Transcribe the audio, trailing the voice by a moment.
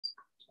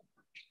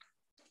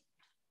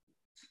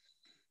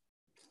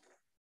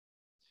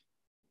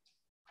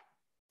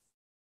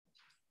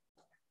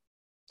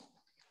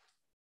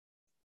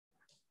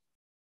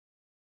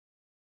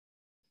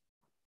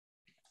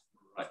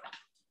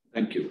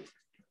Thank you.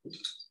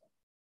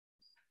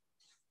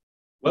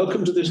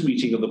 Welcome to this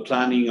meeting of the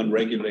Planning and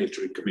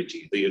Regulatory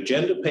Committee. The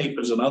agenda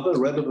papers and other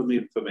relevant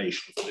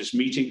information for this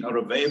meeting are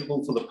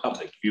available for the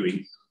public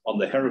viewing on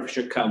the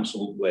Herefordshire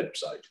Council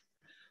website.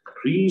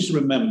 Please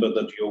remember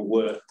that your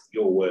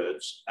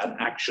words and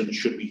actions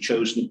should be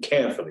chosen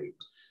carefully,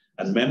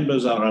 and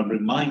members are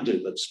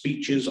reminded that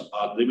speeches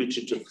are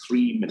limited to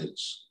 3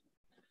 minutes.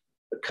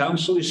 The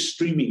Council is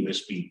streaming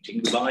this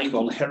meeting live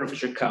on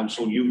Herefordshire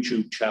Council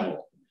YouTube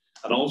channel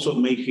and also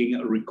making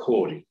a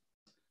recording.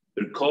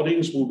 The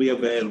recordings will be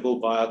available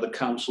via the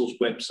Council's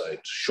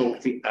website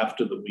shortly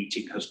after the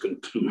meeting has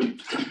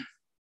concluded.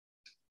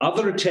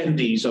 Other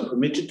attendees are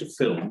permitted to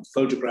film,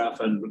 photograph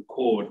and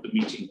record the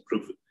meeting,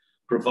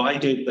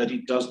 provided that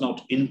it does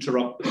not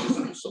interrupt the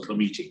business of the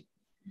meeting.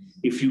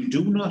 If you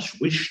do not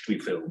wish to be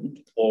filmed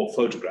or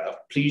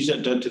photographed, please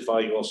identify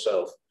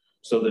yourself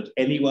so that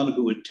anyone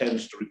who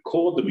intends to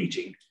record the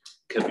meeting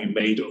can be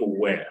made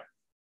aware.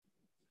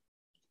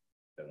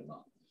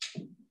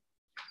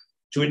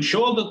 To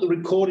ensure that the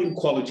recording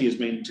quality is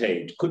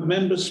maintained, could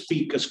members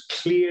speak as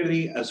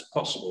clearly as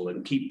possible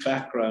and keep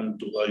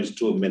background noise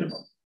to a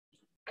minimum,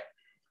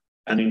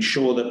 and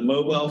ensure that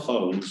mobile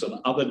phones and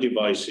other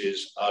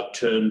devices are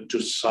turned to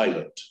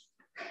silent.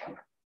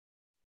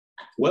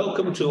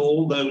 Welcome to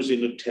all those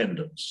in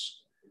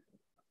attendance.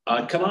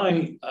 Can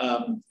I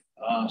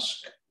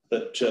ask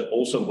that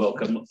also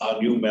welcome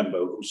our new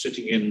member who's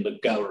sitting in the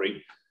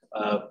gallery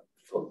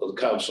for the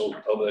Council,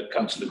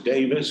 Councillor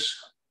Davis,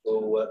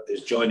 who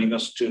is joining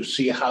us to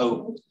see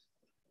how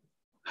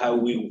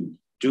we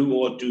do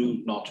or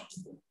do not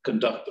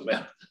conduct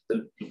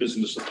the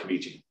business of the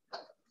meeting.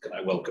 Can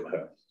I welcome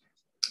her?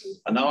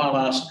 And now I'll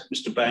ask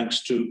Mr.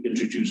 Banks to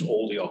introduce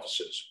all the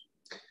officers.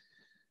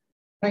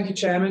 Thank you,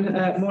 Chairman.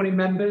 Morning,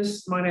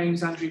 members. My name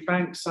is Andrew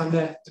Banks. I'm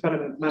the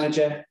Development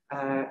Manager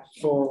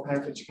for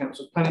Herefordshire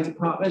Council's Planning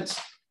Department.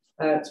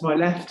 To my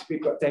left,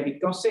 we've got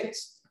David Gossett,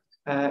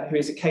 who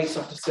is a case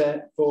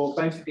officer for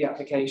both of the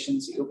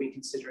applications that you'll be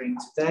considering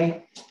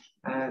today.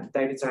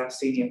 David's our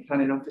Senior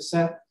Planning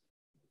Officer.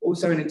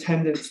 Also in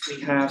attendance, we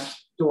have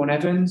Dawn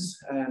Evans.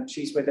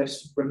 She's with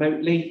us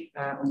remotely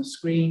on the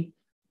screen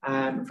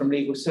from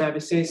Legal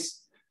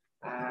Services.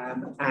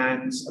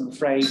 And I'm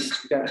afraid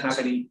we don't have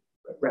any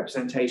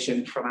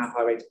representation from our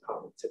Highway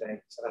Department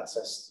today. So that's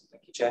us.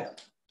 Thank you, Chair.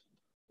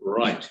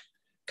 Right.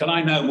 Can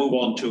I now move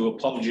on to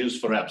apologies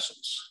for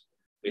absence?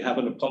 We have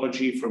an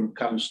apology from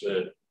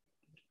Councillor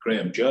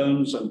Graham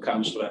Jones and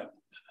Councillor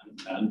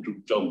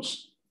Andrew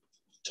Johnson.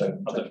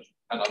 And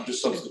I'm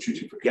just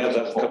substituting for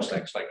that comes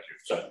next. Thank you.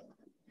 So,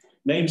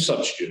 name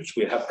substitutes.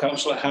 We have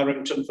Councillor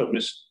Harrington for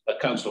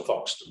Councillor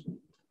Foxton.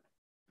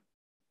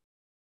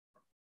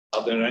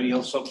 Are there any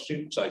other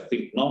substitutes? I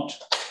think not.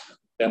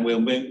 Then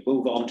we'll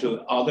move on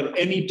to, are there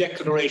any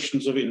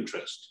declarations of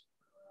interest?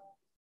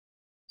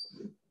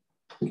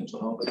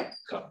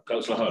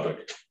 Councillor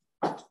Hardwick.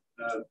 I've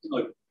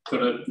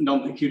got a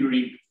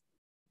non-pecuniary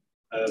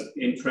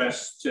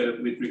interest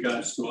with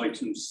regards to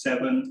item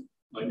 7.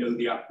 I know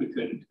the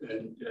applicant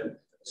and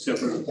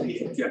several of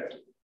the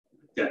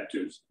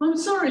objectors. I'm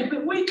sorry,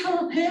 but we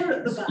can't hear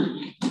at the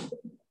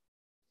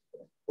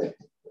back.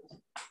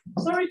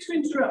 Sorry to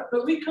interrupt,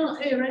 but we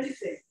can't hear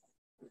anything.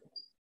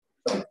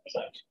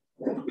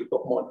 We've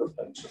got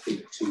microphones for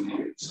people to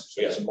use.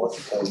 So there's a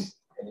microphone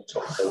in the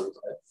top over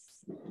there.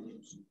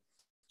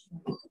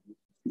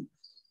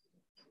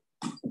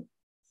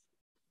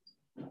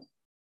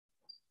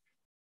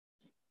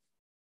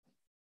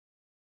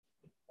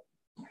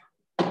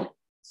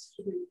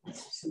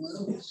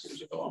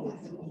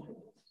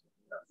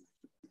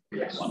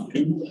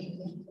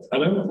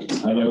 Hello.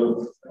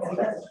 Hello.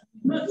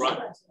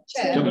 Right.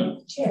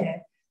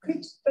 Chair,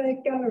 could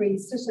the gallery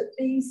sit at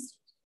these?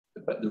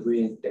 But the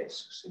rear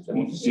desks.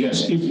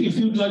 Yes, if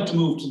you'd like to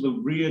move to the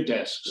rear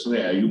desks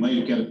there, you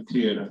may get it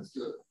clearer.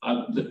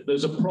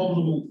 There's a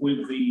problem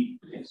with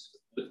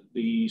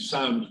the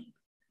sound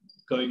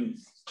going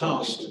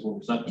past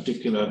that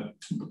particular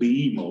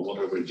beam or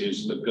whatever it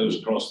is that goes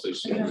across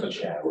this.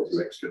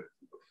 The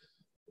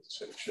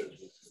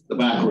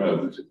back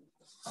row.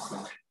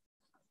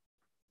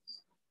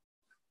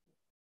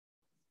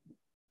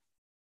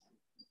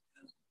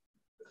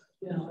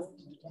 Yeah.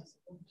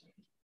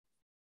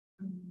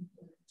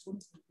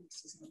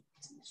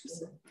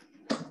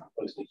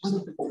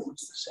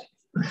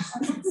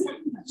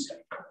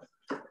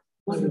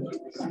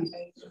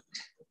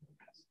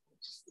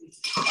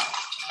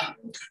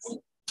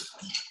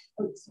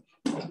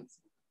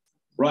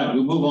 Right,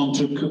 we'll move on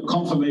to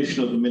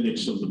confirmation of the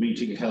minutes of the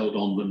meeting held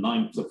on the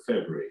 9th of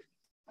February.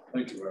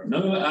 Thank you very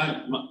much. No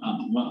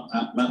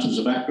matters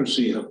of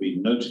accuracy have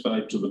been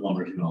notified to the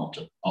monitoring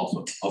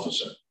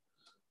officer.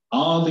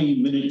 Are the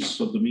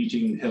minutes of the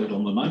meeting held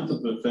on the 9th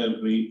of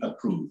February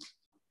approved?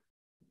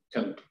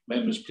 Can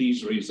members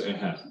please raise their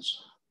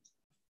hands?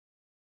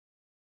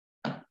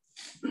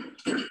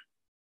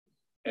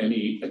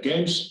 Any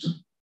against?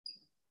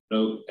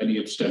 No. Any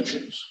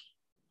abstentions?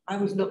 I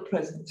was not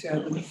present,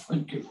 Chairman.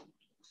 Thank you.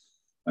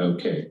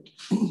 Okay.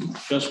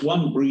 Just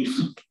one brief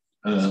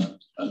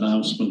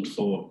announcement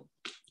for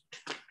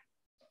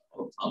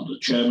under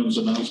Chairman's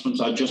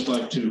announcements. I'd just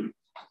like to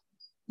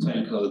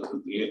thank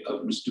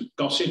Mr.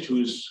 Gossett,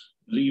 who is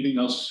leaving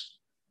us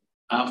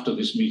after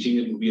this meeting.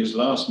 It will be his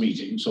last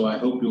meeting, so I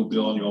hope you'll be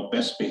on your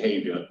best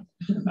behaviour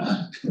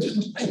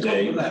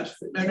today.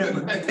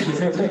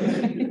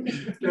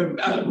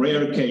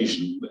 Rare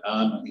occasion.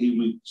 He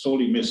was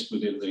sorely missed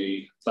within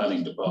the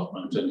planning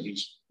department, and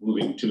he's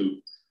moving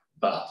to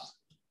Bath,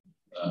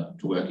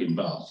 to work in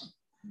Bath.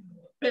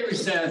 May we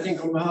say, I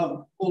think, on behalf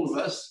of all of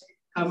us,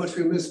 how much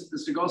we miss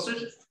Mr.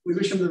 Gossett. We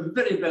wish him the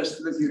very best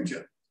for the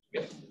future.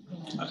 Yeah.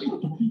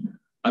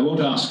 I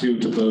won't ask you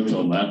to vote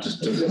on that.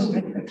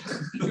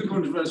 Too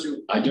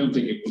controversial. I don't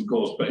think it would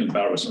cause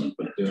embarrassment,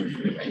 but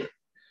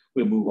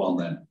we'll move on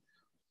then.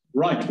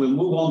 Right, we'll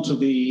move on to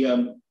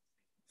the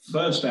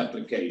first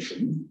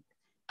application,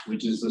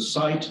 which is the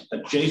site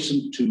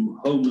adjacent to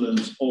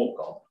Homelands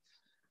Orcop.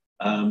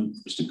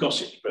 Mr.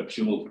 Gossett, perhaps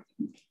you will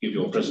give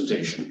your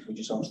presentation. We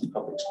just ask the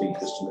public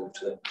speakers to move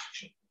to their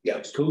position. Yeah,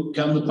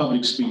 can the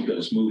public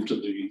speakers move to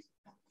the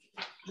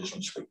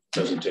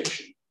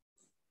presentation?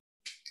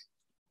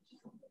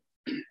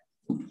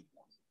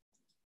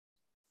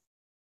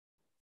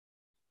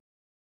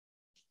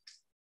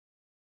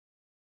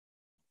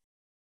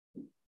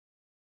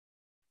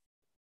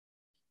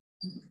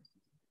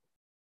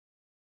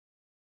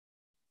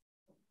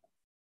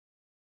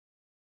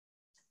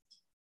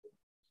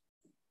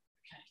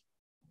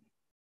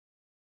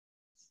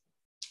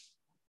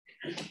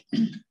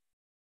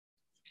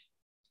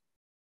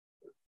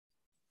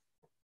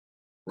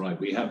 Right,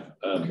 we have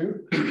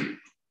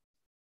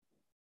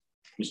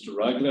Mr.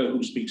 Reigler,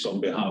 who speaks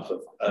on behalf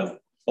of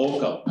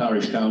Orcop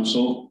Parish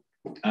Council,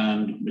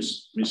 and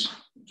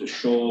Mr.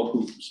 Shaw,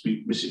 who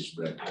speaks, Mrs.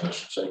 Reigler, I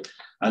should say,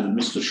 and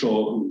Mr.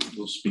 Shaw, who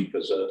will speak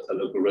as a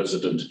local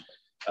resident.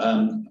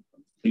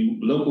 The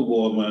local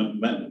ward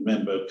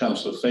member,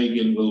 Councillor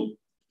Fagan, will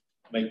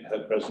make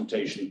her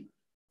presentation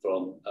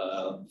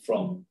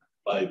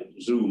by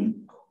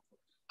Zoom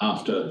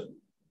after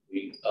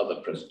the other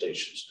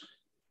presentations.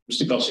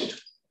 Mr. Gossett.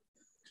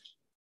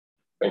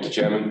 Thank you,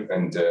 Chairman,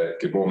 and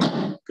good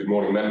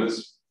morning,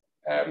 members.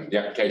 The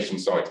application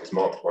site is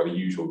marked by the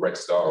usual red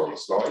star on the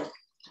slide.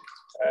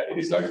 It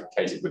is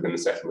located within the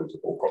settlement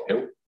of Orcop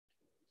Hill.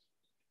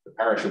 The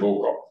parish of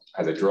Orcop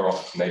has a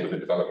draft neighbourhood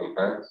development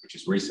plan, which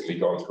has recently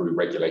gone through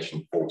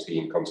Regulation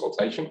 14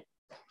 consultation.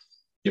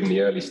 Given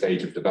the early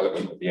stage of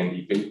development of the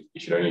NDP,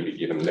 it should only be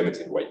given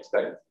limited weight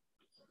today.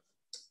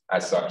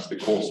 As such, the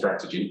core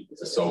strategy is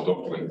the sole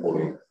document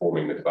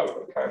forming the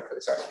development plan for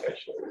this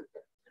application.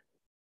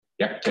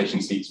 The application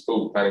seeks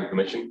full planning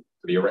permission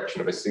for the erection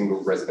of a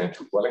single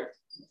residential dwelling.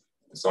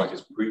 The site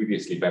has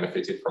previously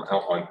benefited from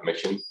outline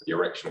permission for the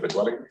erection of a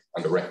dwelling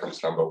under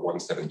reference number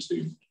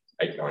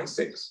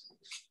 172896.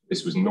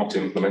 This was not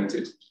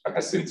implemented and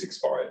has since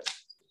expired.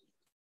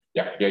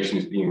 The application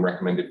is being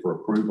recommended for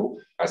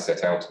approval as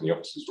set out in the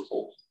officer's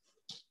report.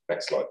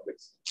 Next slide,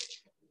 please.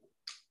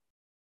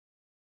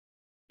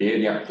 Here,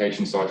 the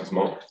application site is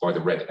marked by the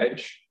red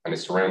edge and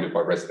is surrounded by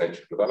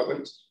residential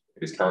development.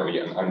 It is currently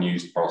an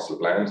unused parcel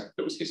of land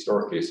that was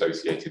historically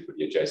associated with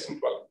the adjacent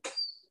dwelling.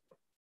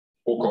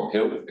 Orcop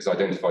Hill is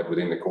identified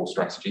within the core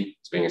strategy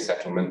as being a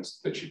settlement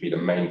that should be the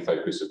main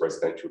focus of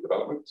residential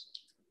development.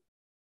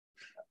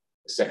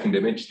 The second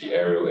image, the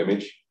aerial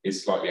image,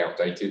 is slightly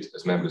outdated,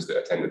 as members that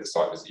attended the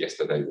site visit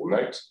yesterday will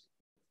note,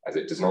 as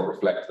it does not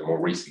reflect the more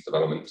recent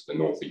development to the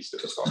northeast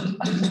of the site.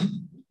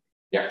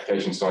 The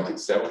application site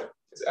itself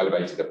is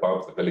elevated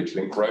above the Village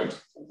Link Road,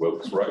 or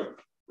Wilkes Road,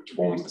 which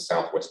forms the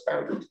southwest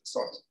boundary of the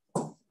site.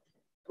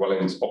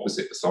 Dwellings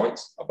opposite the site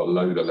are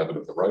below the level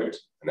of the road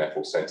and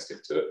therefore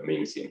sensitive to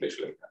amenity and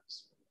visual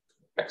impacts.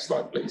 Next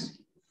slide,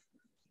 please.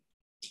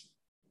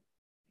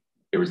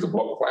 Here is the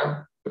block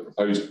plan. The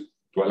proposed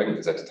dwelling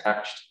is a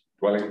detached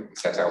dwelling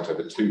set out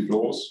over 2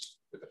 floors,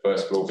 with the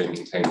first floor being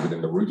contained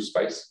within the roof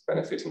space,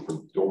 benefiting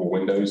from dormer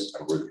windows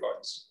and roof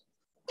lights.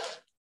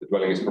 The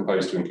dwelling is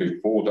proposed to include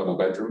 4 double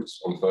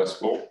bedrooms on the first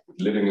floor, with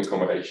living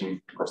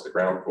accommodation across the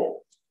ground floor.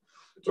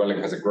 The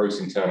dwelling has a gross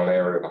internal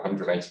area of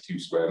 182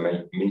 square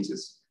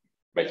metres,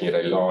 making it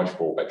a large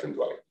 4-bedroom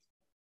dwelling.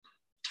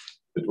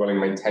 The dwelling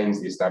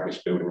maintains the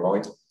established building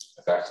line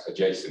of that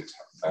adjacent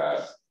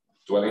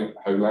dwelling,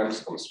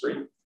 Homelands, on the street,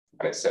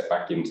 and it's set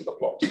back into the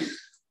plot.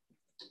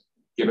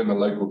 Given the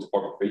local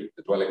topography,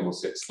 the dwelling will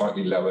sit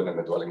slightly lower than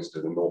the dwellings to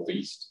the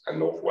northeast and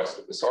northwest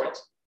of the site,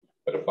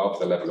 but above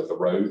the level of the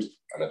road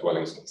and the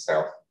dwellings to the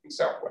south and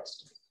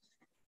southwest.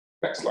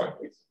 Next slide,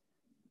 please.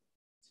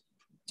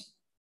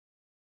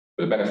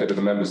 For the benefit of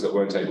the members that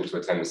weren't able to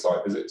attend the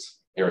site visits,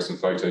 here are some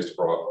photos to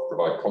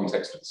provide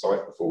context of the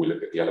site before we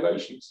look at the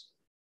elevations.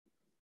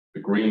 The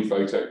green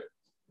photo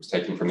was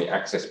taken from the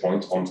access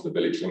point onto the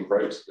Village Link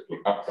Road,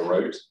 looking up the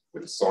road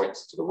with the site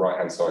to the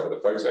right-hand side of the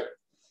photo,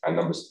 and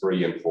numbers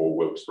 3 and 4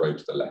 Wilkes Road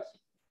to the left.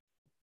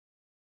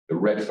 The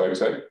red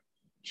photo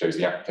shows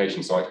the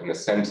application site in the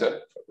centre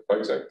of the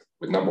photo,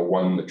 with number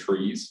 1, the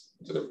trees,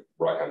 to the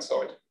right-hand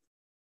side.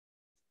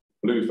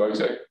 Blue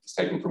photo is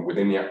taken from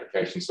within the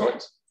application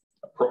site,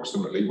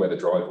 approximately where the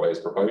driveway is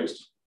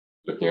proposed,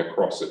 looking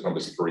across at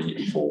numbers 3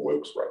 and 4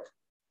 Wilkes Road.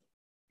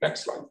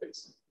 Next slide,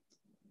 please.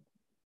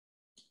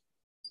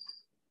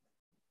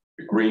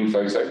 The green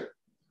photo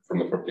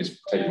is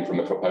taken from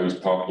the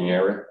proposed parking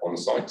area on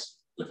the site,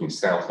 looking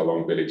south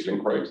along Village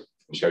Link Road,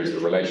 and shows the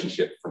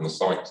relationship from the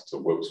site to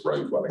Wilkes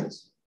Road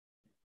dwellings.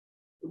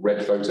 The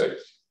red photo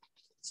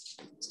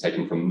is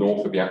taken from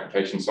north of the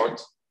application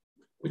site,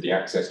 with the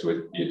access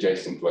to the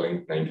adjacent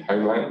dwelling named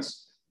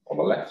Homelands on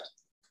the left,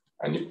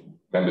 and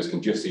members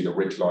can just see the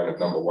ridge line of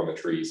number 1, the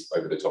trees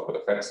over the top of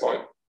the fence line,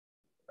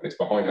 and it's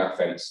behind that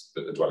fence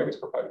that the dwelling is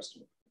proposed.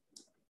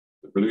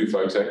 The blue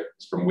photo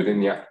is from within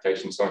the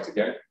application site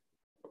again,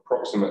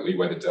 approximately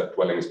where the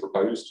dwelling is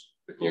proposed,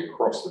 looking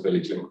across the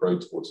Village Link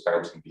Road towards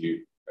Fountain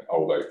View and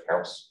Old Oak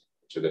House,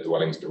 which are the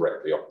dwellings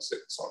directly opposite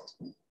the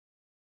site.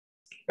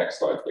 Next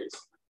slide, please.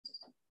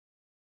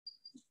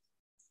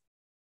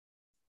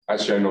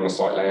 As shown on the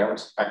site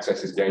layout,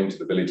 access is gained to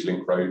the Village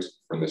Link Road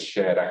from the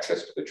shared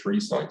access to the tree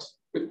site,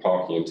 with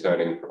parking and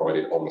turning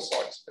provided on the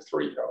site for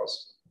 3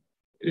 cars.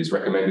 It is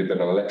recommended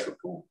that an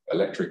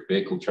electric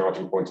vehicle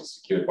charging point is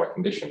secured by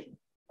condition,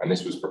 and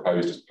this was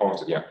proposed as part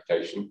of the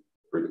application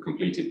through the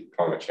completed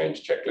climate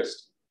change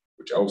checklist,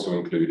 which also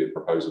included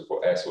proposal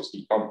for air source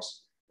heat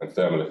pumps and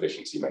thermal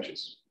efficiency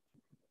measures.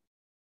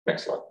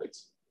 Next slide,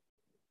 please.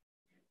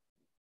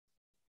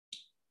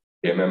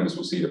 Here, members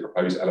will see the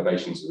proposed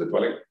elevations of the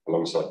dwelling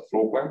alongside the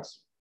floor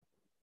plans.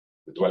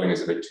 The dwelling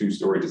is of a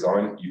 2-storey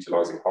design,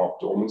 utilising half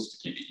dormers to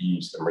keep the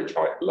eaves and ridge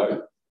height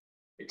low.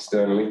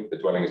 Externally, the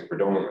dwelling is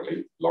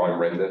predominantly lime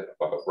render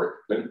above a brick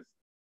plinth,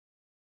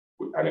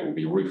 and it will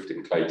be roofed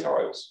in clay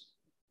tiles.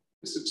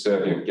 The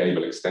subservient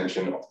gable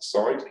extension of the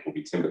side will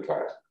be timber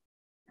clad.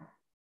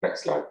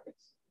 Next slide,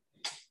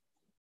 please.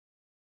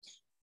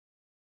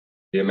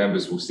 Here,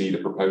 members will see the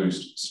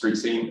proposed street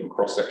scene and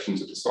cross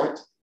sections of the site.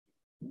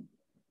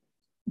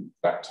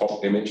 That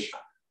top image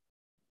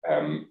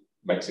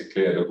makes it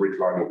clear the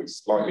ridgeline will be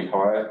slightly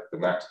higher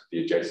than that of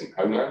the adjacent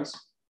homelands.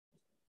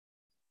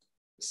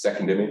 The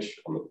second image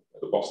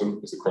at the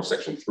bottom is the cross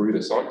section through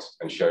the site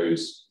and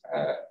shows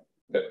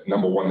that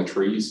number 1, the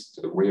trees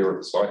to the rear of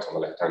the site on the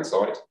left-hand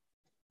side,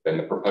 then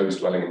the proposed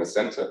dwelling in the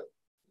centre,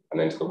 and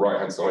then to the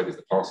right-hand side is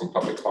the passing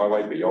public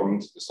highway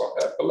beyond the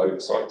site, below the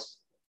site,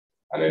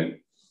 and then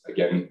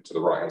again to the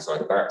right-hand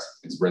side of that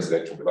is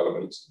residential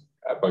development.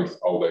 Both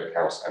Old Oak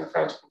House and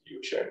Fountain View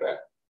are shown there.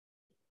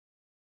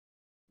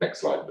 Next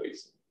slide,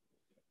 please.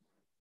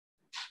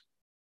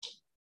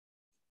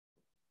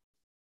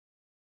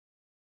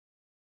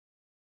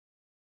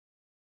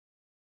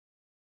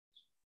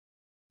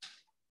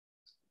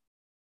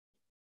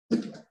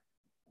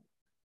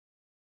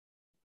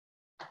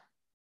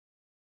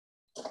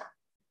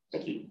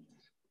 Thank you.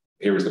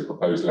 Here is the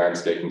proposed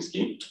landscaping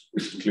scheme,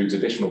 which includes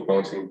additional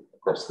planting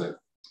across the...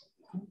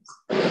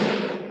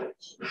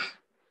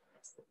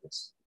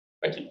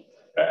 Thank you.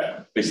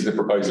 This is the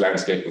proposed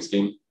landscaping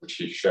scheme, which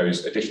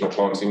shows additional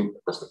planting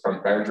across the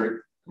front boundary,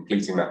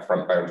 completing that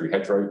front boundary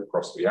hedgerow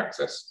across the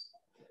access.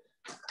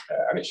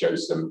 And it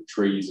shows some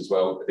trees as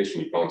well,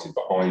 additionally planted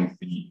behind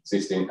the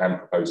existing and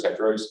proposed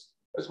hedgerows,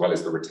 as well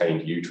as the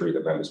retained yew tree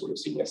that members would have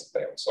seen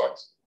yesterday on site.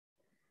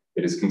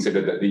 It is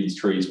considered that these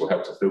trees will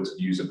help to filter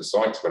views of the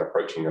site when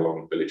approaching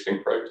along Village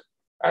Link Road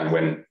and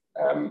when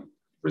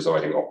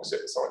residing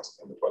opposite the site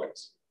in the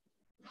dwellings.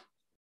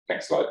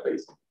 Next slide,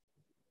 please.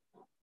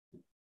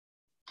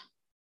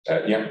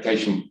 The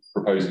application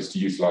proposes to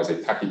utilise a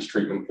package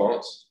treatment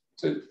plant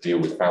to deal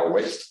with foul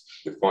waste,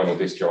 with final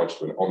discharge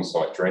to an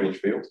on-site drainage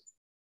field.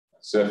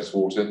 Surface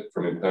water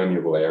from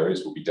impermeable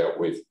areas will be dealt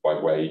with by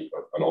way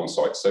of an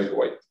on-site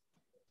soakaway,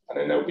 and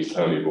then there will be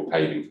permeable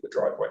paving for the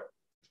driveway.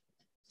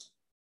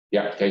 The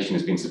application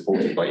has been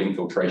supported by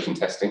infiltration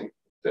testing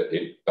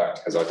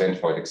that has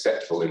identified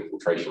acceptable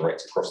infiltration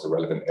rates across the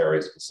relevant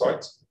areas of the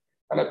site.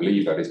 And I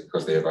believe that is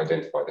because they have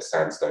identified the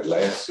sandstone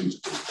layer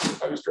suitable for the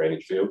proposed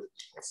drainage field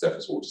and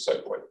surface water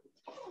soakaway.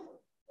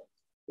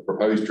 The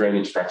proposed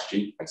drainage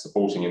strategy and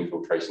supporting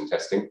infiltration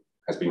testing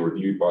has been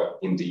reviewed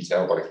in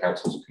detail by the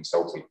Council's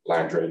consultant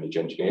land drainage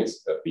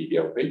engineers at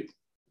BBLB.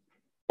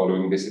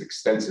 Following this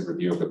extensive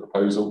review of the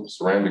proposal,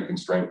 surrounding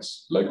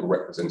constraints, local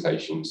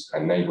representations,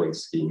 and neighbouring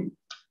scheme,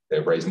 they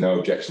have raised no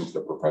objection to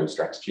the proposed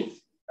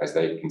strategy, as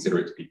they consider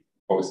it to be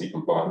policy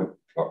compliant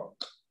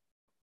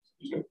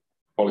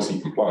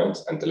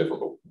and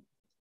deliverable.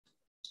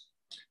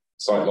 The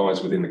site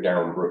lies within the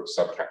Garran Brook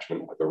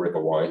subcatchment of the River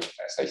Wye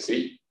SAC,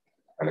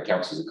 and the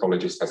Council's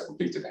ecologist has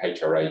completed the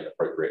HRA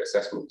appropriate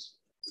assessment,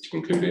 which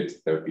concluded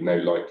there would be no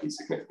likely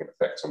significant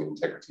effects on the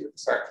integrity of the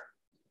SAC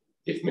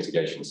if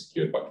mitigation is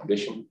secured by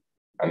condition,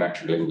 and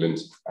Natural England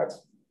have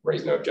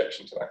raised no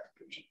objection to that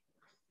conclusion.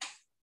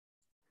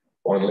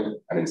 Finally,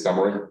 and in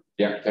summary,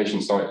 the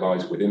application site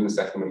lies within the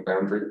settlement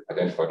boundary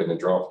identified in the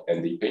draft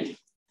NDP.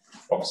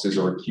 Officers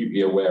are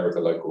acutely aware of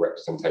the local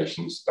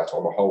representations that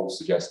on the whole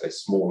suggest a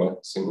smaller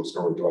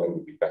single-storey dwelling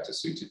would be better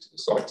suited to the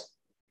site.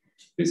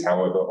 It is,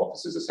 however,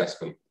 officers'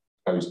 assessment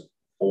proposed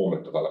form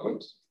of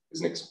development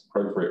is an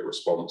appropriate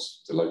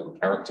response to local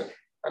character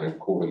and in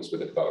accordance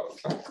with the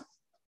development plan.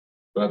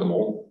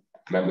 Furthermore,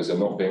 Members are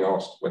not being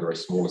asked whether a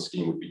smaller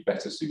scheme would be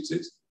better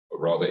suited, but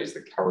rather is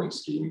the current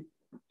scheme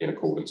in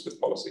accordance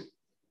with policy.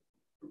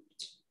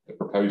 The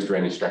proposed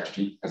drainage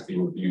strategy has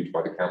been reviewed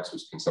by the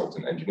council's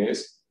consultant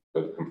engineers,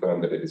 who have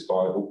confirmed that it is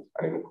viable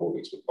and in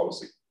accordance with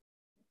policy.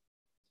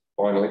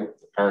 Finally,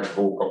 the parish of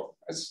Orcott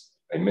has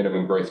a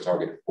minimum growth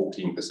target of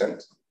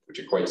 14%,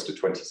 which equates to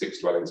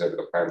 26 dwellings over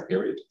the planned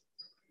period.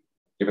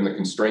 Given the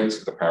constraints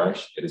of the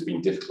parish, it has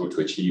been difficult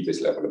to achieve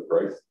this level of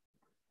growth,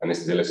 and this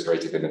is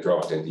illustrated in the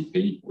draft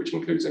NDP, which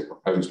includes a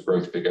proposed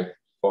growth figure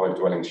 5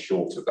 dwellings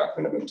short of that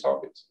minimum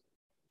target.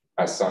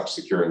 As such,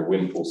 securing a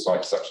windfall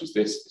site such as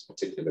this is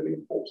particularly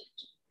important.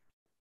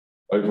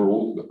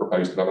 Overall, the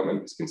proposed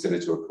development is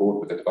considered to accord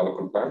with the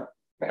development plan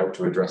and help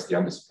to address the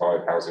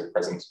undersupply of housing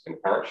present in the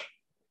parish.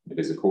 It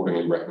is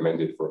accordingly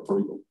recommended for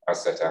approval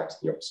as set out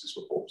in the officer's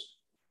report.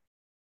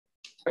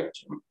 Thank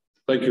you.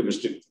 Thank you,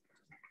 Mr.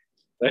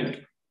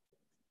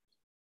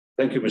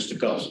 Thank you,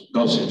 Mr.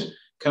 Gossett.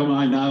 Can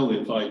I now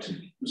invite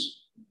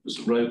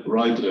Mr.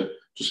 Reidler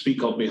to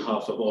speak on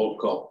behalf of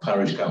Orcott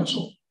Parish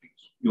Council?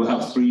 You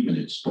have 3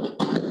 minutes.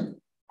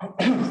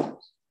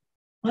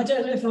 I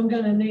don't know if I'm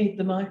going to need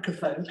the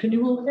microphone. Can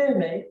you all hear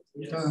me?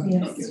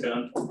 Yes.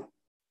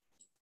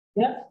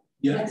 Yeah?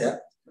 Yes.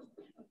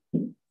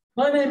 Yeah.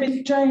 My name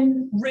is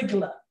Jane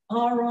Wrigler,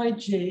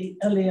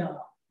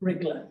 R-I-G-L-E-R,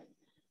 Wrigler.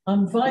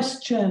 I'm Vice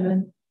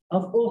Chairman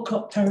of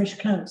Orcott Parish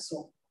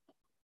Council.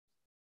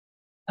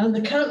 And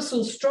the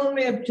council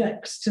strongly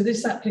objects to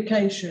this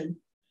application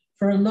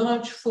for a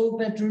large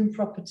 4-bedroom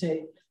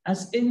property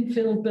as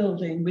infill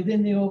building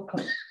within the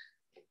Orcott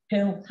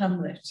Hill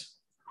hamlet.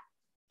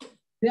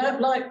 The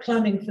outline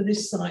planning for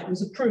this site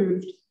was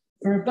approved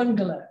for a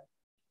bungalow.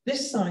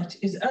 This site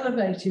is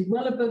elevated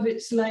well above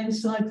its lane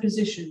side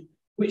position,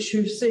 which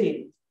you've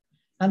seen,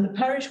 and the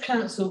parish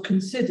council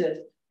considered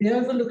the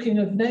overlooking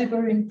of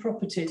neighbouring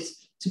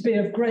properties to be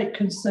of great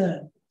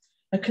concern,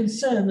 a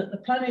concern that the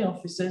planning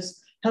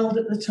officers held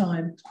at the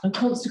time, and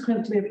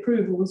consequently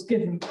approval was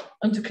given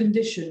under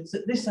conditions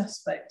that this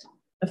aspect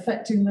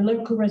affecting the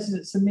local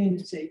residents'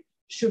 amenity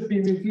should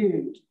be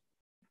reviewed.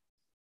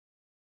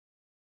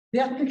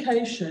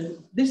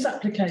 This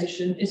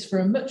application is for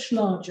a much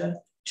larger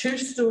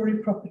 2-storey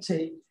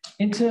property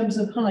in terms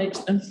of height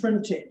and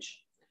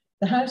frontage.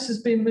 The house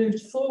has been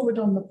moved forward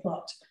on the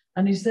plot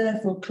and is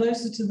therefore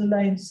closer to the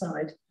lane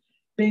side,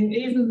 being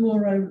even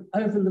more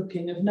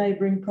overlooking of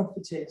neighbouring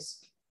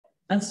properties,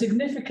 and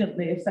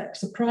significantly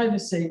affects the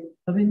privacy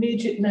of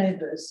immediate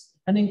neighbours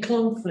and in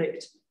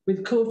conflict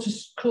with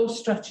core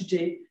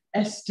strategy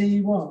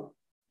SD1.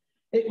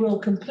 It will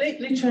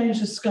completely change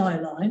the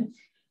skyline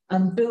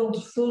and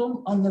build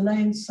full on the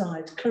lane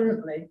side,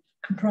 currently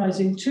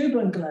comprising 2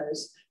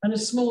 bungalows and a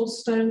small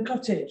stone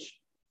cottage.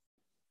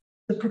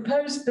 The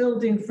proposed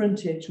building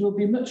frontage will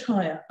be much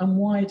higher and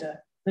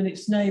wider than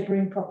its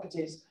neighbouring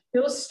properties. It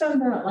will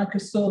stand out like a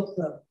sore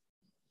thumb.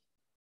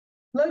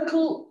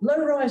 Local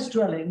low-rise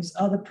dwellings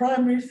are the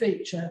primary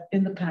feature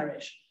in the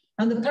parish,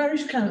 and the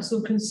parish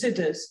council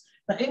considers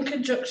that in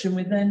conjunction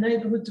with their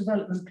neighbourhood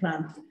development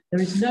plan,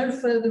 there is no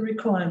further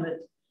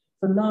requirement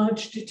for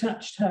large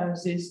detached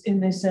houses in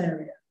this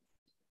area.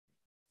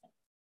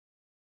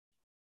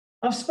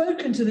 I've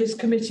spoken to this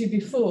committee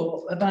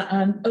before about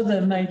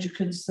another major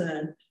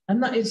concern,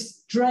 and that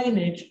is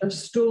drainage of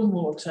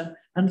stormwater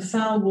and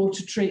foul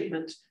water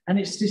treatment and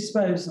its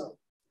disposal.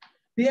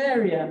 The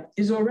area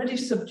is already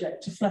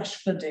subject to flash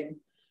flooding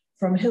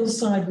from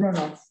hillside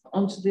runoff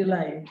onto the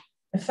lane,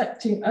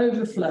 affecting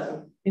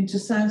overflow into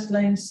South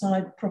Lane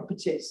side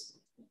properties.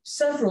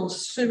 Several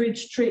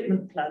sewage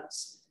treatment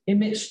plants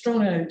emit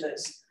strong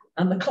odours,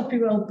 and the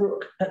Copywell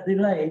Brook at the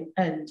lane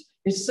end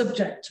is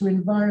subject to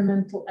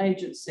Environmental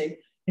Agency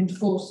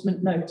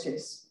enforcement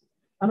notice.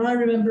 And I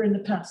remember in the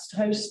past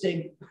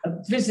hosting a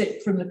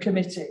visit from the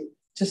committee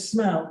to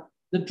smell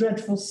the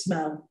dreadful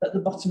smell at the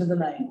bottom of the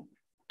lane.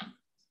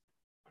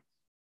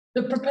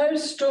 The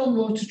proposed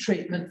stormwater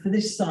treatment for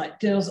this site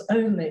deals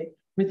only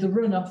with the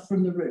runoff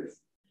from the roof.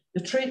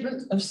 The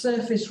treatment of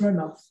surface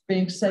runoff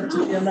being said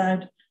to be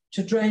allowed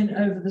to drain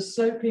over the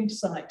sloping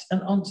site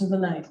and onto the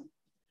lane.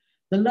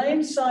 The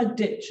lane side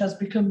ditch has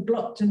become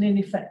blocked and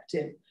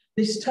ineffective.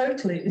 This is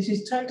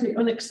totally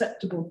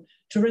unacceptable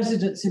to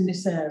residents in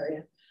this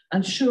area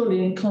and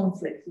surely in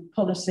conflict with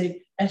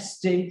policy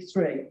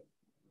SD3.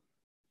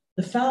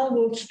 The foul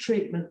water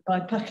treatment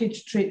by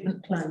packaged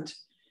treatment plant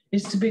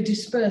is to be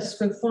dispersed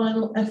for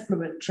final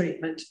effluent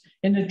treatment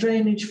in a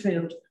drainage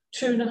field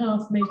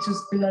 2.5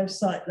 metres below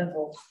site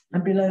level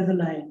and below the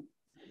lane.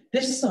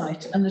 This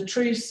site and the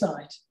tree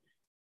site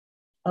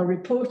are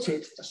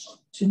reported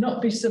to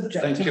not be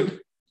subject Thank you.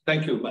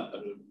 Thank you,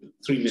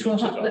 3 minutes.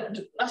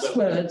 To last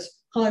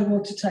words, high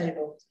water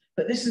table,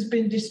 but this has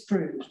been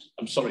disproved.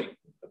 I'm sorry, I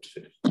have to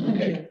finish. Thank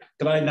Okay. you.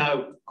 Can I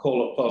now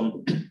call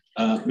upon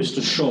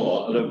Mr.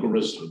 Shaw, a local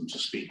resident, to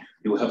speak?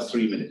 You have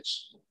 3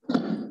 minutes.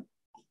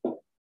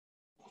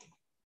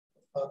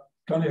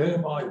 Can you hear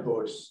my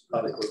voice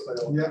adequately?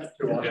 Yeah.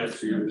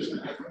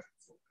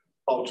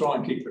 I'll try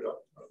and keep it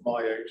up at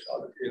my age,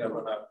 you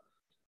never know.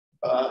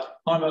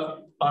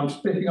 I'm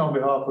speaking on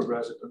behalf of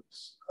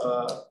residents.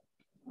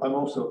 I'm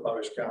also a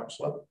parish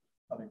councillor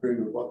and agree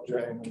with what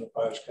Jane and the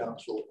parish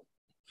council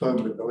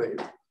firmly believe.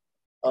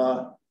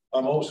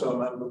 I'm also a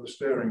member of the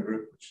steering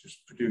group, which is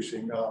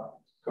producing our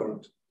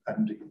current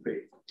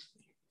MDP.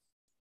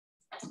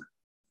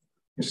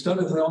 Instead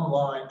of the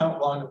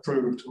outline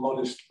approved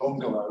modest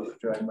bungalow that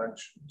Jane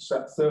mentioned,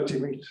 set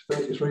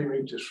 33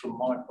 metres from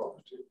my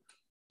property,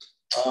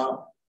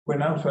 we're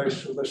now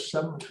faced with a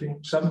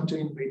 17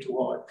 metre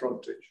wide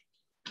frontage,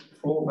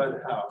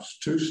 4-bed house,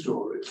 2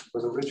 stories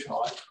with a ridge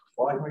height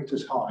 5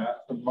 metres higher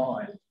than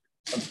mine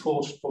and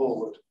forced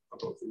forward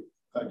above the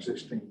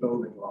existing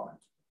building line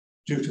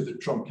due to the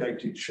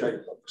truncated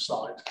shape of the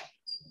site,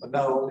 and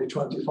now only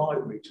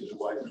 25 metres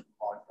away from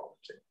my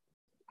property.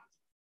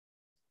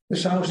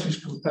 This house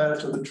is compared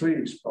to the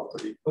Trees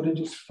property, but it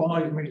is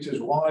 5 metres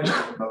wider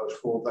than those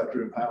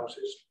 4-bedroom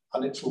houses,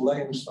 and it's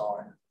lane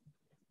side.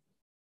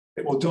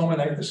 It will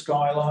dominate the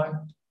skyline.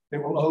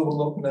 It will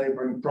overlook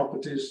neighbouring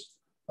properties,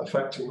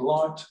 affecting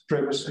light,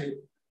 privacy,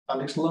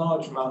 and its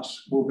large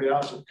mass will be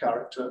out of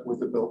character with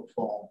the built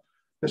form.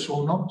 This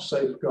will not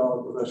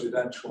safeguard the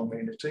residential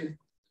amenity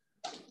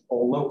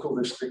or local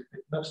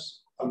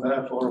distinctiveness, and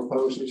therefore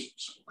opposes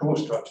core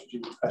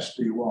strategy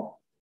SD1.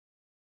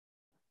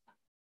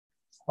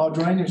 Our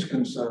drainage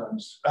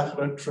concerns,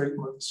 effluent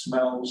treatment,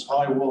 smells,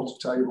 high water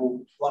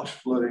table, flash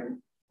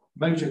flooding,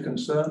 major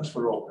concerns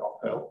for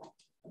Orcott Hill,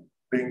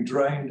 being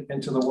drained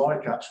into the Y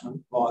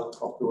catchment via the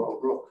Cockerwell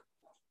Brook.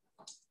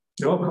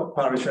 The Orcott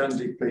Parish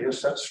NDP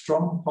has set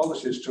strong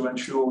policies to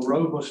ensure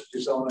robust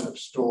design of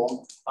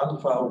storm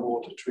and foul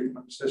water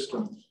treatment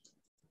systems,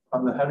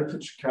 and the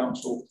Herefordshire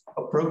Council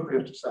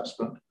appropriate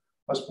assessment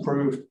has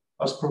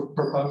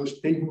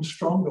proposed even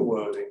stronger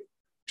wording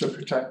to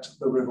protect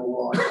the River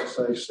Wye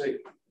SAC.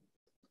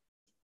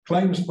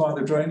 Claims by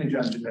the drainage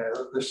engineer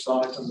that this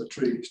site and the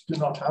trees do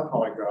not have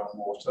high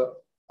groundwater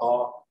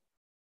are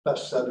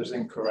best said as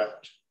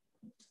incorrect.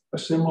 A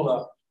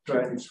similar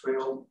drainage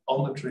field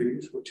on the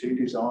trees, which he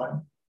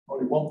designed,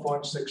 only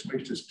 1.6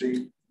 metres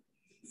deep,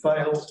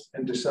 failed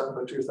in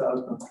December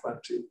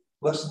 2020,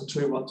 less than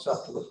 2 months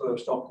after the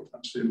first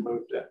occupancy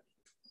moved in,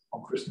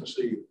 on Christmas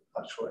Eve,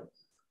 actually,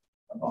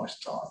 a nice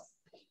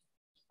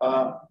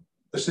time.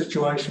 The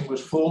situation was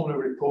formally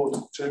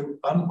reported to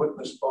and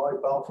witnessed by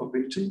Balfour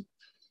Beatty.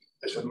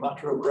 It's a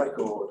matter of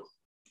record.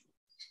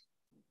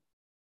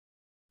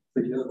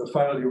 The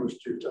failure was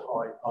due to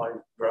high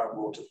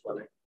groundwater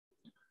flooding.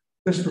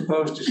 This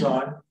proposed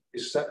design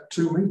is set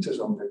 2 metres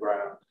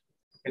underground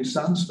in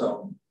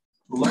sandstone,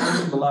 lower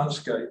than the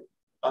landscape,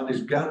 and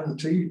is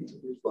guaranteed to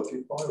be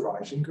flooded by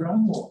rising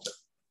groundwater.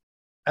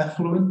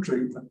 Effluent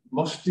treatment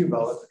must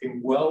develop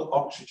in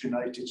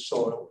well-oxygenated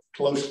soil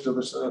close to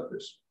the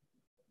surface.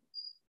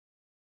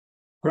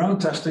 Ground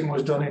testing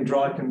was done in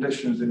dry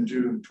conditions in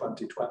June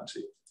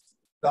 2020.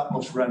 That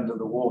must render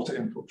the water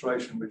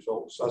infiltration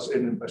results as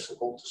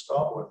inadmissible to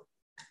start with.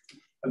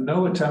 And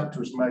no attempt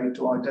was made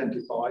to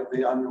identify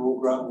the annual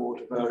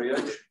groundwater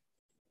variation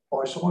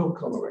by soil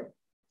colouring.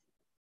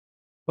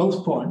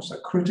 Both points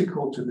are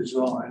critical to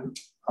design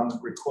and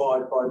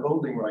required by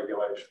building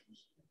regulations.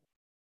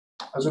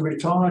 As a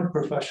retired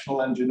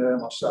professional engineer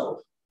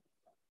myself,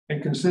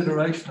 in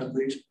consideration of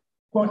these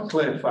quite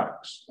clear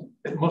facts,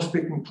 it must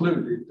be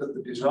concluded that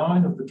the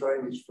design of the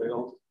drainage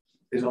field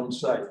is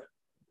unsafe.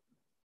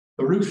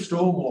 The roof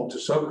stormwater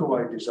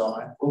soakaway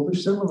design will be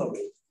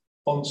similarly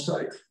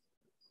unsafe.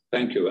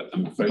 Thank you.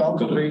 I'm afraid I'm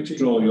going to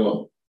draw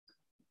your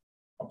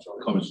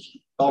comments.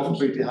 Balfour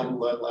Beatty haven't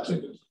learned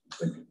lessons.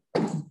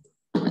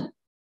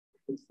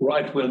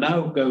 Right, we'll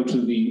now go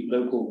to the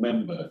local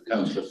member,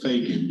 Councillor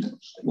Fagan,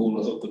 who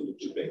will open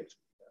the debate.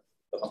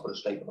 I've got a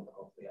statement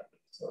on behalf of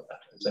the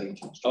applicant's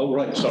agent. Oh,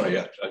 right, sorry,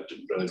 I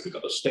didn't realise we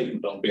got a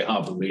statement on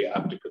behalf of the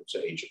applicant's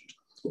agent.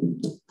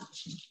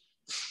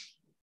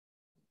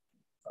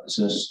 It's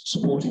a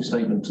supporting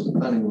statement to the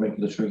Planning and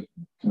Regulatory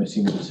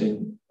Committee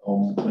meeting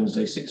on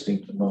Wednesday,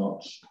 16th of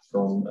March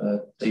from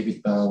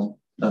David Bown,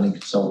 planning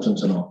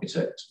consultant and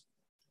architect.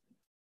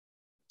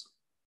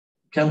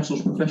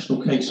 Council's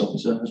professional case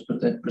officer has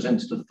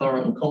presented a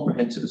thorough and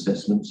comprehensive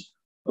assessment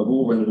of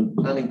all relevant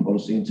planning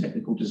policy and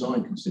technical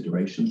design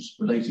considerations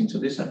relating to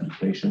this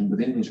application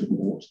within his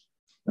report,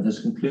 and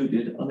has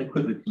concluded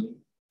unequivocally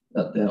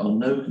that there are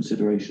no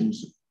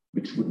considerations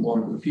which would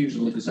warrant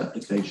refusal of this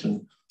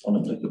application on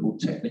applicable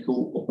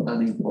technical or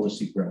planning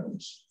policy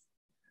grounds.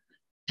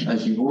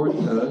 As you've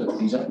already heard,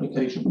 these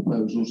application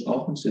proposals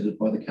are considered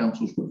by the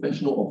Council's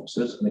professional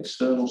officers and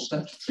external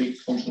statutory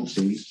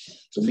consultancies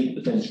to meet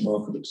the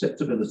benchmark of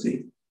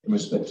acceptability in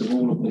respect of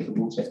all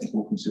applicable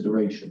technical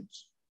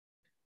considerations.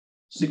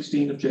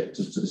 16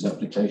 objectors to this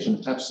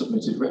application have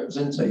submitted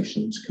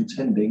representations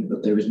contending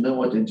that there is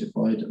no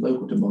identified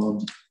local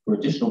demand for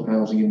additional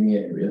housing in the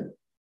area,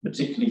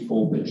 particularly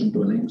 4-bedroom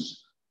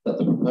dwellings, that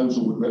the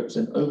proposal would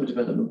represent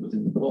overdevelopment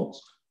within the plot,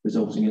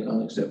 resulting in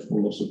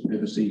unacceptable loss of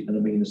privacy and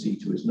amenity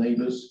to its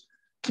neighbours,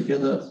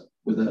 together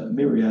with a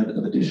myriad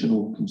of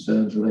additional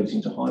concerns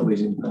relating to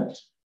highways impact,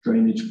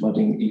 drainage,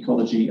 flooding,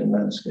 ecology and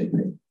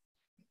landscaping.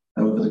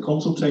 However, the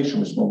consultation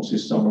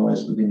responses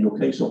summarised within your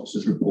case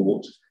officer's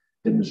report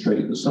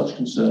demonstrate that such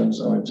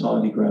concerns are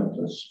entirely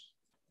groundless.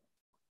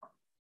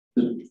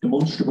 The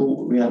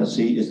demonstrable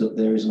reality is that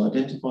there is an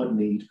identified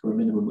need for a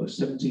minimum of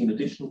 17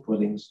 additional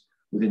dwellings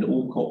within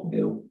Allcott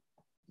Hill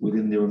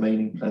within the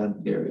remaining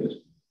planned period.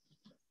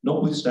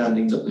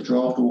 Notwithstanding that the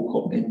draft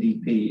Allcott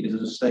NDP is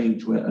at a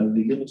stage where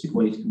only limited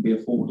weight can be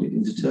afforded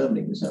in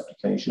determining this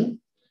application,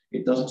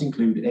 it doesn't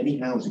include any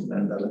housing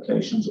land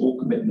allocations or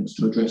commitments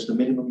to address the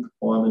minimum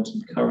requirement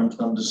and current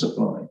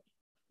undersupply.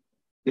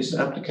 This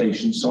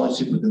application,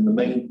 cited within the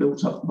main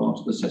built-up part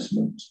of the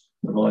assessment,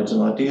 provides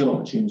an ideal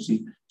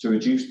opportunity to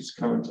reduce this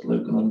current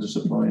local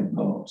undersupply in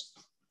part.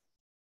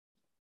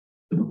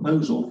 The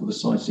proposal for the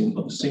siting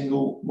of a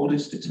single,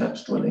 modest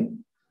detached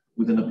dwelling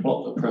within a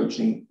plot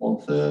approaching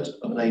 1/3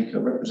 of an acre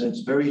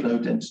represents very low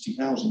density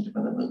housing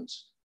development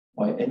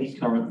by any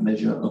current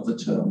measure of the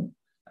term.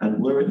 And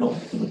were it not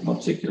for the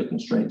particular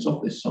constraints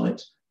of this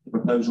site, the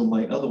proposal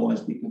may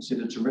otherwise be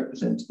considered to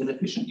represent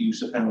inefficient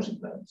use of housing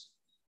lands.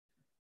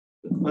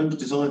 The proposed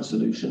design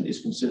solution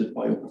is considered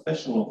by your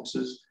professional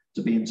officers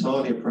to be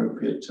entirely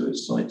appropriate to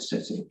its site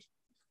setting.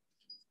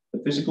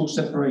 The physical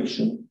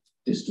separation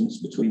distance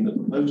between the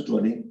proposed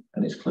dwelling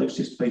and its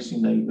closest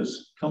facing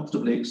neighbours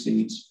comfortably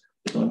exceeds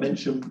the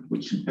dimension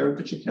which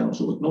Herefordshire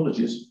Council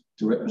acknowledges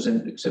to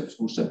represent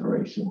acceptable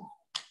separation.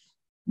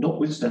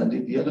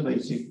 Notwithstanding the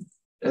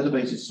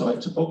elevated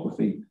site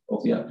topography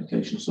of the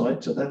application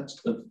site to that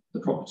of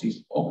the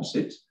properties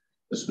opposite,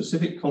 the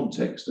specific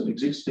context of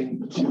existing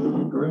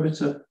mature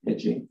perimeter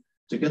hedging,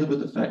 together with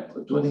the fact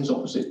that dwellings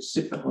opposite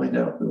sit behind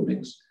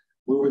outbuildings,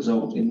 will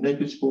result in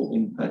negligible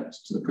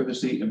impact to the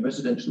privacy and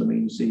residential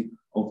amenity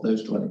of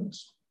those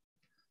dwellings.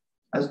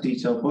 As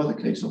detailed by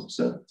the case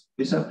officer,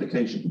 this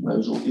application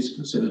proposal is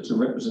considered to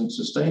represent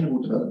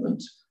sustainable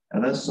development,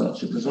 and as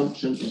such, a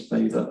presumption in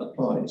favour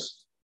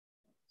applies.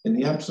 In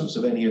the absence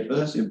of any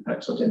adverse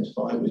impacts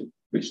identified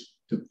which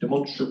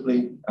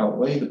demonstrably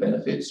outweigh the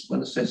benefits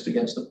when assessed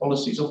against the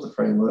policies of the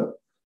framework,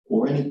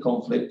 or any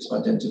conflicts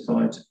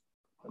identified,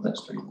 and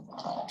that's true.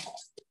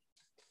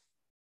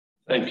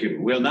 Thank you.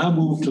 We'll now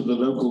move to the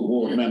local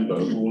ward member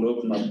who will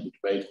open up the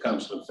debate,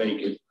 Councillor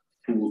Fagan,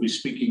 who will be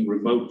speaking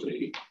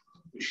remotely.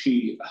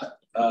 She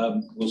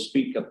will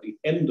speak at the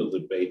end of the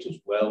debate as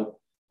well.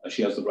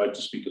 She has the right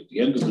to speak at the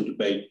end of the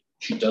debate.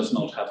 She does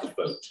not have a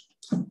vote.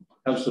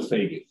 Councillor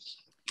Fagan.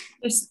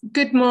 Yes,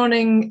 good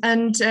morning,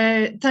 and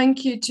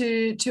thank you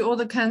to all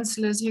the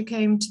councillors who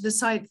came to the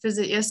site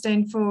visit yesterday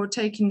and for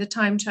taking the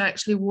time to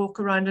actually walk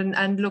around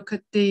and look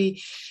at the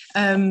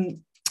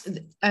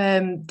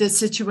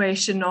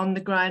situation on the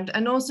ground.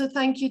 And also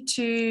thank you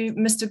to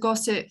Mr.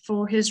 Gossett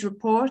for his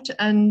report.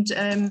 And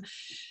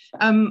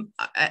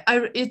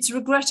it's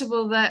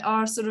regrettable that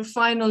our sort of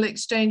final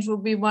exchange will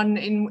be one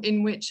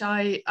in which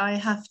I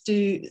have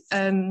to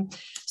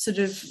sort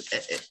of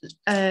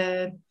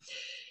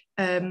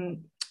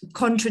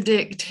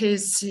contradict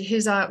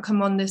his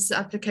outcome on this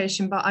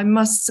application, but I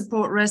must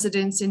support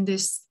residents in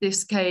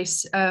this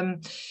case.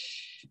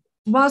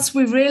 Whilst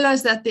we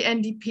realise that the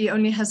NDP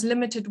only has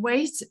limited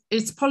weight,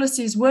 its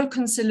policies were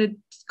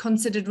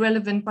considered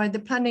relevant by the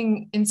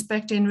planning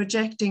inspector in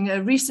rejecting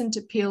a recent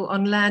appeal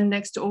on land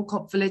next to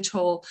Allcott Village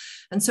Hall.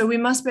 And so we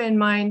must bear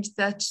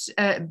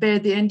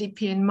the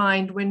NDP in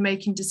mind when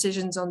making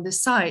decisions on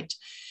this site.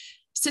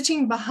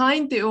 Sitting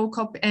behind the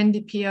Allcott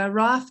NDP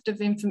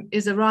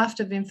is a raft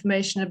of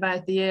information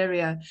about the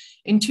area.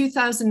 In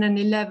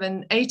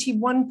 2011,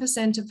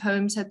 81% of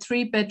homes had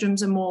 3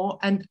 bedrooms or more,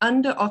 and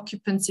under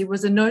occupancy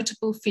was a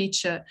notable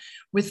feature,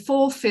 with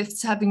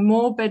 4/5 having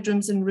more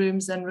bedrooms and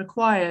rooms than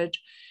required.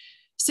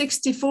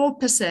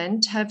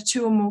 64% have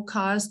 2 or more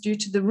cars due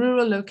to the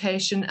rural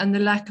location and the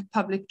lack of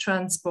public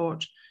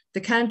transport,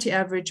 the county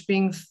average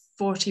being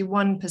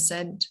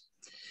 41%.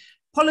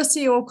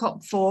 Policy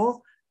Allcott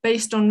 4,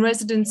 based on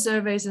resident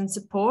surveys and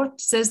support,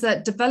 says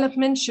that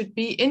development should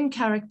be in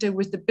character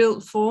with the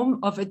built form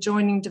of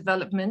adjoining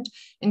development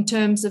in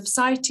terms of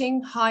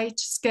siting, height,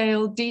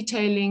 scale,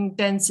 detailing,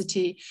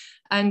 density.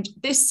 And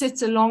this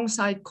sits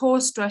alongside core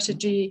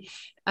strategy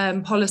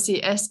policy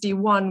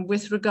SD1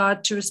 with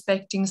regard to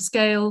respecting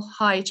scale,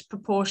 height,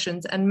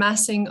 proportions, and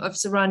massing of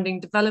surrounding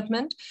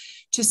development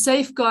to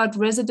safeguard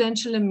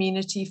residential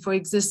amenity for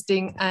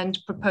existing and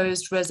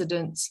proposed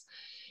residents.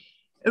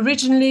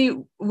 Originally,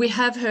 we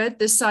have heard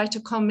this site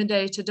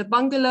accommodated a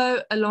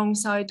bungalow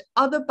alongside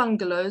other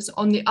bungalows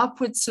on the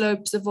upward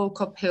slopes of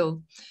Allcott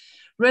Hill.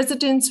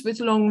 Residents with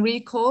long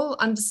recall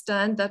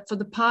understand that for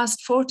the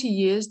past 40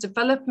 years,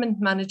 development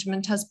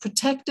management has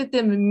protected the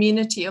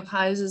amenity of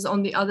houses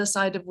on the other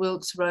side of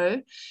Wilkes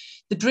Row,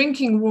 the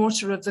drinking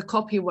water of the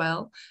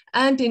Copywell,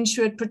 and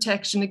ensured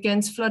protection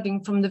against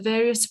flooding from the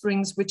various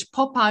springs which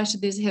pop out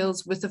of these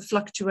hills with a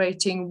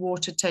fluctuating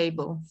water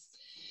table.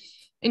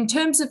 In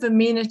terms of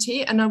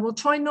amenity, and I will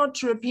try not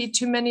to repeat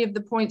too many of the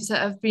points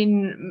that have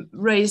been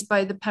raised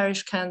by the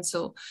Parish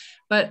Council,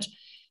 but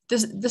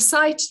the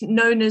site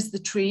known as The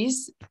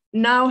Trees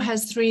now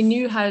has 3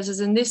 new houses,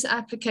 and this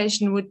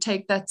application would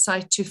take that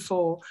site to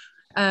 4.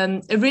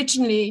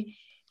 Originally,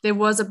 there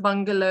was a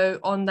bungalow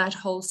on that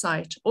whole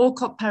site.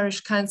 Orcop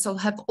Parish Council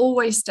have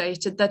always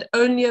stated that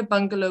only a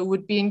bungalow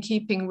would be in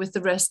keeping with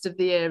the rest of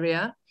the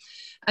area.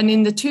 And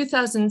in the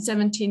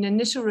 2017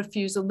 initial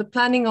refusal, the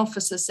planning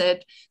officer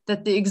said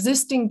that the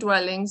existing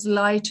dwellings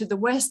lie to the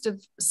west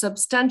of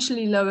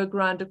substantially lower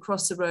ground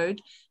across the road,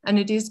 and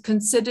it is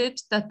considered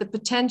that the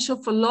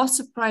potential for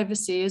loss of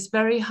privacy is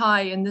very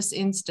high in this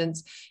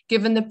instance,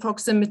 given the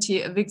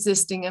proximity of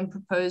existing and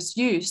proposed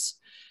use.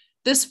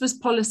 This was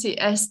policy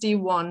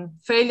SD1,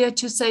 failure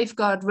to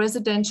safeguard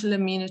residential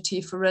amenity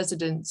for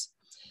residents.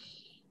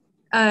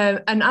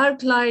 An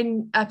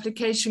outline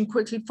application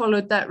quickly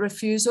followed that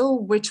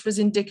refusal, which was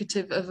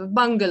indicative of a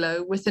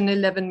bungalow with an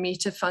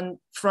 11-meter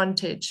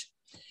frontage.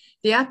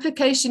 The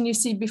application you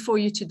see before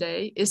you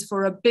today is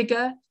for a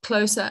bigger,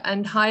 closer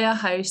and higher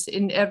house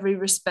in every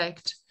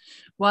respect.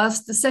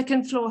 Whilst the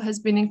second floor has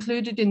been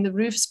included in the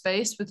roof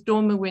space with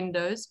dormer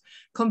windows,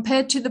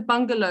 compared to the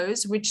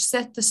bungalows which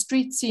set the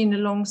street scene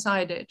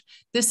alongside it,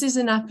 this is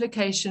an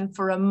application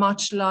for a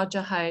much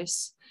larger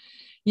house.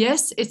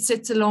 Yes, it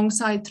sits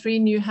alongside 3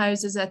 new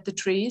houses at the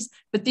trees,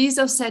 but these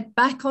are set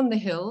back on the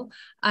hill,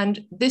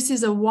 and this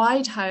is a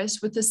wide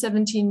house with a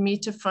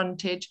 17-meter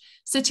frontage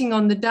sitting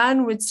on the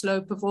downward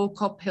slope of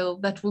Orcop Hill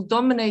that will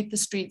dominate the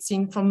street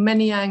scene from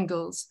many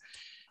angles.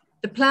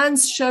 The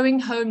plans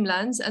showing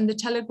homelands and the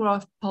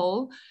telegraph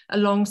pole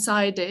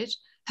alongside it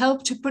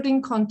help to put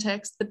in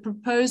context the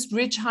proposed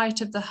ridge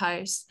height of the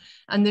house,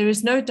 and there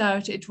is no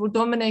doubt it will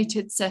dominate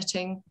its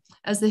setting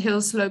as the hill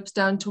slopes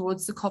down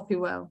towards the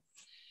Copywell.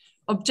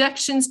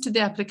 Objections to the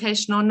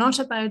application are not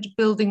about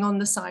building on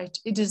the site.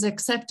 It is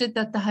accepted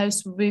that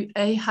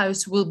a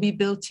house will be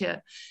built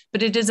here,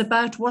 but it is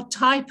about what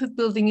type of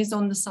building is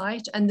on the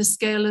site and the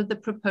scale of the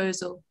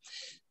proposal.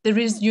 There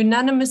is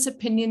unanimous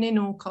opinion in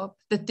Orcop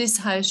that this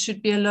house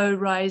should be a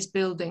low-rise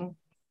building.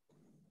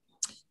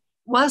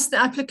 Whilst the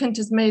applicant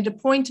has made a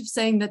point of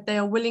saying that they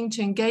are willing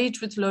to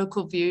engage with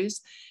local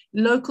views,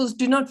 locals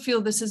do not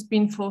feel this has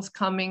been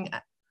forthcoming.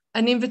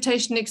 An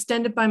invitation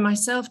extended by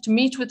myself to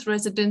meet with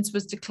residents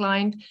was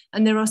declined,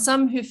 and there are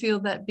some who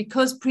feel that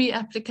because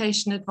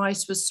pre-application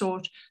advice was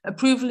sought,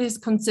 approval is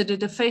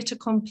considered a fait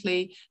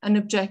accompli and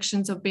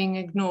objections are being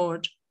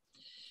ignored.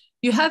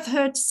 You have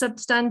heard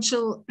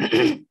substantial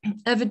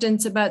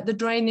evidence about the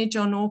drainage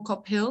on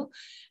Orcop Hill,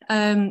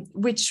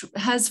 which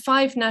has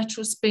 5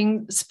 natural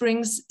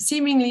springs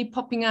seemingly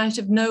popping out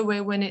of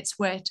nowhere when it's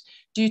wet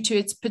due to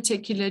its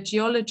particular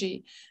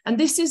geology. And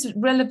this is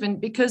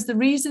relevant because the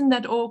reason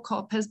that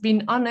Orcop has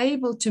been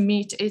unable to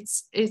meet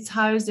its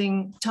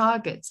housing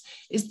targets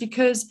is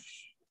because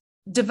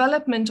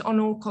development on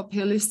Orcop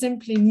Hill is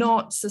simply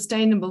not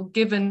sustainable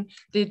given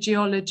the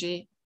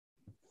geology.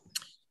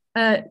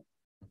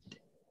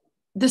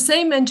 The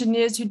same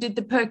engineers who did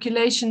the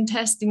percolation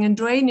testing and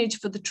drainage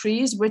for the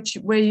trees,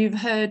 where you've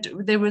heard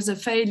there was a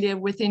failure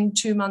within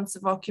 2 months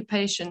of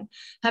occupation,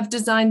 have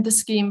designed the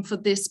scheme for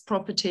this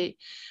property.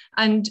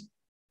 And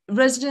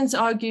residents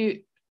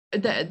argue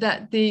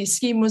that the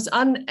scheme was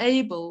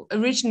unable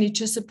originally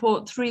to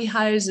support 3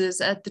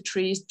 houses at the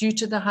trees due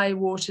to the high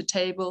water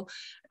table.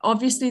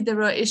 Obviously,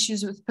 there are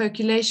issues with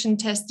percolation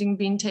testing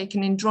being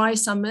taken in dry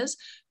summers,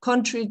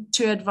 contrary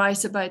to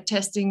advice about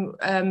testing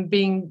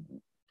being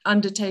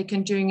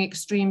undertaken during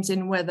extremes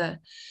in weather.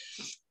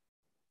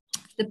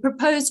 The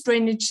proposed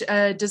drainage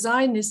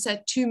design is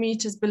set 2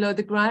 meters below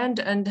the ground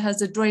and has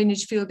a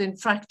drainage field in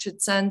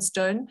fractured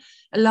sandstone,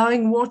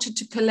 allowing water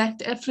to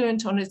collect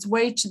effluent on its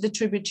way to the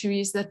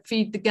tributaries that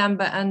feed the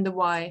Gamba and the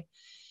Wye.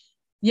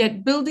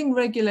 Yet building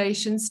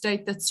regulations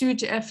state that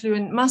sewage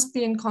effluent must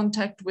be in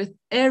contact with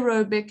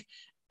aerobic,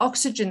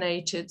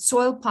 oxygenated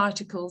soil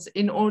particles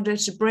in order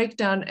to break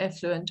down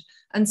effluent,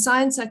 and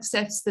science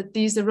accepts that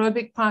these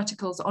aerobic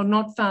particles are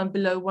not found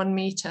below 1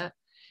 meter.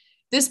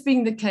 This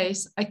being the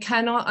case, I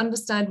cannot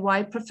understand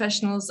why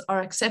professionals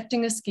are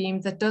accepting a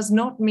scheme that does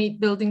not meet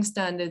building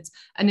standards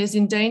and is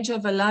in danger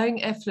of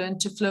allowing effluent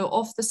to flow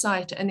off the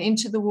site and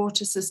into the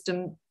water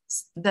systems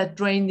that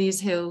drain these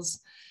hills.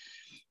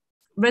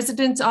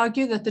 Residents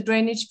argue that the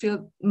drainage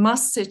field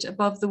must sit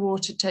above the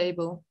water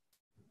table.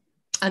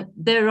 And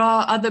there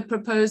are other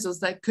proposals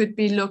that could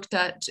be looked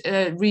at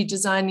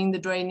redesigning the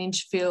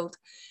drainage field.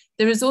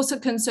 There is also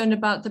concern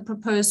about the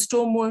proposed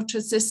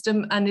stormwater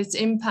system and its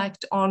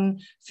impact on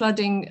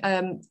flooding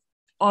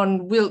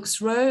on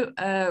Wilkes Row,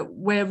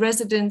 where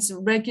residents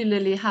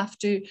regularly have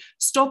to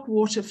stop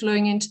water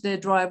flowing into their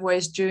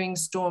driveways during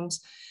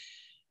storms.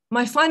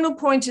 My final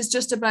point is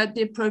just about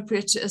the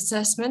appropriate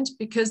assessment,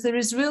 because there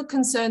is real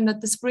concern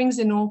that the springs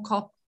in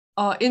Orcop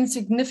are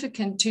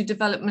insignificant to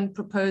development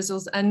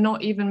proposals and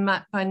not even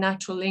mapped by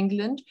Natural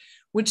England,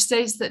 which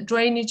states that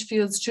drainage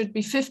fields should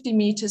be 50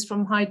 meters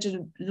from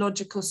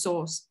hydrological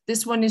source.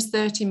 This one is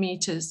 30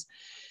 meters.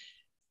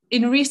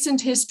 In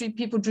recent history,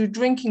 people drew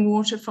drinking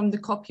water from the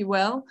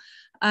Copywell,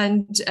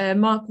 and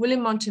Mark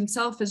Willimont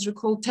himself has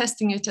recalled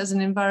testing it as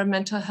an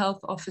environmental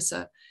health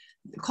officer.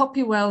 The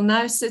Copywell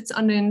now sits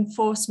under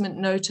enforcement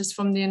notice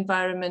from the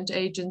Environment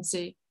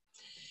Agency.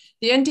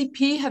 The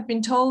NDP have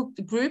been told,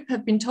 the group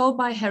have been told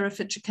by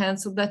Herefordshire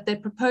Council that their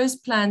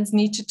proposed plans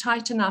need to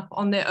tighten up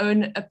on their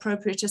own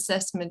appropriate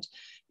assessment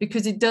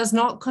because it does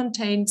not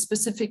contain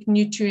specific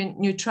nutrient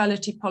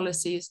neutrality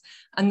policies,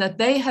 and that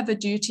they have a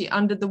duty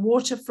under the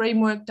Water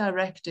Framework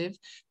Directive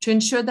to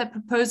ensure that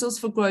proposals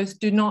for growth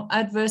do not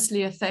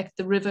adversely affect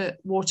the river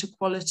water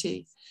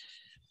quality.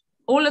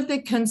 All of the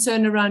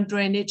concern around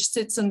drainage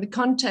sits in the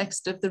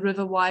context of the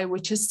River Wye,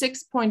 which is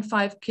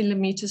 6.5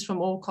 kilometres from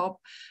Orcop,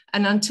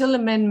 and until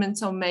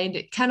amendments are made,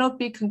 it cannot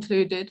be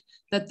concluded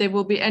that there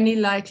will be any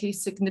likely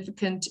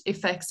significant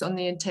effects on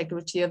the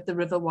integrity of the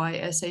River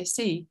Wye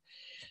SAC.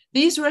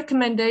 These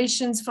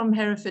recommendations from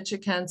Herefordshire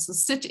Council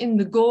sit in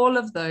the gall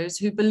of those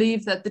who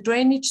believe that the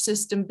drainage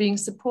system being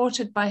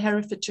supported by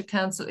Herefordshire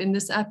Council in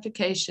this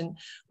application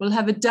will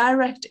have a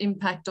direct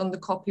impact on the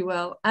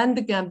Copywell and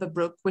the Gamba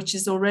Brook, which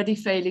is already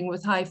failing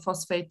with high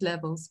phosphate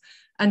levels,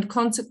 and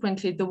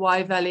consequently the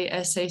Wye Valley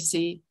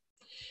SAC.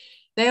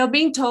 They are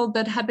being told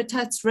that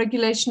habitats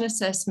regulation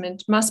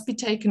assessment must be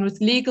taken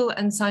with legal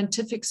and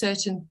scientific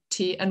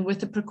certainty and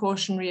with a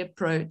precautionary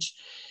approach.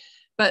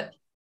 But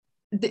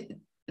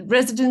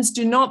residents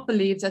do not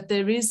believe that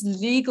there is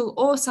legal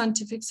or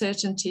scientific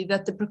certainty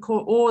that the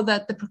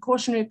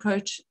precautionary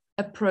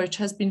approach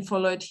has been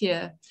followed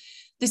here.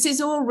 This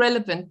is all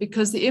relevant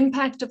because the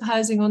impact of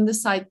housing on the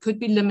site could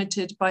be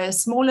limited by a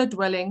smaller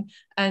dwelling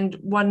and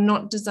one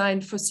not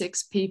designed for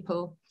 6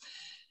 people.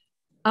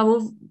 I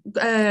will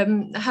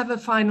have a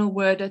final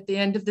word at the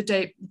end of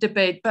the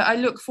debate, but I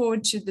look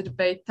forward to the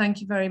debate. Thank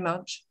you very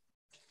much.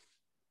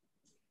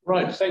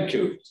 Right, thank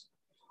you.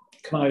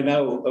 Can I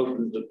now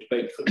open the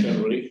debate for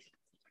generally?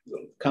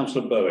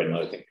 Councillor Bowen,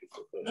 I think.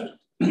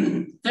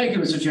 Thank you,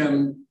 Mr.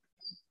 Chairman.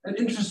 An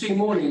interesting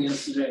morning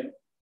yesterday,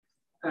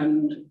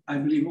 and I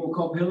believe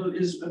Orcop Hill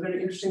is a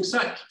very interesting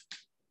site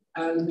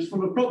and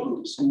full of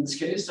problems in this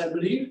case, I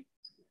believe.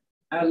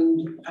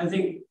 And I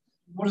think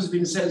what has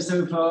been said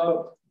so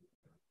far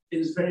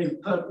is very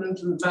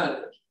pertinent and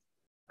valid.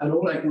 And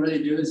all I can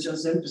really do is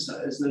just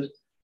emphasize that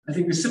I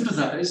think we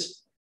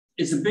sympathize.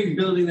 It's a big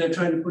building they're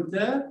trying to put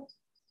there.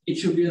 It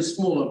should be a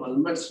smaller one, a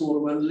much smaller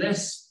one,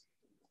 less.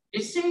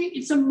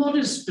 It's a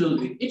modest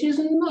building. It is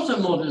not a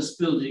modest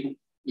building.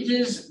 It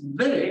is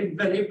very,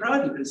 very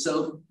proud of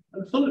itself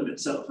and full of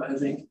itself, I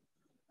think.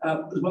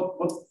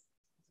 What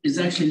is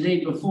actually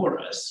laid before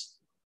us.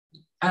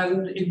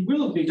 And it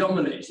will be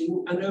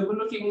dominating and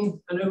overlooking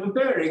and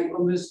overbearing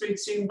on the street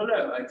scene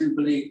below, I do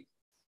believe.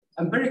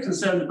 I'm very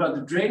concerned about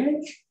the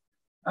drainage.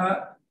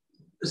 The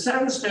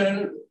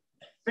sandstone,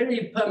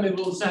 very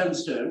permeable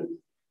sandstone,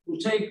 will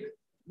take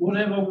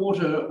whatever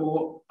water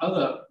or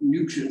other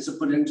nutrients are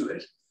put into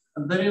it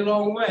a very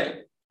long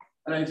way.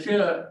 And I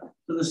fear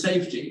for the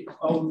safety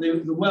of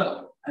the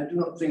well. I do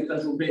not think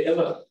that will be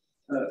ever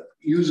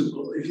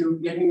usable if you're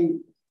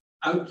getting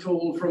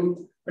outfall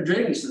from a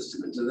drainage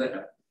system into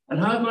there. And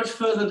how much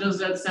further does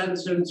that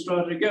sandstone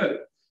strata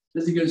go?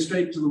 Does it go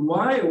straight to the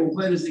Wye, or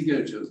where does it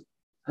go to?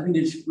 I think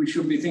we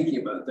should be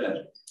thinking about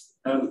that.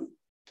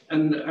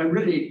 And I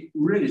really,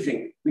 really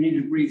think we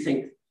need to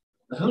rethink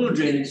the whole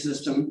drainage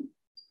system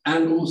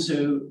and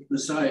also the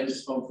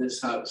size of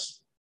this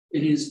house.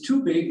 It is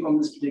too big on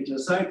this particular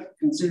site,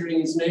 considering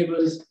its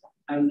neighbours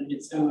and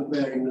its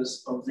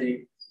overbearingness of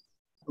the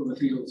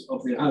fields,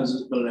 of the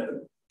houses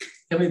below.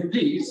 Can we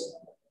please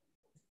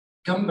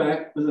come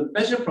back with a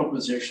better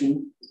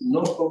proposition,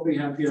 not what we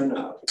have here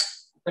now?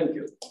 Thank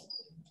you.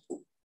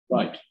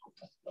 Right.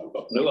 I've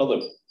got no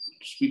other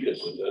speakers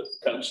with the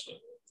councillor.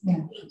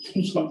 Yeah,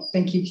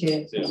 thank you,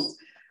 Chair.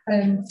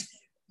 Yeah.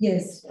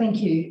 Yes,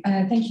 thank you.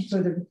 Thank you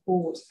for the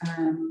report,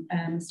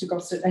 Mr.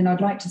 Gossett. And I'd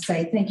like to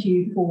say thank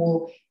you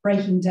for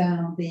breaking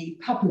down the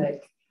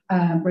public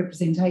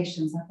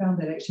representations. I found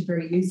that actually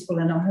very useful,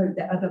 and I hope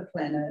that other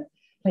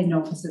planning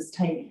officers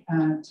take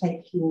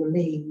your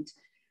lead.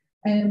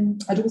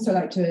 I'd also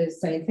like to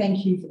say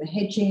thank you for the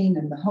hedging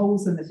and the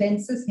holes in the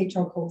fences,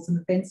 hedgehog holes in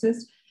the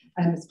fences,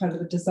 as part of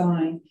the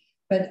design.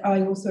 But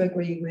I also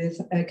agree with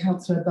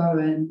Councillor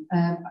Bowen,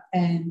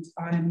 and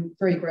I'm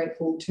very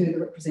grateful to the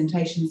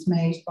representations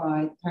made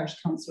by the Parish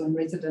Council and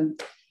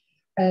residents.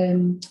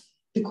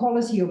 The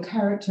quality or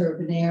character of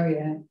an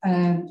area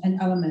and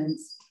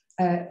elements,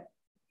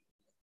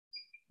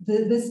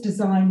 this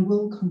design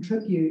will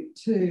contribute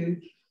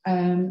to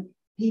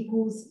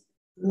people's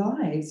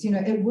lives. You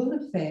know, it will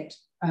affect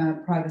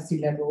privacy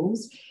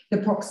levels. The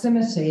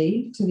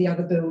proximity to the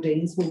other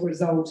buildings will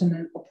result in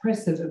an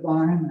oppressive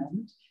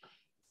environment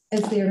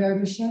as they're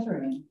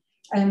overshadowing.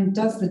 And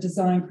does the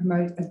design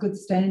promote a good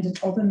standard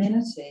of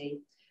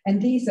amenity?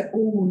 And these are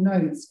all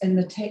notes in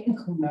the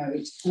technical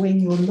note when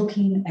you're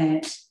looking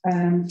at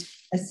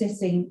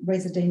assessing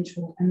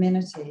residential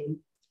amenity.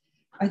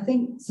 I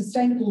think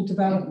sustainable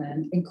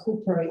development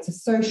incorporates a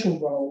social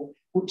role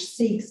which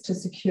seeks to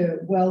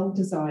secure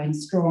well-designed,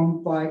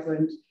 strong,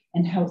 vibrant,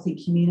 and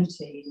healthy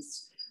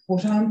communities.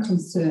 What I'm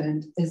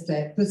concerned is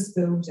that this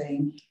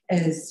building,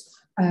 as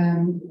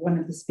one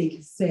of the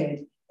speakers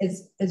said,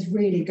 is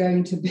really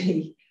going to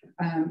be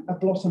a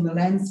blot on the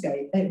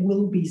landscape. It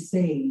will be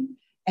seen.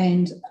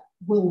 And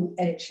will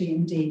actually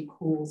indeed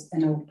cause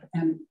an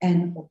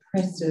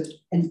oppressive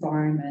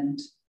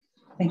environment.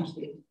 Thank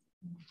you.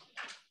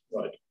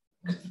 Right.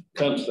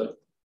 Councillor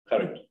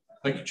Harrington.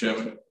 Thank you,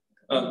 Chairman.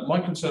 My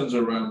concerns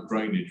are around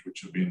drainage,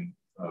 which have been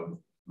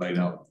laid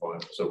out by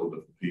several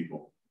different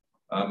people.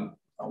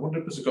 I wonder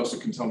if Mr.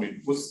 Gossett can tell me,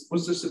 was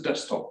this a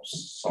desktop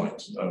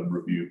site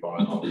reviewed by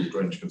our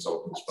drainage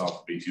consultant,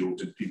 Balfour Beatty, or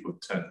did people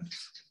attend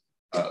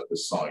the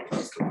site?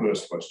 That's the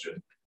first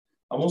question.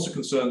 I'm also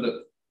concerned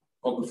that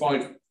of the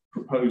 5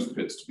 proposed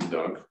pits to be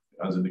dug,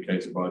 as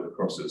indicated by the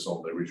crosses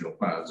on the original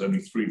plans, only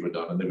 3 were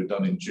done, and they were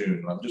done in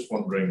June. I'm just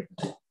wondering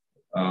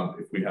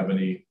if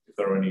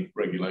there are any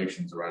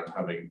regulations around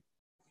having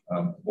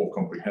more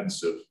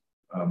comprehensive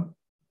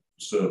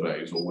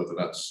surveys, or whether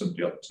that's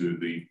simply up to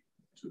the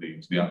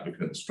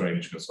applicant's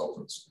drainage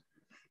consultants.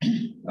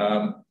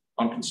 I'm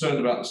concerned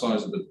about the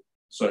size of the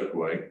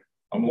soakaway.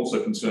 I'm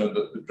also concerned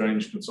that the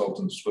drainage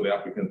consultants for the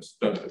applicants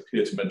don't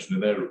appear to mention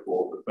in their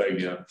report the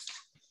failure,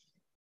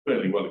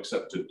 fairly well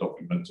accepted,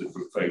 documented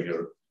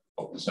failure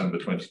of December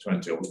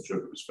 2020. I wasn't sure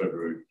if it was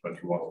February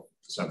 21 or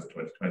December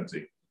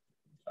 2020.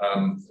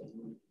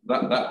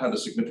 That had a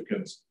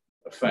significant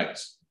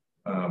effect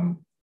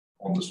on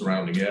the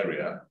surrounding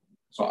area.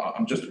 So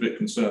I'm just a bit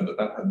concerned that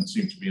that hadn't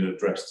seemed to be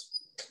addressed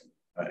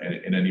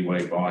in any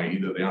way by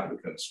either the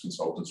applicant's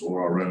consultants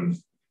or our own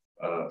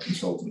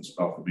consultants,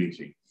 Balfour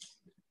Beatty.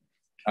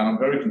 And I'm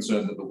very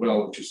concerned that the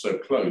well, which is so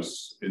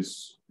close,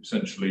 is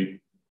essentially,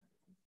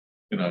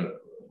 you know,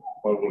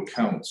 by all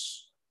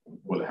accounts,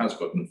 well, it has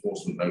got an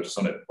enforcement notice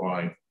on it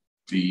by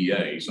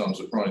DEA. So I'm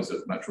surprised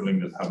that Natural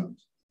England haven't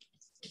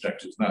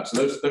objected to that.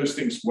 So those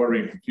things worry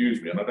and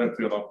confuse me, and I don't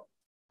feel I'm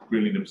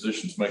really in a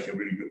position to make a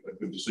really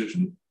good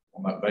decision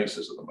on that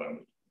basis at the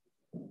moment.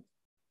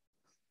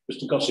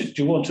 Mr. Gossett,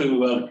 do you want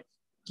to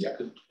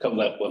cover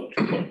that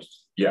one?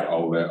 Yeah,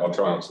 I'll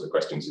try and answer the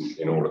questions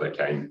in order they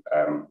came.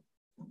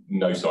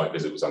 No site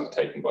visit was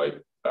undertaken by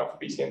Balfour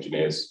Beatty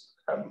engineers.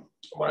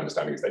 My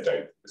understanding is they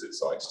don't visit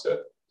sites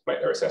to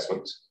make their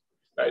assessment.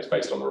 It's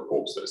based on the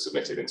reports that are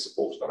submitted in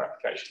support of an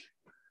application.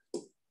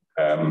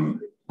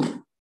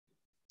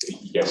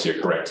 Yes,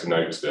 you're correct to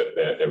note that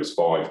there was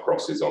 5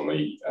 crosses on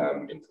the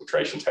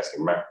infiltration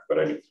testing map, but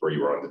only 3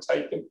 were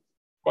undertaken.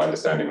 My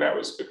understanding that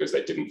was because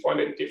they didn't find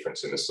any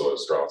difference in the soil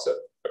strata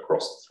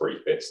across the 3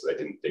 pits, so they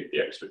didn't dig the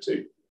extra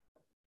 2.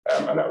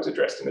 And that was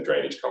addressed in the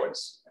drainage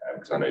comments,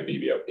 because I know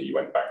BBLP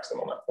went back to them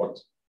on that point.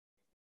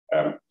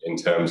 In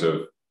terms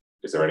of,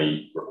 is there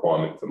any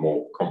requirement for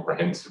more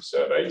comprehensive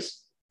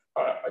surveys?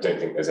 I don't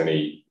think there's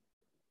any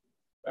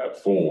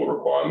formal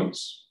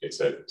requirements. It's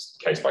a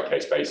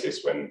case-by-case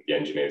basis. When the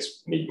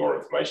engineers need more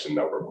information,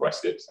 they'll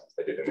request it, as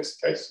they did in this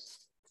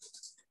case.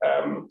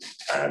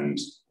 And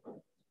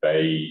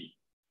they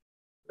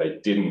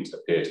didn't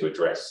appear to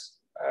address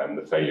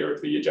the failure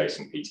of the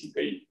adjacent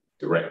PTP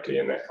directly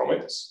in their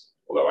comments,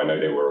 although I know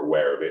they were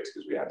aware of it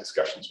because we had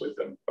discussions with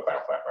them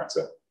about that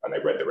matter, and they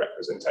read the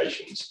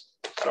representations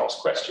and asked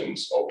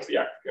questions of the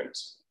applicant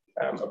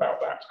about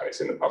that, and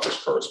it's in the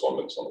published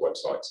correspondence on the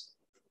website.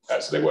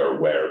 So they were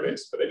aware of it,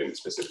 but they didn't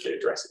specifically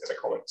address it in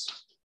the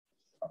comments.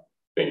 I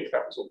think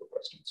that was all the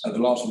questions. And the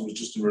last one was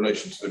just in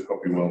relation to the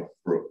Copywell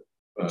Brook,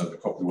 the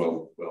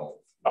Copywell well.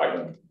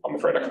 I'm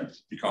afraid I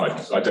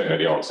don't know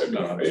the answer,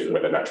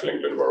 whether Natural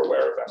England were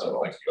aware of that or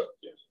not. But,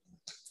 yeah.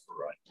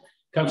 Right.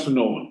 Councillor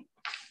Norman.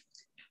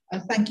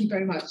 Thank you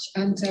very much.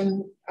 And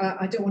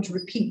I don't want to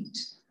repeat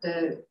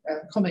the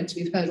comments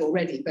we've heard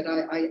already, but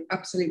I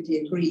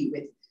absolutely agree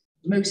with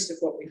most of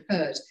what we've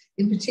heard.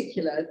 In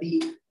particular,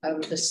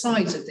 the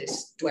size of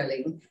this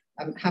dwelling,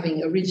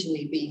 having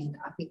originally been,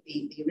 I think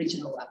the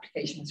original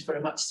application was for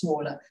a much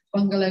smaller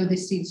bungalow.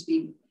 This seems to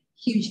be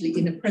hugely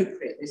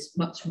inappropriate, this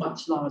much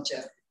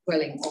larger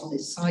dwelling on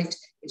this site.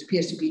 It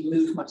appears to be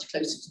moved much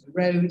closer to the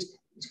road.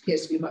 It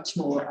appears to be much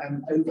more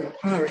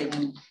overpowering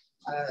and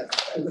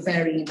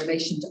overbearing in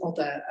relation to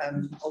other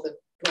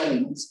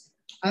dwellings.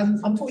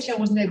 Unfortunately, I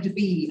wasn't able to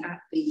be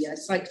at the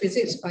site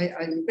visit.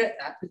 I regret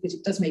that, because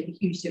it does make a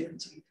huge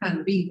difference if you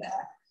can be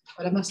there.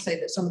 But I must say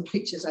that some of the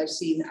pictures I've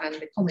seen and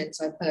the comments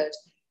I've heard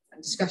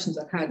and discussions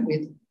I've had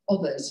with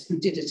others who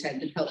did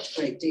attend have helped a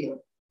great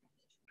deal.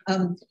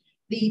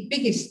 The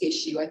biggest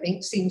issue, I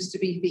think, seems to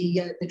be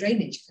the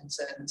drainage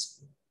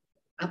concerns.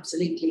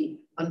 Absolutely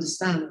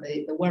understand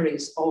the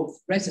worries of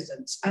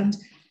residents. And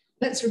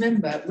let's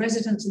remember,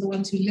 residents are the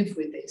ones who live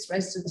with this.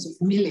 Residents are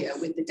familiar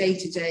with the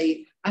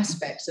day-to-day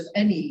aspects of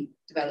any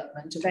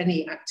development, of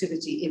any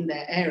activity in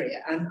their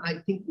area. And I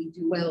think we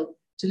do well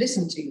to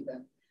listen to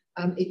them.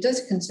 It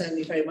does concern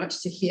me very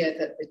much to hear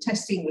that the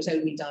testing was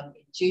only done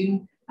in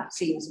June. That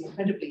seems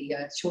incredibly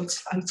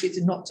short-sighted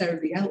and not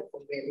terribly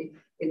helpful, really,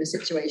 in a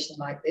situation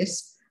like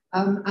this.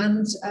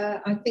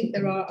 I think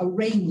there are a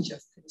range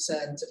of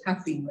concerns that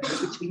have been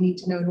raised, which we need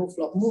to know an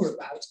awful lot more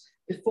about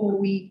before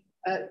we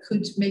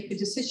could make a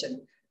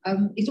decision.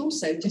 It's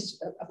also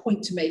just a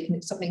point to make, and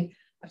it's something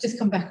I've just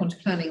come back onto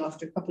planning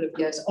after a couple of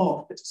years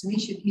off, but it's an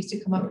issue that used to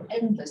come up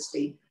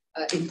endlessly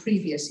in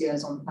previous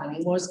years on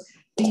planning, was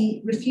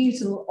the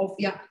refusal of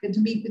the applicant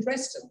to meet with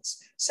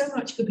residents. So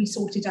much could be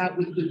sorted out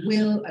with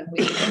goodwill and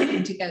with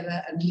working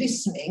together and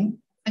listening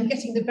and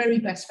getting the very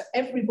best for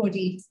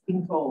everybody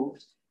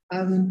involved.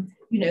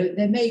 You know,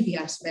 there may be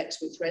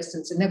aspects which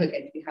residents are never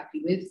going to be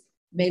happy with,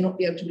 may not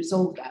be able to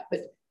resolve that,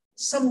 but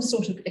some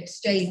sort of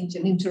exchange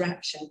and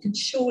interaction can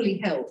surely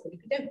help. And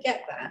if you don't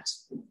get that,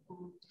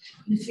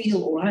 you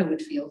feel, or I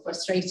would feel,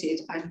 frustrated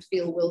and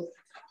feel, well,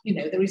 you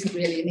know, there isn't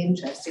really an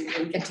interest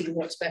in getting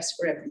what's best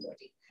for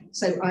everybody.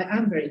 So I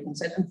am very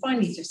concerned. And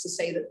finally, just to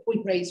say that the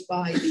point raised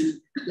by the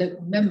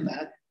local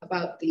member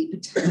about the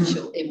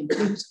potential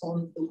impact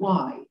on the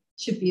why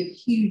should be of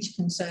huge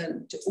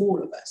concern to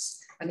all of us.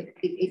 And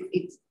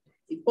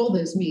it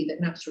bothers me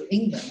that Natural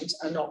England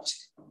are not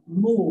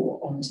more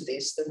onto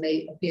this than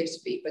they appear to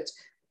be. But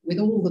with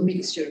all the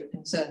mixture of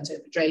concerns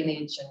over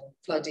drainage and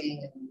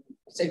flooding and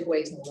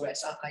soakways and all the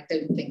rest, I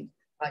don't think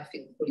I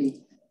feel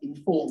fully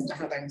informed. I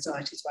have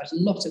anxieties about a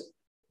lot of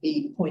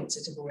the points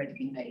that have already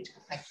been made.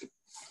 Thank you.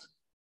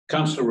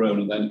 Councillor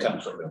Rowan and then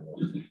Councillor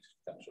Milmore.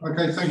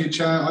 Okay, thank you,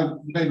 Chair. I've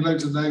made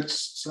loads of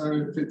notes, so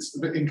if it's a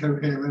bit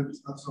incoherent,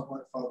 that's not my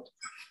fault.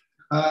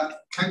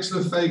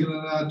 Councillor Fagan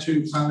and our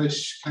two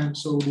parish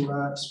council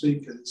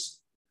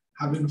speakers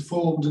have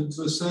informed and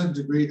to a certain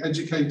degree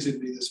educated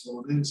me this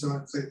morning, so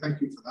I'd say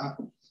thank you for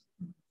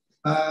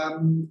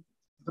that.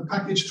 The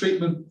package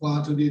treatment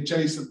plant of the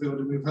adjacent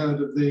building, we've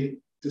heard of the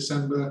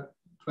December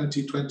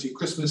 2020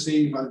 Christmas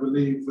Eve, I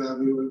believe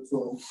we were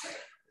informed.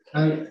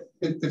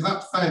 If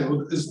that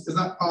failed, is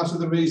that part of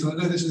the reason? I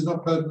know this is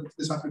not pertinent to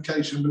this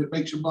application, but it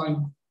makes your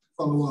mind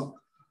follow up.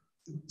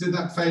 Did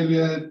that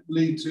failure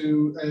lead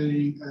to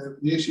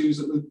the issues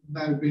that were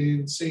now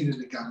being seen in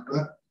the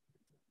Gambler?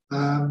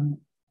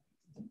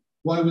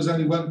 Why was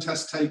only one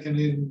test taken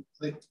in,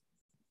 I think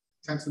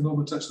Councillor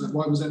Norman touched on that,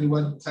 why was only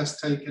one test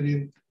taken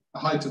in the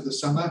height of the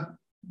summer?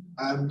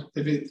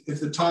 If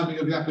the timing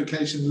of the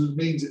application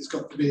means it's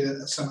got to be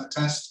a summer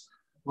test,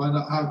 why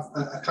not have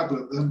a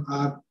couple of them?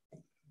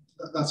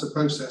 That's a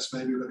process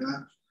maybe we're looking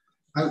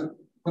at.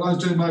 When I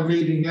was doing my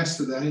reading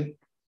yesterday,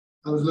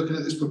 I was looking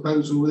at this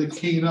proposal with a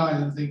keen eye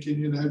and thinking,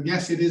 you know,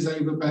 yes, it is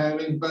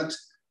overbearing, but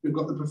we've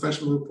got the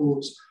professional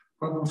reports.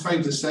 But I'm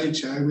afraid to say,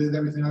 Chair, with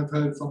everything I've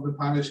heard from the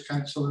parish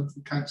council and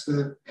from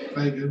Councillor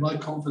Fagan, my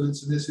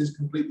confidence in this is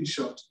completely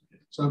shot.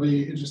 So I'll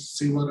be interested to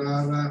see what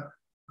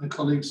my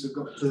colleagues have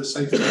got to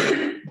say for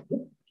that.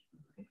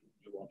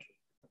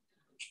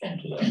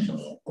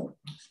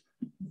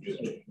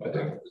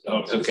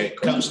 Okay,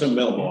 Councillor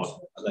Milmore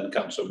and then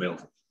Councillor Mill.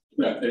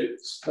 Yeah, it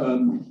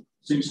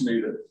seems to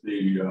me that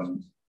the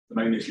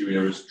main issue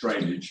here is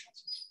drainage.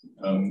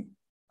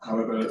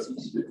 However,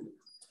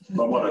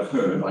 from what I've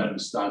heard, I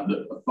understand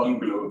that a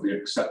bungalow would be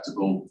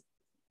acceptable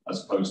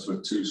as opposed to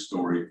a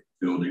two-storey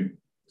building.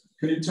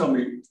 Can you tell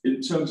me,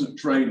 in terms of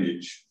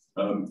drainage,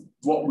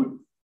 what would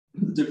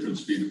the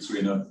difference be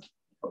between a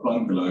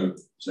bungalow,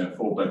 say a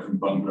 4-bedroom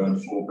bungalow and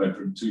a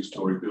 4-bedroom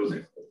two-storey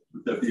building?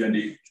 Would there be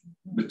any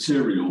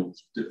material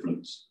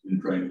difference in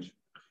drainage?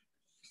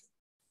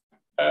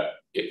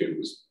 If it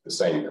was the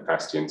same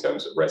capacity in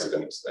terms of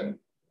residents, then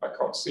I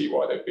can't see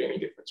why there'd be any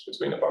difference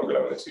between a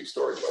bungalow and a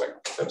two-storey dwelling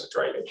in terms of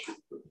drainage.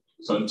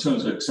 So in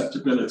terms of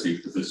acceptability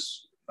for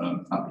this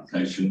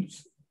application,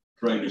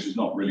 drainage is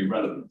not really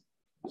relevant.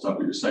 Is that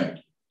what you're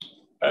saying?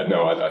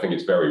 No, I think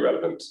it's very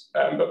relevant,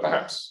 but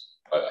perhaps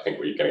I think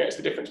what you're getting at is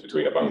the difference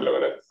between a bungalow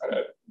and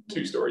a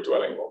two-storey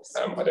dwelling.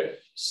 I don't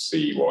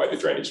see why the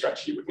drainage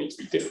strategy would need to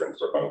be different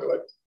for a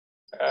bungalow.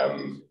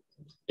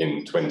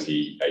 In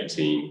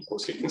 2018,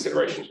 obviously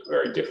considerations were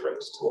very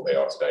different to what they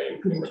are today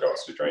in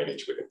regards to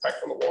drainage with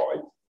impact on the why.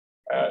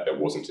 There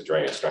wasn't a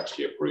drainage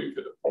strategy approved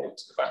at the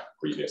point of that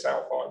previous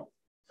outline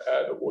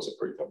that was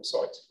approved on the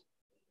site.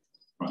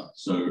 Right,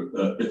 so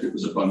if it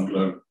was a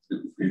bungalow,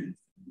 it would be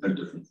no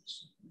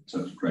difference in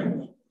terms of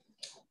drainage.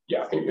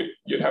 Yeah, I think that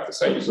you'd have the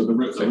same. So the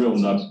real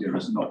nub here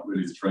is not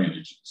really the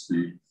drainage, it's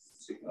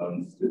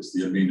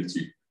the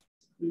amenity,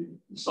 the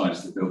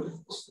size of the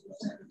building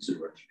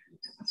consideration.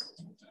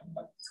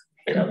 I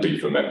think that'd be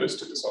for members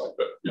to decide,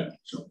 but yeah,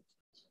 sure.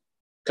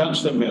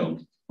 Councillor Mill.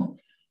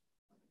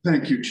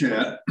 Thank you,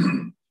 Chair.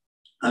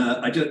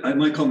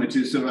 My comment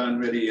is around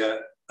really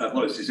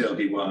policies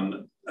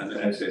LD1 and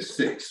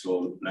SS6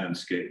 for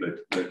landscape,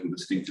 local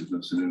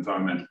distinctiveness and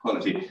environmental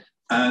quality.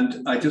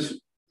 And I just,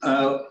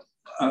 I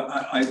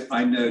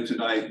note,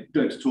 and I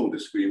don't at all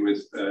disagree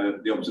with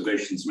the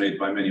observations made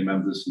by many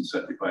members and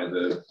certainly by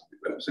the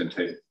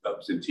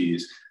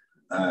representees,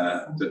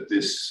 that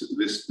this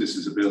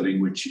is a building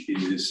which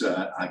is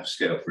out of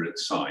scale for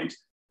its site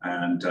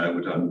and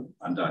would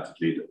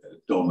undoubtedly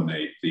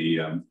dominate the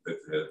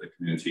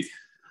community.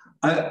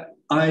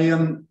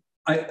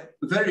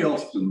 Very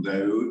often,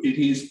 though, it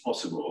is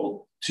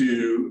possible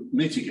to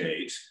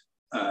mitigate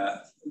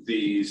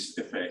these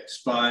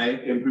effects by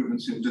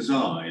improvements in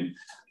design.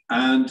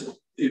 And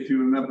if you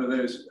remember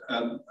those,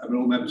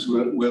 all members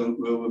will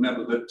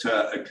remember that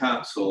at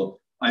Council,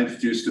 I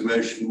introduced a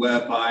motion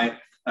whereby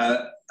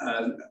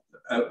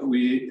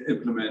we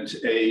implement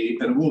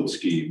an award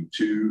scheme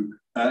to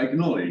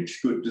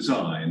acknowledge good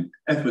design,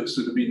 efforts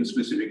that have been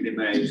specifically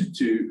made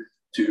to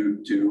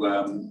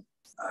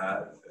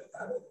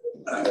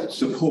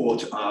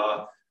support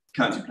our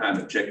county plan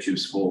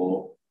objectives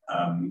for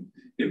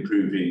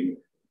improving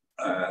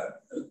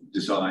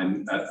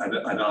design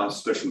and our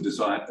special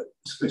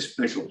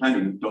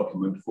planning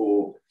document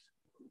for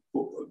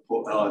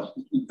our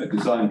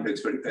design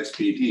codes for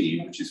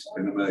SPD, which is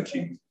an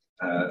emerging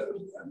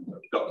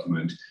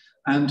document.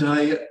 And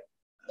I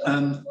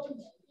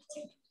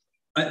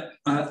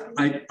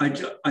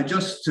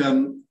just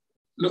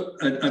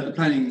looked at the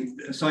planning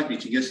site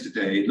meeting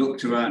yesterday,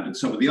 looked around at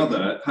some of the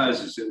other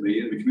houses in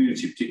the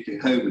community,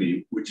 particularly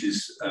Homely, which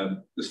is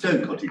the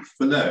Stone Cottage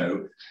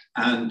below,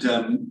 and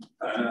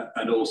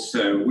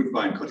also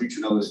Woodbine Cottage,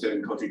 another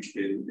stone cottage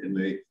in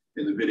the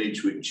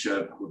village, which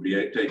probably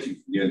dating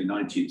from the early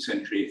 19th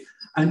century.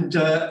 And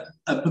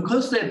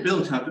because they're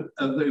built out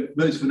of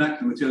those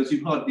vernacular materials,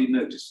 you hardly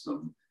notice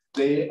them.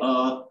 They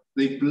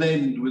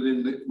blend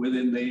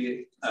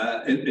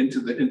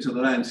into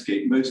the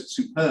landscape most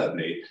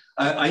superbly.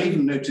 I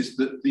even noticed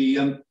that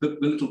the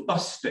little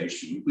bus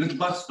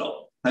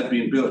stop had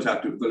been built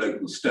out of the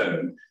local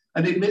stone,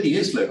 and it really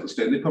is local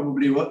stone. They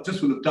probably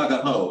just would have dug a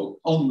hole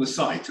on the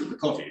site of the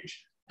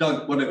cottage,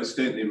 dug whatever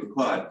stone they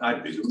required,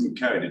 and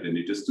carried it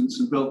any distance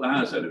and built the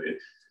house out of it.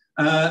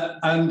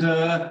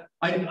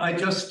 I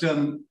just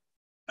note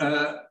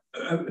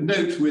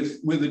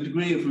with a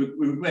degree of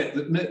regret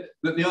that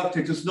the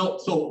architect has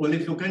not thought, well,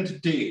 if you're going to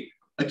dig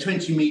a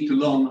 20-metre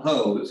long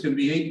hole that's going to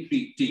be 8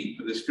 feet deep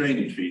for this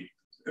drainage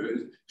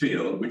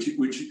field, which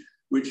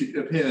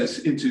appears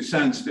into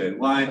sandstone,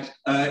 why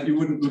you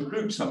wouldn't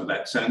recruit some of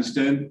that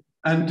sandstone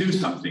and do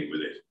something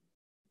with it?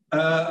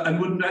 And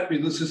wouldn't that be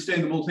the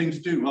sustainable thing to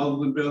do rather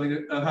than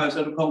building a house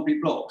out of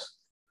concrete blocks?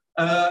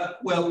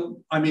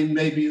 Well, I mean,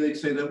 maybe they'd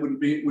say that wouldn't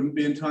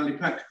be entirely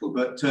practical,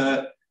 but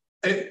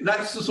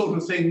that's the sort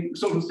of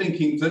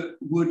thinking that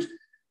would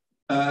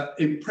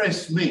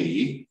impress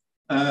me.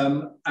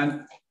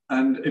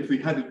 And if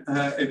we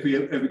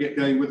ever get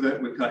going with that,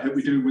 I hope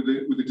we do with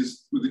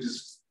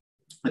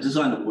a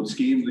design award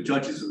scheme, the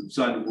judges of the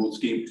design award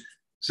scheme.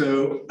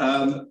 So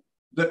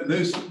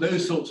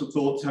those sorts of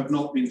thoughts have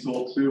not been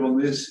thought through on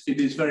this.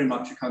 It is very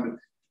much a kind of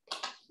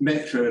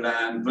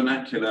Metroland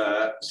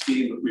vernacular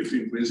scheme that we've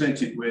been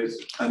presented with,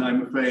 and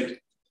I'm afraid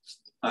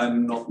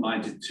I'm not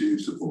minded to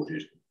support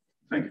it.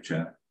 Thank you,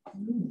 Chair.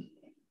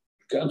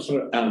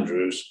 Councillor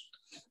Andrews.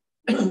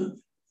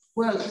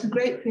 Well, it's a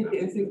great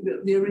pity, I think,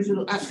 that the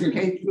original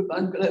application for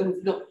bungalow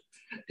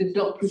did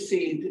not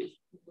proceed.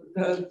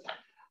 And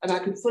I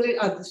can fully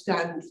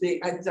understand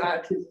the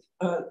anxieties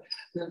of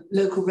the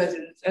local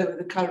residents over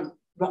the current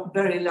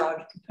very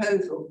large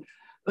proposal.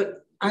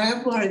 But I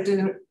am worried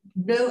there are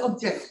no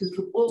objections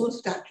from all the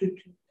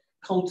statutory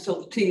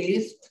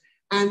consultees,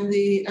 and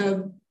the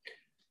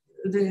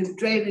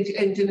drainage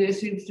engineer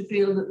seems to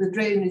feel that the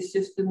drainage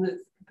system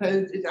that's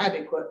proposed is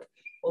adequate,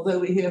 although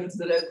we hear from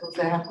the locals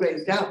they have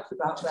great doubts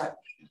about that.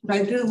 But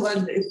I do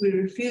wonder if we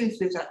refuse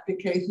this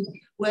application,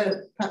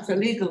 where perhaps a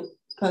legal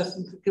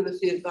person could give us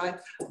the advice,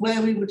 where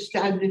we would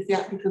stand if the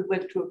applicant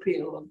went to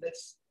appeal on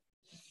this.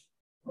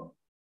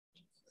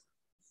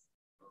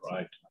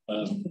 Right.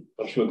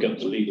 Perhaps we'll get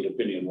the legal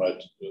opinion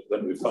right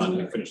when we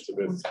finally finish the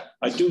review.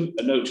 I do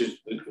notice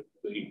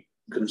the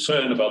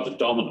concern about the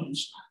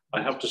dominance.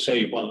 I have to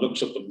say, one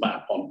looks at the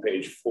map on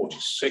page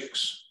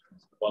 46,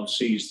 one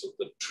sees that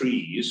the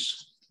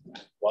trees,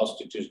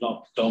 whilst it is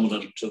not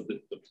dominant to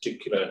the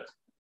particular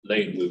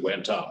lane we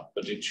went up,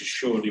 but it is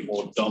surely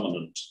more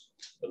dominant,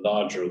 the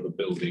larger of the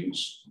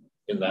buildings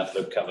in that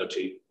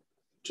locality,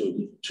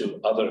 to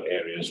other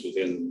areas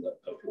within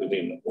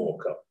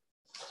Orcup.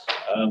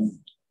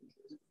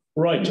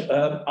 Right,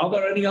 are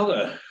there any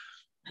other?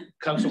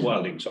 Councillor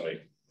Wilding,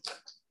 sorry.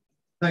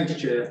 Thank you,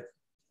 Chair.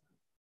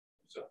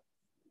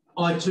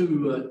 I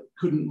too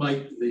couldn't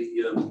make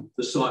the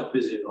site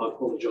visit. I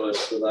apologise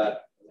for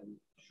that.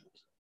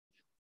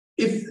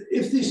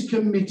 If this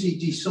committee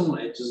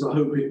decides, as I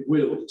hope it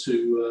will,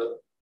 to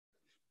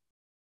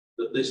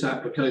that this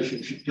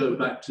application should go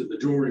back to the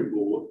drawing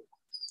board,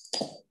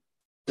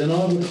 then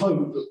I would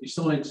hope that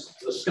besides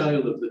the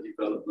scale of the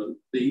development,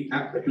 the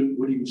applicant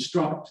would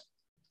instruct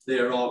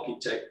their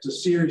architect to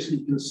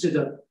seriously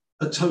consider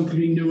a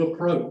totally new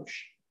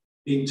approach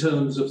in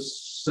terms of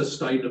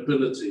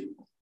sustainability.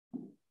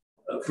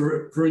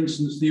 For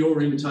instance, the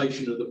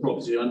orientation of the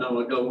property. I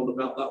know I go on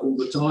about that all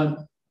the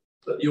time,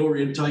 but the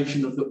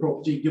orientation of the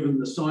property, given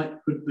the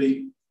site, could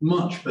be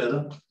much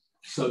better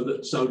so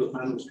that solar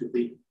panels could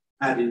be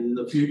added in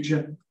the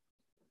future.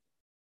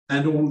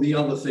 And all the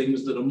other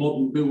things that a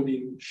modern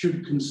building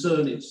should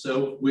concern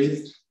itself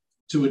with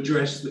to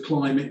address the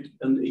climate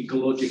and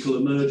ecological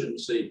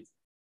emergency.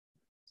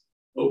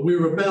 But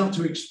we're about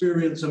to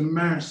experience a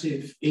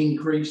massive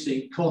increase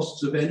in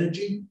costs of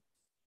energy.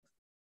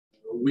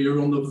 We are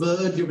on the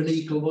verge of an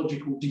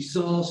ecological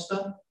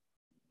disaster.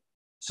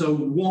 So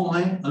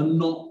why are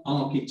not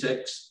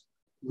architects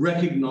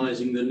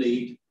recognising the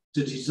need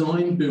to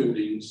design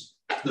buildings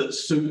that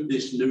suit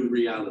this new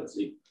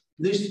reality?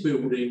 This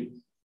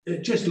building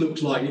it just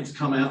looks like it's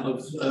come out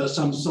of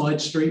some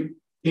side street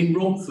in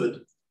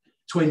Romford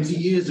 20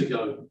 years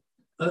ago.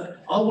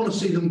 I want to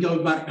see them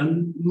go back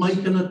and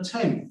make an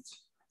attempt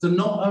to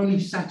not only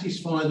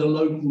satisfy the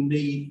local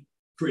need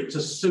for it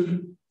to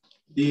suit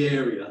the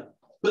area,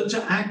 but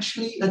to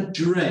actually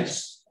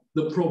address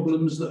the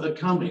problems that are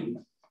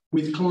coming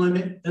with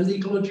climate and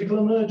ecological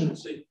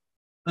emergency.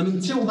 And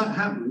until that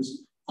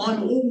happens,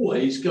 I'm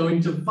always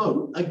going to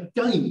vote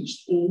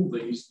against all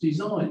these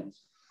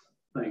designs.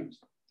 Thanks.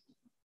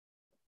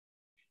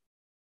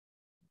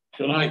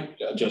 Can I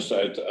just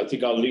say, I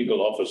think our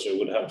legal officer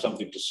would have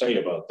something to say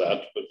about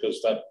that,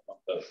 because that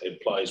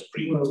implies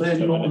Well,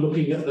 they're not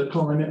looking at the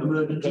climate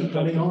emergency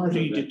coming either.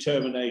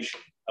 Predetermination,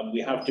 and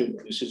we have to,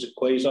 this is a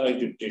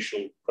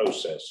quasi-judicial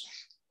process.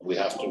 We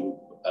have to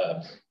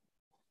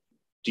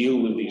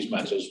deal with these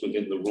matters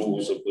within the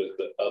rules of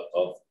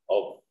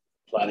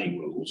planning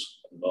rules,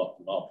 not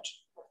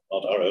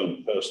our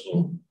own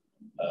personal.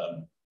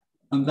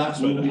 And that's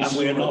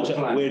we're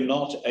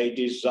not a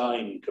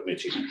design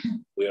committee.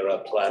 We're a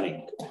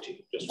planning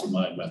committee. Just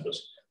remind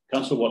members.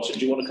 Councillor Watson,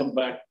 do you want to come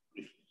back?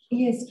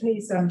 Yes,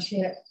 please,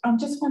 Chair. I'm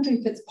just wondering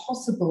if it's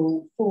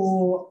possible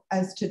for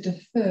us to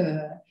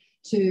defer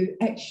to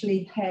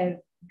actually have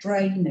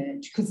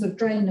drainage, because the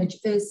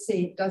drainage does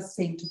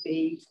seem to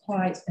be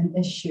quite an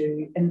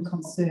issue and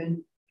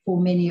concern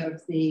for many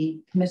of the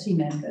committee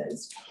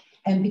members.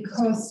 And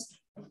because,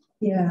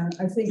 yeah,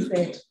 I think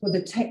that for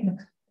the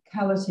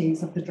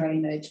technicalities of the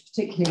drainage,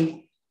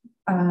 particularly,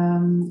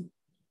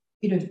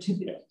 you know,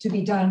 to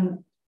be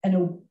done in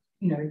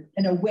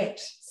a wet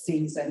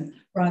season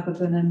rather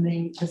than in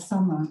the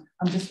summer.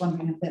 I'm just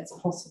wondering if that's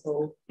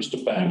possible.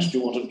 Mr. Banks, do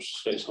you want to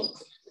say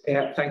something?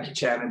 Yeah, thank you,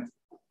 Chairman.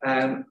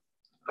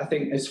 I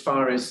think as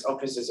far as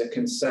officers are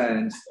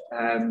concerned,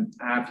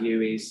 our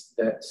view is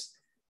that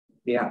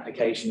the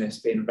application has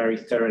been very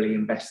thoroughly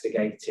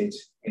investigated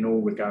in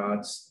all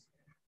regards.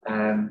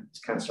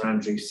 As Councillor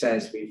Andrews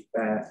says, we've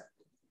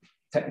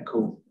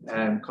technical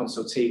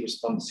consultee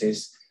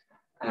responses,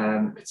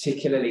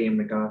 particularly in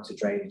regard to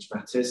drainage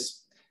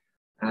matters.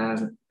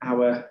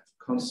 Our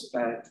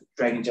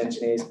drainage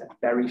engineers are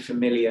very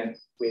familiar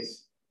with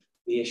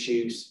the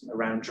issues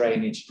around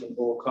drainage in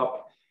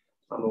Orcop.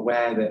 I'm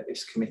aware that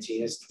this committee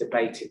has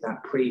debated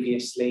that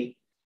previously.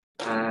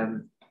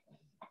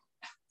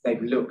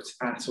 They've looked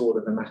at all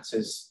of the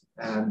matters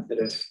that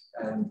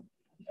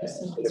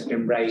have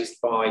been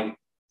raised by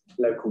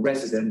local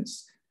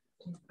residents.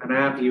 And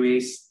our view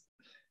is,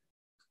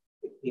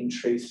 in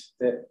truth,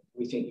 that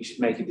we think you should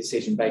make a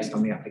decision based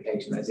on the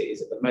application as it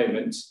is at the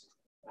moment,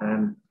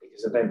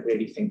 because I don't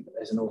really think that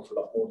there's an awful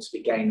lot more to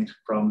be gained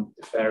from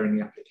deferring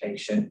the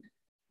application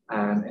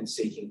and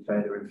seeking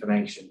further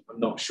information. I'm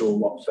not sure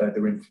what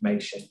further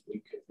information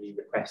we could be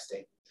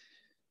requesting.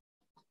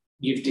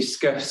 You've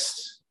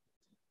discussed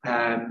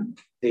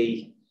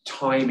the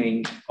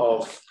timing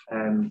of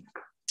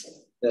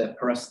the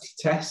porosity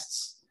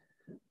tests.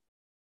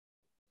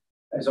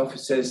 As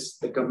officers,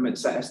 the government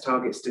set us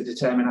targets to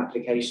determine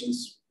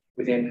applications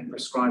within a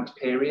prescribed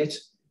period.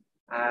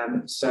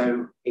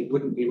 So it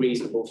wouldn't be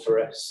reasonable for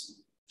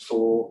us,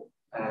 for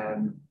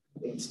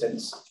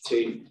instance,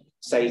 to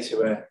say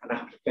to an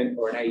applicant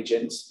or an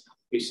agent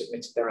who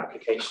submitted their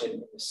application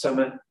in the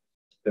summer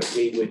that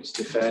we would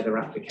defer their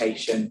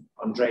application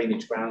on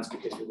drainage grounds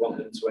because we want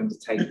them to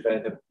undertake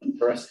further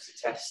porosity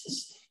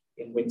tests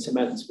in winter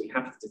months. We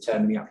have to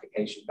determine the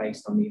application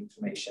based on the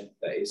information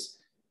that is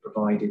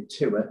provided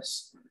to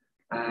us.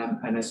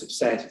 And as I've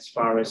said, as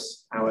far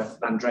as our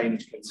land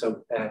drainage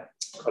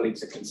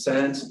colleagues are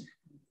concerned,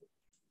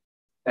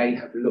 they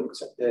have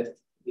looked at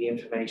the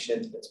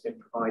information that's been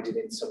provided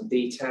in some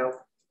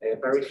detail. They are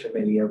very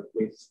familiar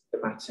with the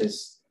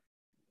matters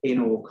in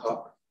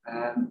Orcop,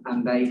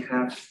 and they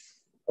have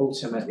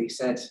ultimately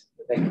said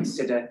that they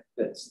consider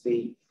that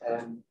the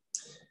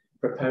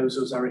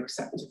proposals are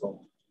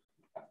acceptable.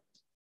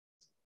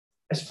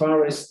 As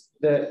far as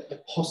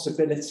the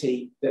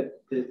possibility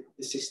that the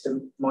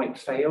system might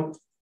fail,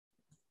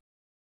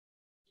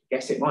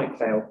 yes, it might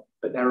fail,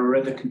 but there are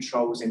other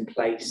controls in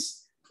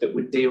place that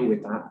would deal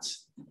with that.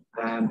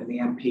 And the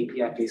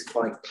NPPF is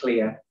quite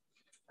clear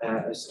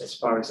as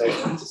far as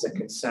those matters are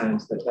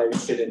concerned, that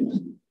those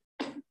shouldn't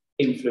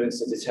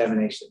influence the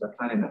determination of the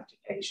planning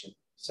application.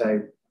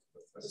 So,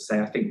 as I say,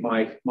 I think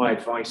my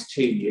advice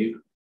to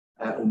you,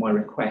 or my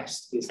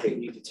request, is that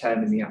you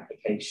determine the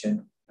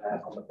application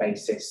on the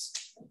basis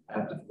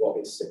of what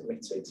is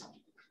submitted.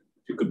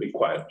 If you could be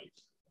quiet.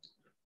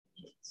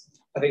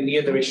 I think the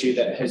other issue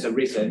that has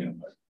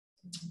arisen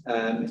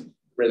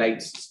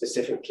relates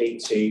specifically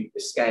to the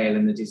scale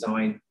and the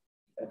design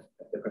of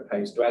the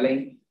proposed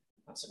dwelling.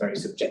 That's a very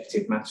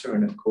subjective matter,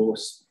 and of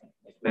course,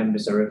 if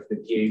members are of the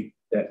view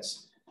that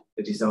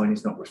the design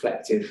is not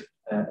reflective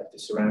of the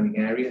surrounding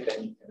area,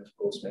 then you can of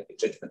course make a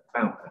judgment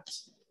about that.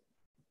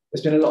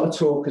 There's been a lot of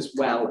talk as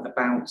well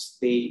about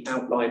the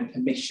outline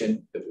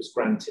permission that was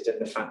granted and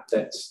the fact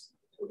that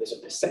there's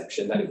a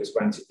perception that it was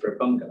granted for a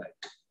bungalow.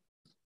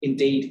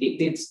 Indeed, it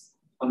did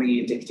on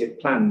the indicative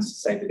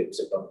plans say that it was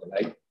a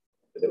bungalow,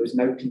 but there was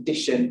no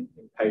condition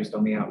proposed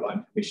on the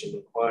outline permission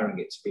requiring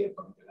it to be a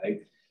bungalow.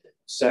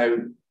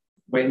 So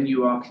when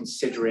you are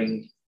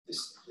considering the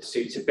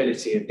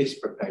suitability of this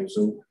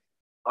proposal,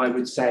 I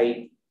would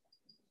say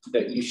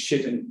that you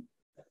shouldn't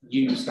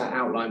use that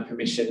outline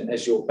permission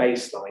as your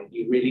baseline.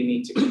 You really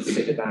need to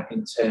consider that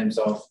in terms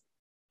of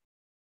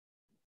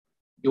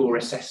your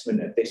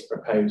assessment of this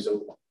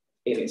proposal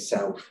in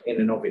itself, in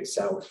and of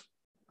itself,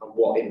 and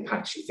what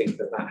impacts you think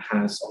that that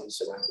has on the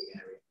surrounding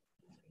area.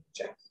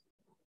 Jeff.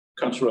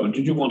 Councillor Owen,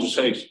 did you want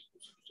to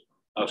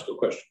ask a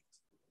question?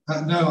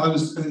 No, I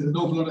was an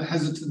awful lot of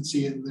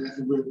hesitancy in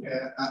the room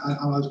here, and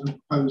I was going to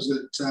propose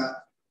that,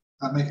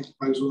 make a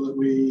proposal that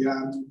we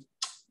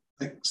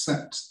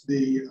accept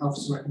the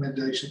officer's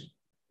recommendation.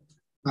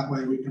 That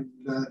way we can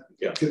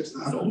get to the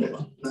heart of it.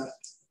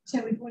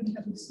 So we've already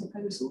had this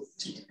proposal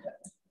to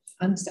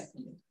and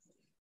seconded.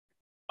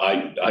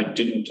 I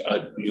didn't,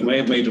 you may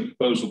have made a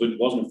proposal but it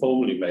wasn't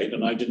formally made,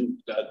 and I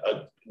didn't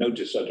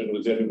notice. I don't know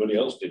if anybody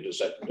else did a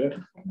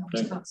seconder.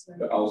 No.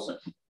 I'll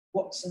second.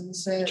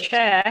 Watson's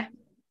Chair.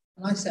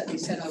 And I certainly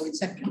said I would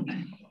second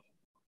that.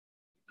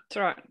 That's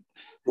right.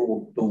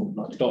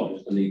 Dawn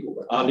is the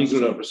legal, our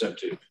legal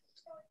representative.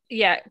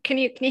 Yeah, can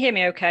you hear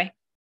me okay?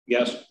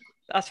 Yes.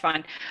 That's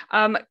fine.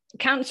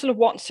 Councillor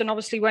Watson,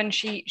 obviously, when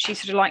she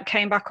sort of like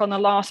came back on the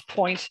last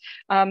point,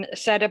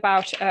 said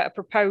about a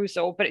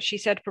proposal, but she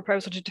said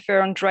proposal to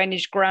defer on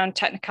drainage ground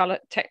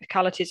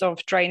technicalities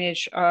of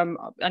drainage,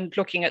 and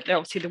looking at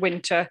obviously the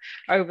winter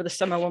over the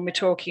summer when we're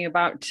talking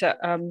about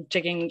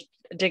digging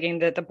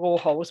the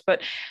boreholes.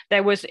 But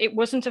it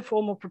wasn't a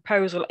formal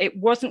proposal. It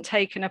wasn't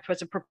taken up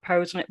as a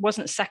proposal. It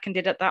wasn't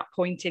seconded at that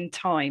point in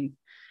time.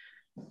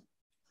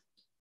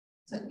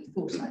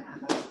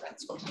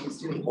 That's what I was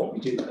doing. What we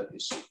do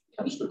is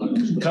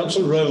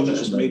Councillor Rowan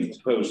has made a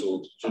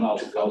proposal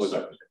to go with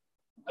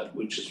that,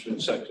 which has been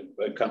seconded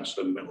by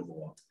Councillor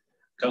Milmore.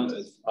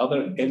 Are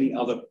there any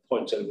other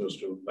points anyone wants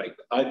to make?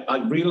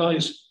 I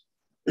realise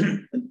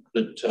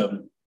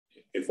that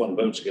if one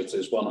votes against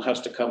this, one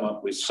has to come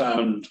up with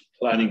sound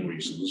planning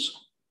reasons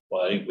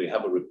why we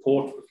have a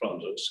report in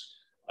front of us.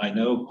 I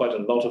know quite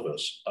a lot of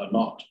us are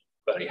not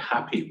very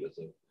happy with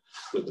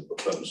the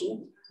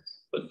proposal,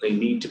 but they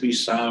need to be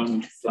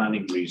sound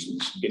planning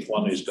reasons if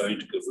one is going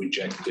to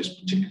reject this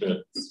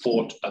particular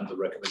report and the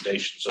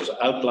recommendations as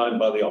outlined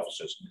by the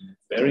officers,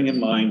 bearing in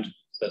mind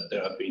that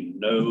there have been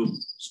no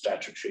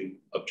statutory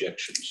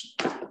objections,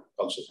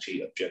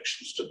 consultee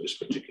objections to this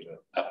particular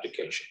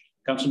application.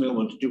 Councillor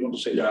Milman, did you want to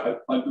say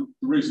that? The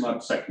reason I'm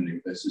seconding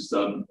this is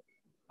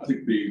I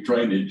think the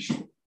drainage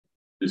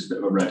is a bit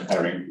of a red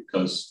herring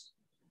because,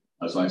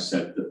 as I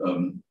said,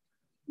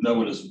 no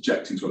one is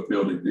objecting to a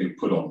building being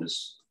put on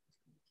this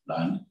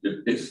land.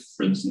 If,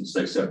 for instance,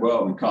 they said,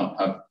 well, we can't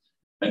have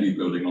any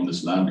building on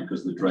this land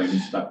because of the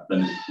drainage,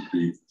 then it could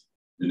be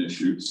an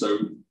issue. So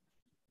the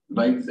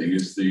main thing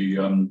is the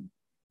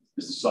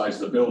size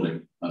of the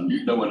building,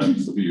 and no one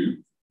owns the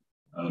view.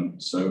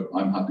 So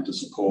I'm happy to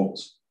support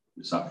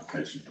this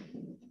application.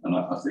 And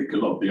I think a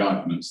lot of the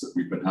arguments that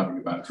we've been having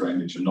about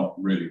drainage are not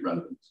really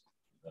relevant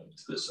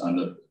to this.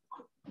 And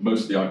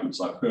most of the arguments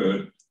I've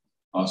heard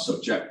are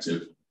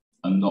subjective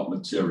and not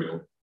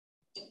material.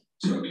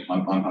 So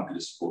I'm happy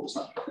to support this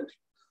application.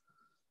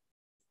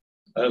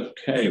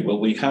 Okay, well,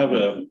 we have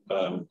a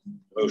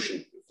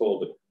motion before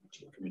the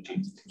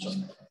committee. So,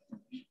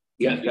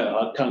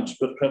 I can't,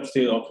 but perhaps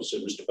the officer,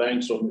 Mr.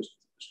 Banks or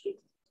Mr.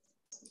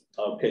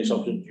 Case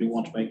officer, do you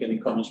want to make any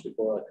comments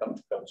before I come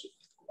to council?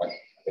 I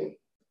think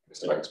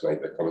Mr. Banks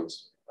made the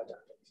comments.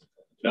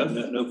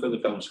 No further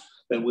comments.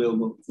 Then we'll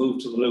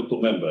move to the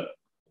local member.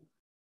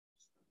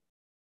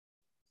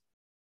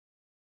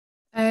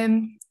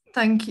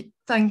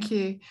 Thank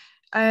you.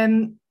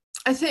 I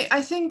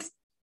think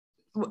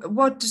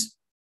what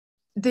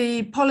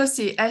the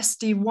policy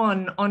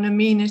SD1 on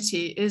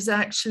amenity is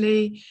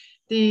actually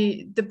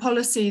the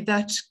policy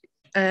that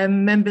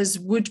members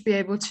would be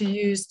able to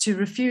use to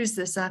refuse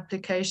this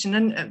application.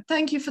 And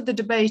thank you for the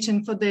debate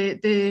and for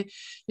the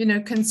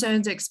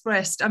concerns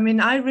expressed. I mean,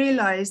 I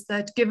realise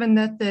that given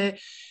that the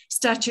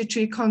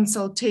statutory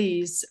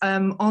consultees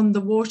on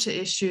the water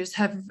issues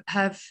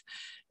have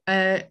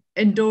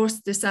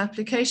endorsed this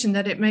application,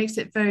 that it makes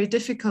it very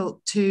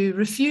difficult to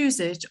refuse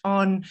it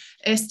on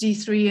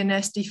SD3 and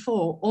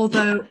SD4,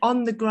 although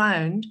on the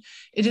ground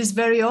it is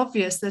very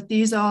obvious that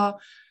these are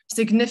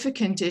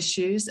significant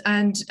issues.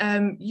 And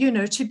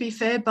to be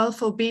fair,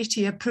 Balfour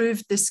Beatty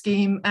approved the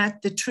scheme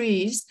at the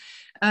trees,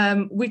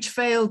 which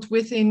failed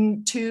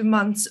within 2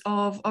 months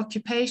of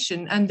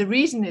occupation, and the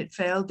reason it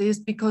failed is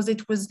because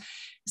it was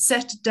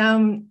set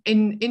down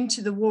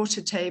into the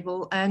water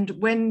table, and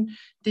when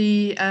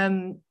the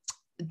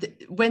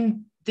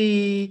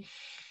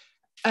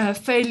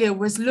failure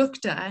was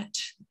looked at,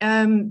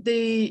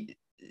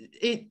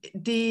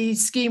 the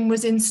scheme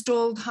was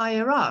installed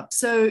higher up.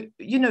 So,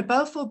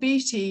 Balfour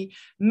Beatty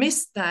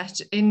missed that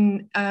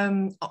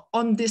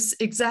on this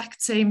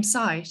exact same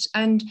site.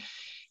 And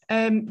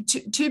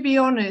To be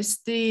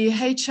honest, the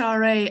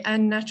HRA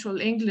and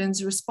Natural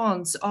England's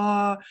response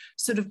are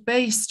sort of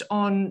based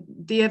on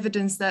the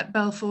evidence that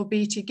Balfour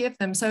Beatty give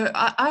them. So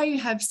I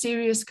have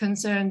serious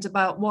concerns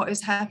about what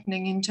is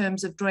happening in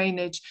terms of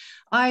drainage.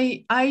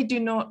 I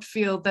do not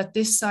feel that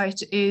this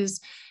site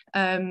is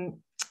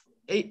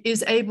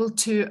able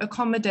to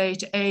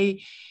accommodate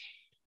a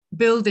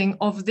building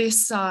of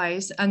this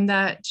size, and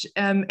that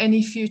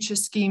any future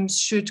schemes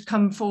should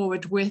come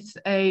forward with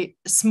a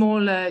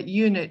smaller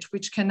unit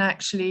which can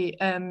actually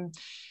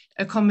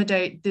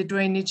accommodate the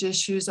drainage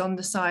issues on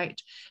the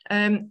site.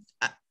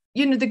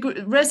 You know,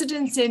 the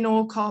residents in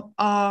Orcop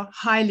are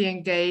highly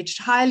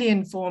engaged, highly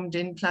informed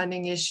in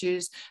planning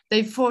issues.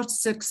 They've fought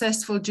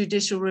successful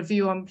judicial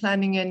review on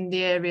planning in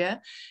the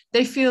area.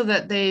 They feel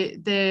that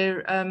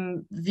their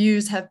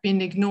views have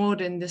been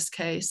ignored in this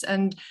case.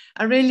 And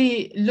I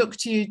really look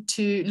to you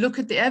to look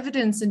at the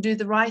evidence and do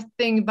the right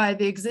thing by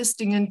the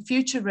existing and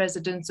future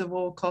residents of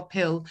Orcop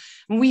Hill.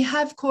 And we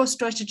have core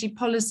strategy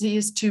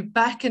policies to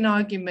back an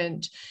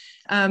argument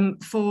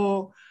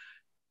for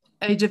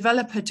a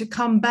developer to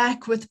come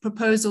back with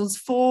proposals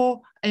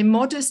for a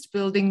modest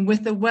building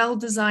with a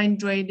well-designed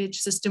drainage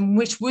system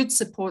which would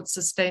support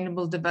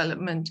sustainable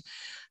development.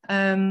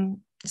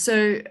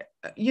 So,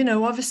 you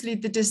know, obviously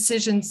the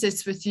decision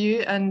sits with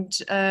you, and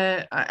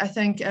I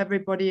thank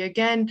everybody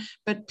again,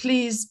 but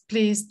please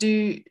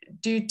do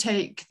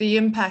take the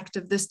impact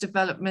of this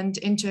development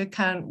into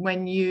account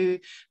when you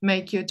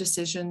make your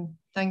decision.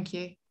 Thank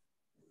you.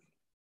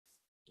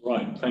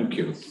 Right, thank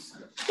you.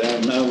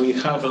 Now we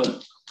have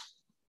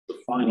the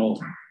final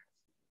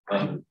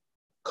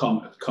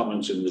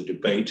comments in the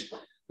debate.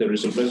 There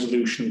is a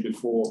resolution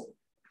before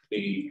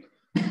the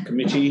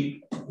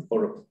committee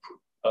for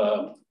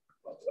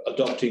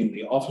adopting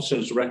the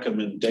officer's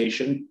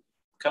recommendation.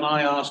 Can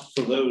I ask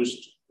for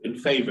those in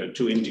favour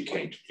to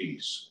indicate,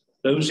 please?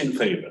 Those in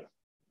favour?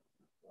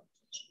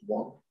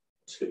 1,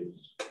 2,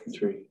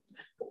 3,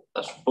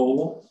 that's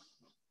 4.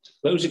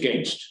 Those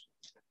against?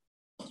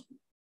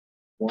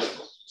 1,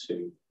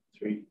 2,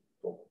 3,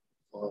 4,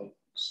 5,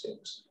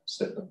 6,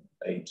 7,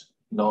 8,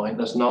 9.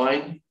 That's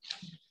 9.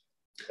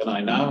 Can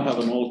I now have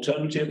an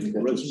alternative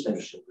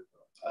resolution?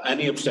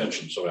 Any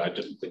abstention? Sorry, I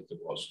didn't think there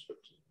was.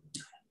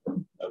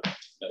 No.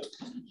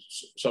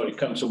 Sorry,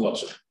 Councillor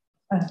Watson.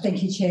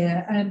 Thank you,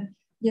 Chair.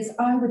 Yes,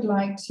 I would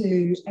like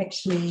to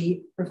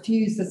actually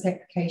refuse this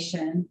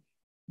application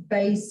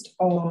based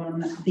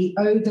on the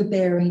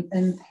overbearing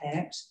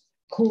impact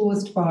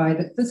caused by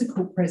the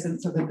physical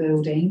presence of a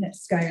building at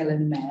scale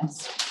and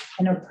mass,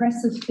 an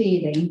oppressive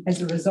feeling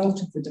as a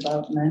result of the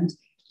development,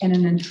 and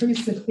an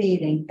intrusive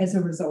feeling as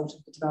a result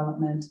of the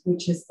development,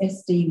 which is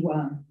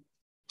SD1.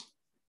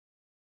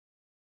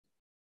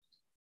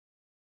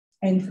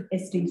 And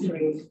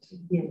SD3,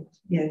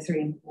 yeah,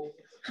 3 and 4.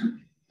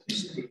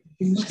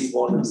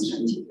 SD1.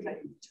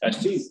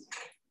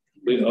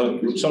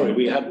 Sorry,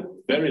 we had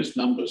various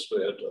numbers.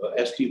 We had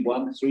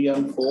SD1, 3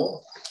 and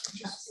 4.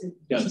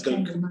 Yeah,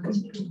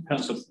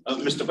 Councillor,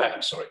 Mr.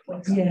 Banks, sorry.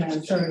 Yeah,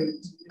 sorry.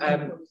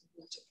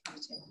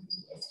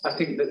 I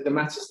think that the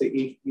matters that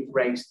you've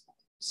raised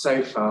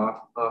so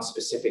far are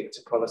specific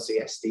to policy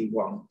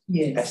SD1.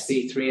 Yes.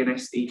 SD3 and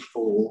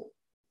SD4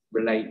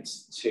 relate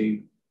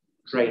to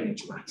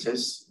drainage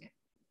matters.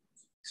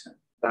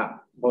 That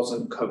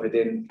wasn't covered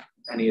in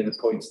any of the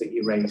points that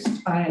you raised.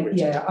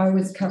 Yeah, I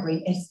was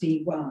covering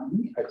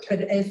SD1, okay.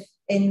 But if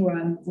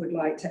anyone would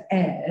like to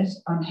add,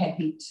 I'm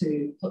happy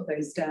to put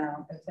those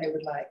down if they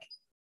would like.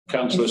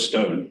 Councillor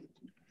Stone.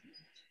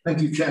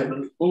 Thank you,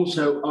 Chairman.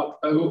 Also,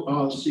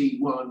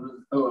 ORC1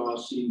 and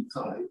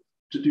ORC5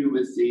 to do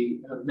with the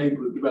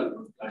neighbourhood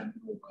development plan,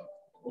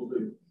 or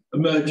the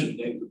emergent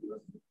neighbourhood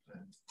development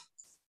plan.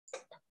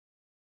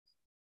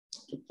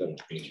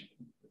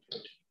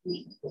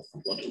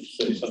 Want to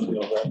say something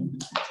on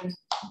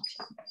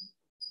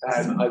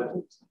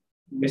that?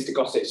 Mr.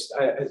 Gossett,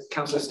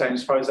 Councillor Stone,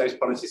 as far as those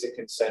policies are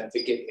concerned,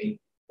 forgive me,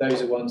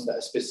 those are ones that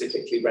are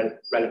specifically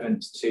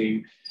relevant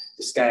to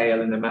the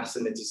scale and the mass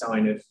and the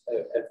design of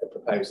the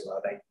proposal,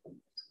 are they?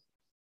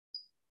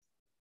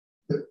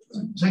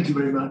 Thank you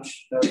very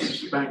much,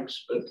 Mr.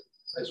 Banks, but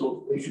I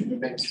thought they should be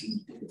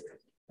mentioned.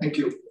 Thank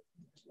you.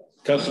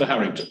 Councillor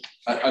Harrington.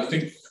 I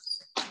think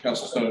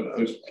Councillor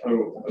Stone,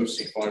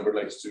 OC5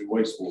 relates to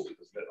wastewater,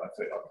 doesn't it?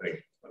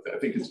 I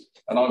think it's,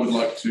 and I would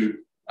like to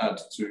add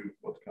to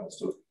what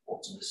Councillor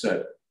Watson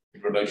said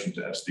in relation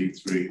to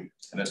SD3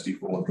 and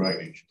SD4 and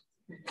drainage.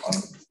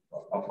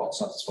 I'm not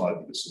satisfied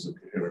that this is a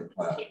coherent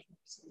plan.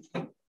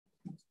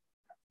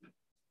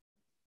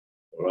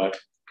 All right.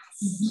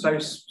 So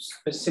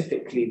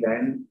specifically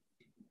then,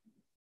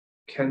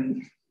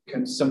 can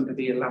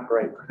somebody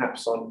elaborate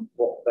perhaps on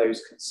what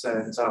those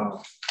concerns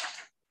are?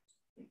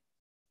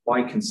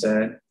 My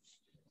concern,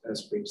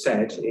 as we've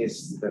said,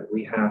 is that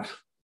we have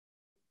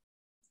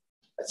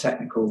a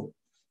technical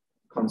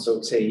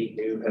consultee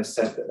who has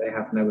said that they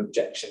have no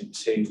objection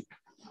to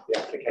the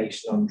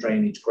application on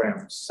drainage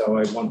grounds. So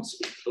I want to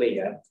be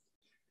clear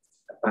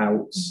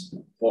about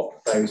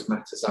what those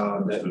matters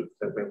are that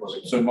we're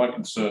worried about. So my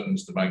concern,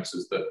 Mr. Banks,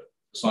 is that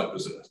site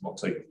visit has not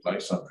taken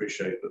place. I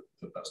appreciate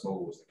that that's not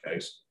always the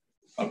case.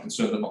 I'm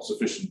concerned that not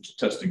sufficient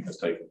testing has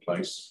taken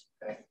place.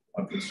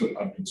 I'm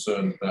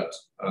concerned that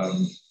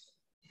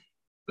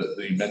that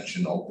the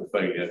mention of the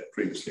failure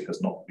previously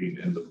has not been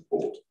in the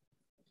report.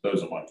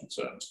 Those are my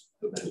concerns,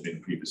 that there has been a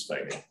previous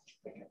failure.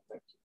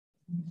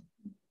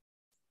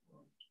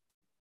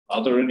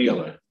 Are there any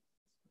other?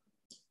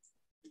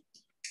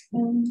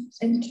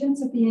 In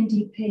terms of the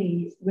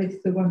NDP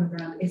with the one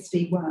around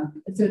SD1,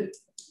 is it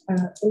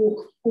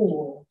ORC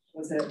 4,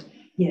 was it?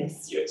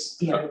 Yes. Yes,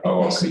 yeah,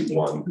 ORC1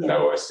 yeah. and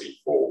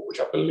ORC4, which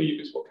I believe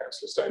is what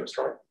Councillor Stone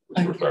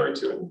was referring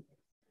to in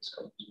this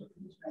context.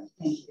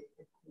 Thank you.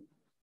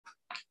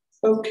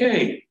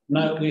 Okay,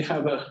 now we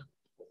have a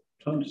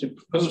alternative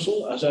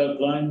proposal as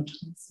outlined.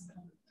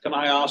 Can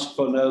I ask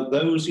for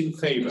those in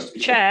favour?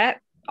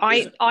 Chair,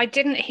 I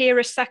didn't hear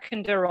a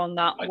seconder on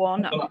that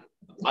one.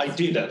 I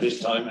did at this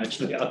time,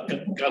 actually.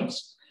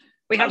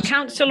 We have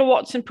Councillor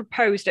Watson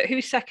proposed it.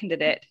 Who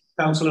seconded it?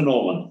 Councillor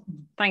Norman.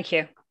 Thank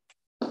you.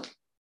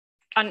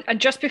 And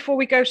just before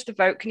we go to the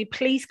vote, can you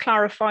please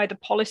clarify the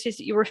policies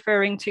that you're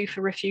referring to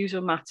for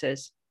refusal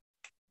matters?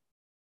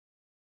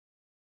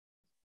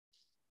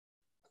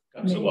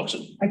 Councillor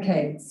Watson.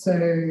 Okay,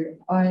 so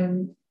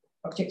I'm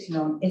objecting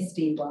on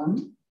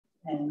SD1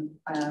 and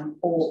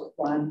ORC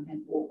 1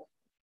 and ORC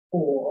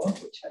 4,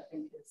 which I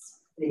think is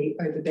the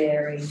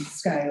overbearing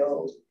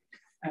scale,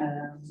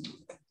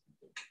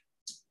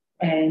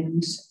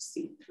 and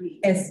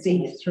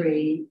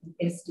SD3,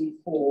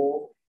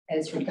 SD4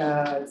 as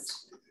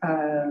regards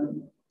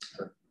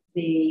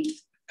the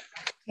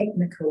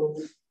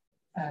technical,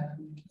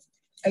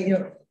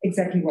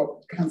 exactly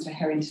what Councillor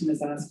Harrington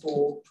has asked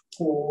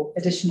for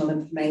additional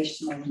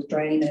information on the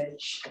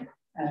drainage.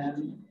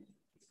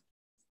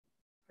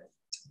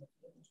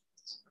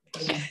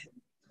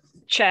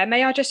 Chair,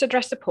 may I just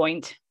address the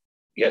point?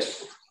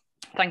 Yes.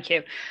 Thank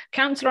you.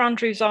 Councillor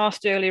Andrews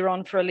asked earlier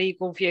on for a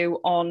legal view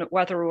on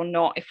whether or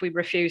not, if we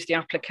refused the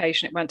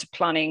application, it went to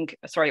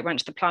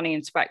the planning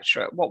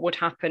inspectorate, what would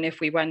happen if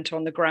we went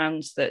on the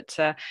grounds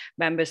that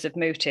members have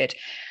mooted.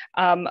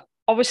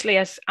 Obviously,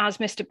 as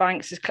Mr.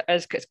 Banks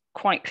has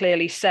quite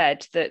clearly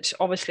said, that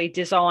obviously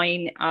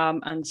design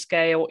and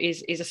scale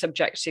is a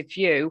subjective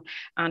view,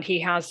 and he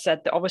has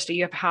said that obviously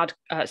you have had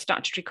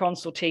statutory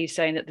consultees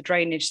saying that the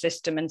drainage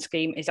system and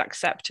scheme is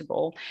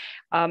acceptable.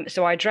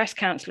 So I address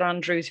Councillor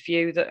Andrews'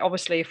 view that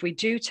obviously if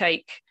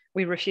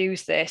we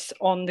refuse this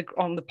on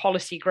the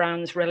policy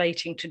grounds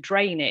relating to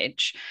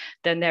drainage,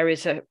 then there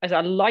is a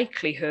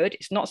likelihood,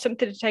 it's not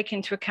something to take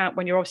into account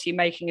when you're obviously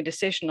making a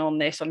decision on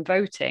this, on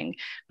voting,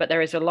 but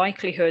there is a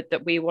likelihood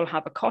that we will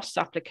have a costs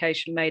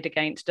application made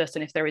against us.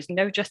 And if there is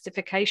no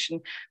justification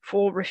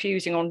for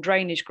refusing on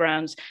drainage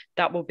grounds,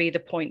 that will be the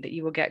point that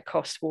you will get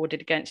costs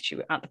awarded against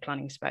you at the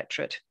planning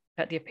inspectorate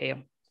at the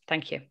appeal.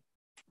 Thank you.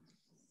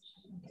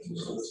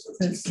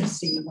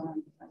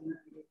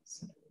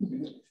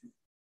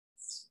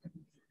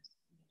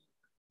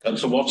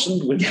 Councillor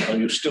Watson, are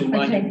you still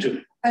minding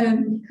to?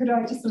 Could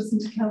I just listen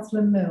to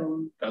Councillor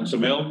Milne?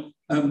 Councillor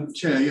Milne.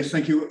 Chair, yes,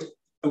 thank you.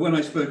 When I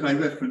spoke, I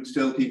referenced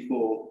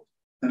LD4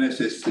 and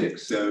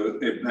SS6. So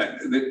in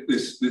fact,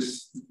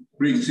 this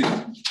brings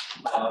in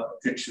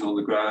protection on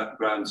the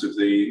grounds of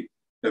the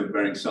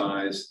overbearing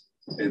size,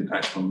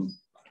 impact on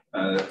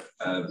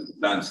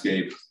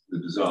landscape, the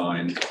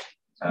design,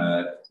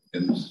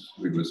 in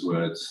Wigler's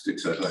words,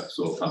 sticks out like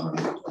sore thumb.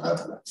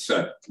 That's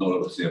not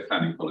obviously a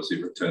planning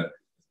policy, but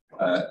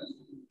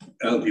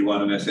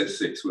LD1 and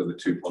SS6 were the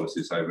two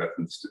policies I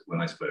referenced when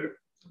I spoke.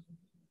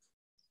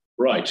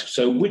 Right,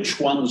 so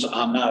which ones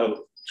are now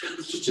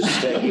to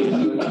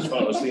stay as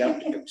far as the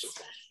applicants,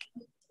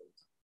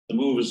 the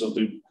movers of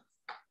the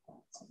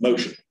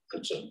motion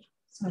concerned?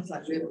 Sounds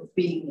like we're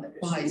being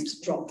advised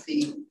to drop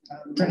the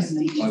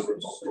prestige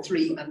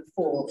 3 and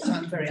 4, which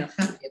I'm very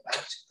unhappy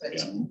about. But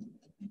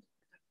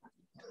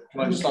Can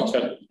I just ask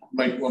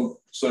make one?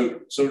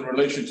 So in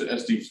relation to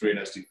SD3 and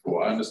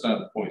SD4, I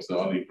understand the points that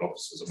our legal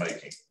officers are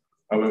making.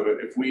 However,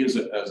 if we as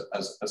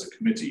a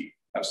committee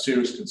have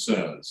serious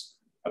concerns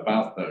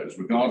about those,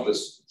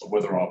 regardless of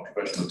whether our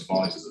professional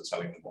advisors are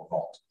telling them or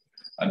not,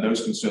 and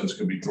those concerns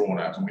can be drawn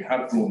out, and we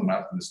have drawn them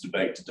out in this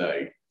debate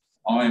today,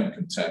 I am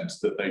content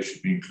that they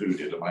should be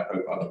included, and I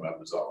hope other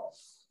members are.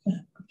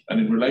 And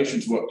in relation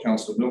to what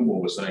Councillor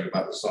Milmore was saying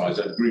about the size,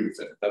 I agree with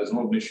it. That is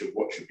not an issue of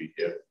what should be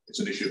here. It's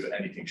an issue of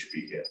anything should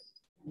be here.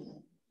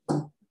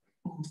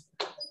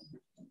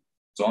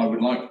 So I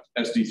would like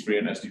SD3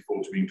 and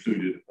SD4 to be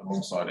included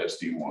alongside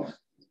SD1.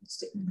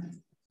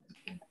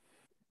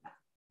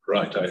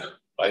 Right,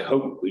 I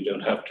hope we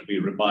don't have to be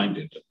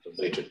reminded at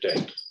a later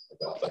date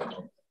about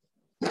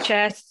that.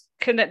 Chair,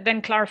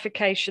 then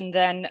clarification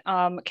then,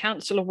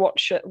 Councillor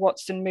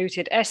Watson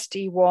mooted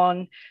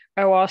SD1,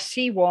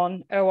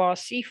 ORC1,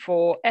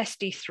 ORC4,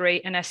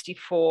 SD3 and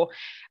SD4.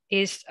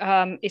 Is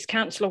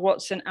Councillor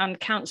Watson and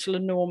Councillor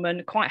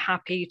Norman quite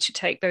happy to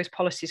take those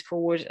policies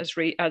forward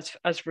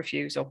as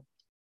refusal?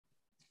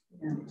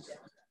 Yeah.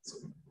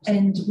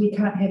 And we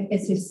can't have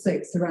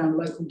SS6 around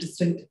local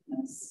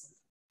distinctiveness.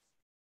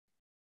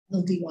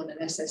 LD1 and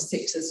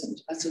SS6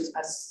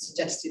 as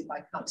suggested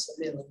by Councillor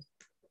Mill.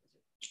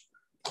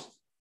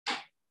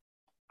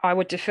 I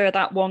would defer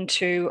that one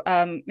to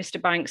Mr.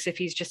 Banks if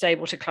he's just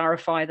able to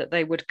clarify that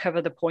they would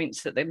cover the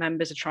points that the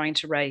members are trying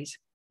to raise.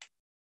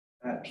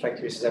 Thank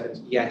you, Mrs.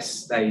 Evans.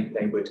 Yes, they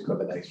would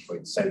cover those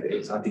points. So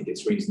I think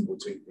it's reasonable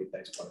to include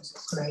those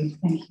policies. Great,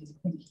 thank you.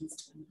 Thank you.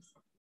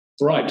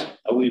 Right,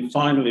 are we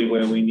finally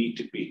where we need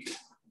to be?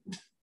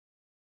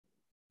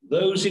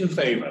 Those in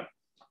favour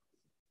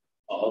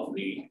of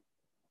the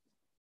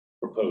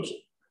proposal,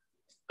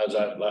 as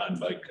outlined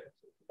by,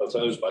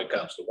 proposed by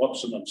Councillor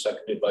Watson and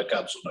seconded by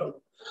Councillor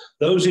Noble.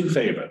 Those in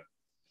favour?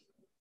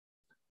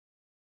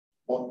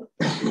 1,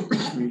 2,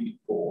 3,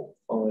 4,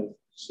 5,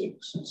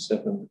 6,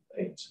 7,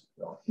 8,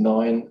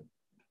 9.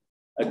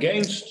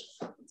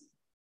 Against?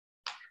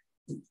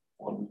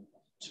 1,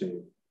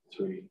 2,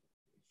 3,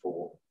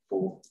 4,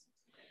 4.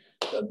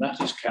 And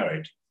that is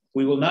carried.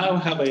 We will now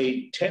have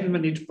a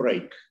 10-minute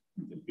break.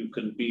 If you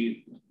can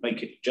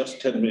make it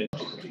just 10 minutes,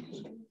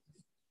 please.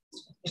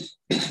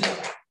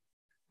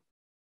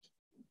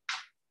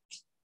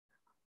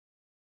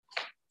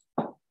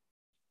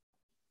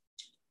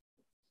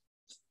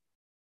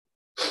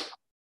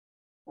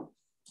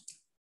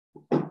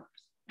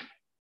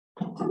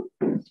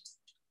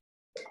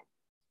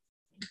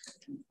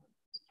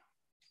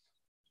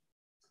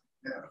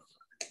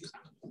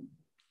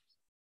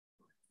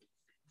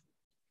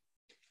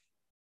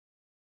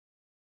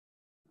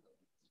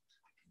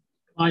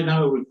 I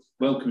now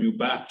welcome you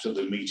back to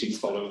the meeting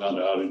following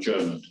our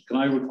adjournment. Can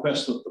I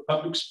request that the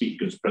public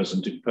speakers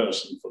present in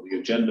person for the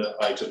agenda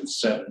item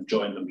 7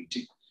 join the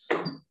meeting?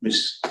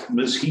 Ms.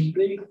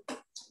 Heatley,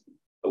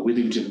 a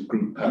Withington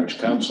Group Parish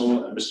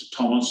Council, and Mr.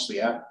 Thomas,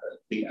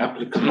 the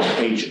applicant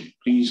agent.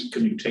 Please,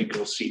 can you take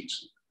your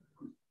seats?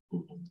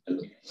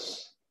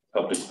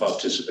 Public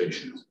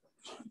participation.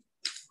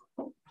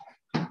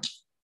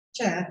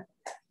 Chair,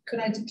 could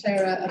I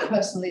declare a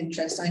personal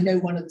interest? I know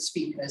one of the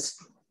speakers.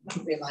 I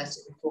didn't realise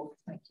it before.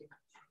 Thank you.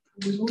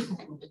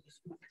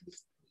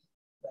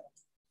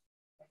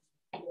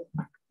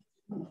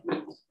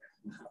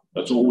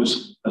 That's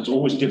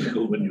always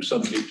difficult when you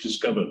suddenly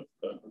discover.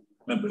 I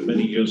remember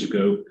many years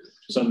ago,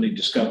 suddenly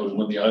discovered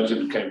when the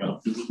item came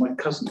up, it was my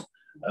cousin.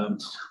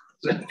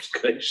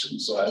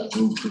 So I have to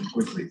move pretty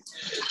quickly.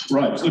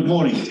 Right. Good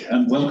morning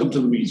and welcome to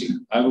the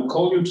meeting. I will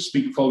call you to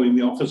speak following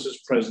the officer's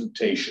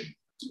presentation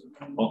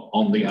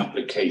on the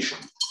application.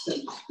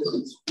 Thank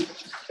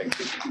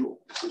you.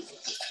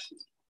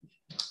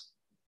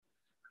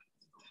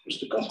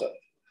 Mr. Cotter.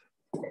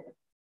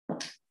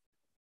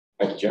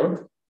 Thank you,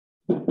 Chairman.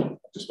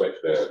 Just wait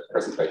for the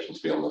presentation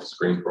to be on the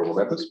screen for all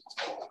members.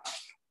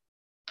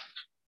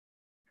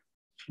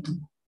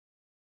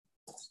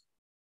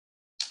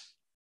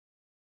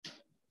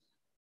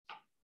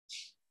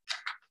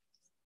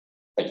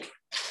 Thank you.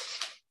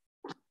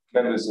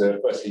 Members are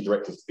firstly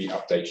directed to the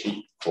update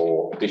sheet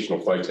for additional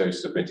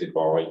photos submitted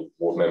by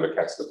Ward Member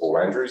Councillor Paul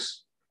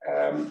Andrews.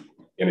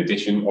 In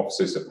addition,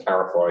 officers have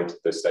clarified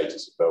the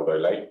status of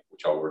Beldo Lane,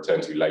 which I'll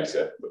return to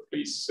later, but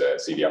please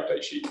see the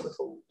update sheet for the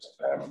full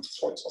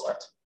points on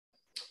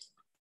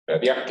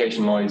that. The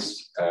application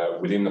lies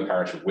within the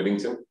parish of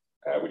Withington,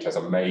 which has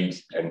a made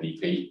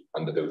NDP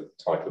under the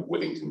type of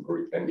Withington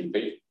Group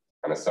NDP,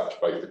 and as such,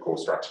 both the core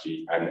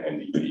strategy and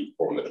NDP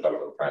form the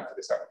development plan for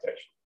this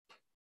application.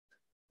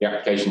 The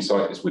application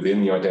site is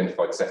within the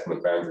identified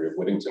settlement boundary of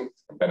Withington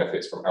and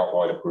benefits from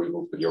outline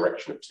approval for the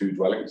erection of 2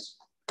 dwellings.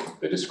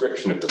 The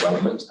description of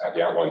development at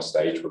the outline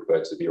stage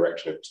referred to the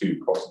erection of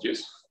 2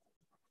 cottages.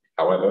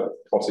 However,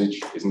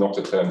 cottage is not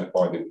a term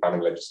defined in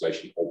planning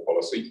legislation or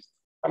policy,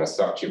 and as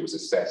such, it was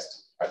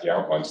assessed at the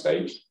outline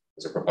stage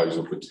as a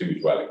proposal for 2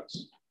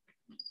 dwellings.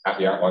 At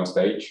the outline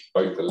stage,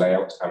 both the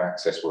layout and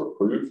access were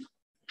approved,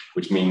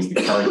 which means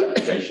the current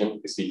application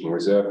is seeking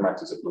reserved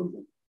matters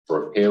approval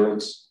for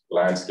appearance,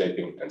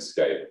 landscaping, and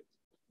scale.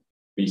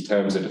 These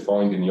terms are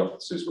defined in the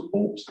officer's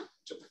report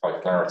to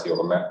provide clarity on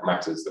the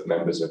matters that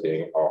members are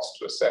being asked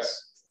to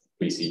assess.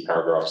 Please see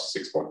paragraphs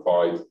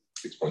 6.5,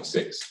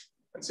 6.6,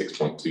 and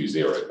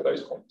 6.20 for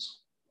those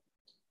points.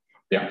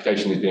 The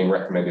application is being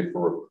recommended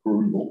for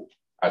approval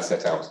as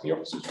set out in the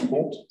officer's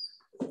report.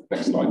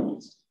 Next slide,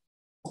 please.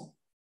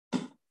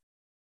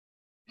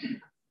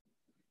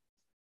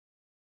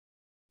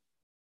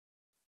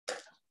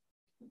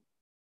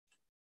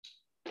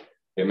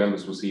 Here,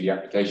 members will see the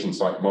application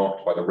site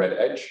marked by the red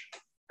edge,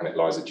 and it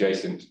lies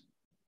adjacent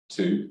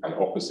to and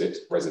opposite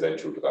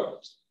residential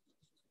development.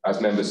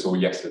 As members saw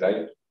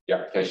yesterday, the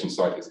application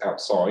site is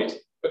outside,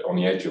 but on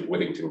the edge of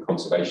Withington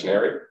Conservation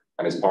Area,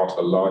 and is part of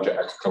a larger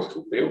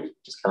agricultural field,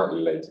 which is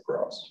currently laid to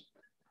grass.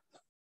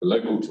 The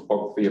local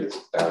topography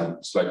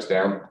slopes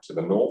down to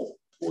the north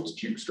towards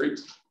Duke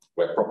Street,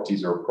 where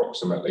properties are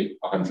approximately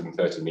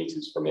 130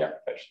 metres from the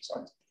application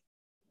site.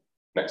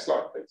 Next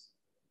slide, please.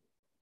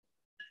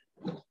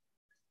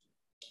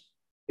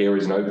 Here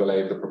is an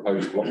overlay of the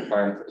proposed block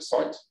plan for the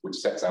site, which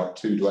sets out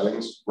 2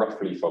 dwellings,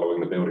 roughly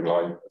following the building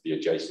line of the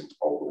adjacent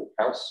Old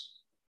House.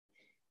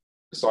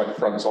 The site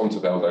fronts onto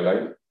Beldo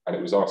Lane and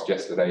it was asked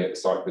yesterday at the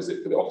site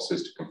visit for the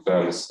officers to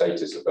confirm the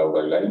status of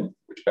Beldo Lane,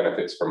 which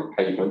benefits from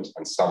pavement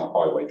and some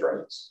highway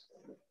drains.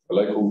 The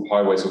local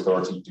highways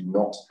authority do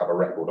not have a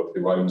record of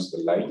who owns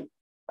the lane,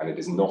 and it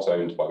is not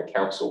owned by the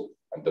council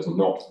and does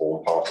not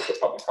form part of the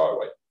public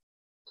highway.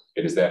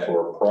 It is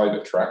therefore a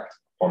private tract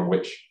on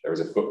which there is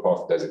a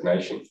footpath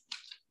designation.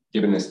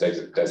 Given this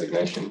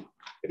designation,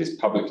 it is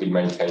publicly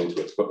maintained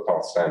to its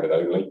footpath standard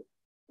only,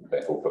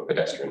 therefore for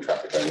pedestrian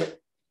traffic only.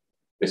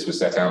 This was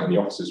set out in the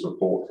officer's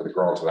report for the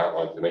grant of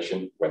outline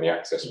permission when the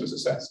access was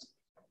assessed.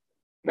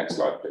 Next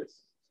slide, please.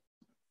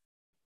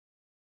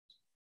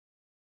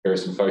 Here are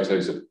some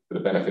photos for the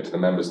benefit of the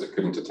members that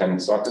couldn't attend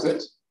the site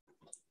visit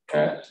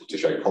to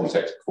show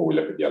context before we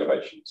look at the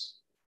elevations.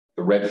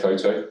 The red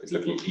photo is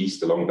looking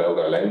east along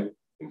Beldo Lane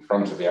in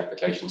front of the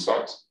application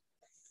site.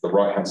 The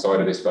right-hand side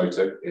of this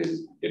photo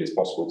it is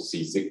possible to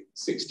see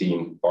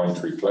 16 Vine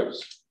Tree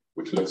Close,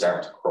 which looks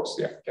out across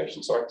the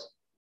application site.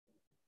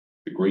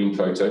 The green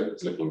photo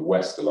is looking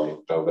west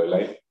along Beldo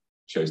Lane,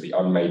 shows the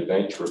unmade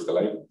nature of the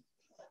lane,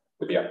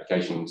 with the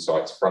application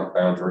site's front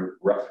boundary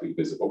roughly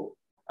visible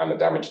and the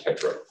damaged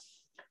hedgerow.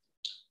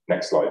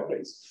 Next slide,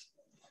 please.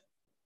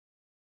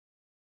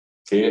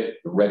 Here,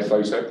 the red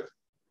photo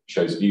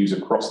shows views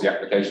across the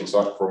application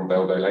site from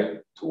Beldo Lane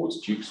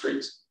towards Duke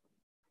Street.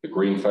 The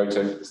green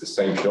photo is the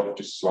same shot,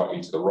 just slightly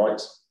to the right,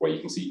 where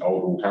you can see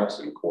Old Hall House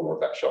in the corner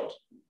of that shot.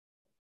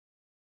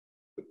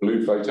 The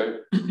blue photo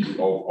of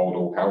Old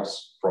Hall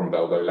House from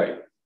Beldo Lane.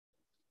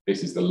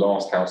 This is the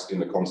last house in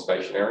the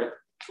conservation area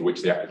for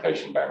which the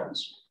application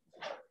bounds.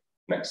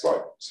 Next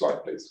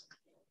slide, please.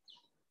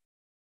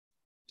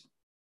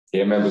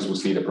 Here, members will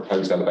see the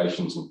proposed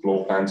elevations and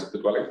floor plans of the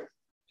dwelling.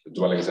 The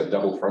dwellings are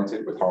double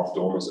fronted with half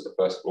dormers at the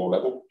first floor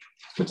level.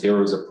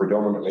 Materials are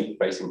predominantly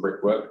facing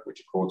brickwork,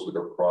 which accords with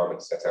the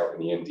requirements set out in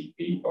the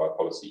NDP by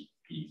policy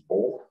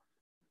P4.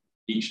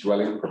 Each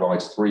dwelling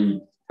provides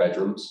 3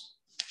 bedrooms,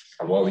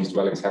 and while these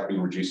dwellings have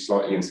been reduced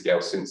slightly in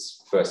scale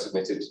since first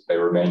submitted, they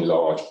remain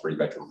large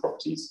 3-bedroom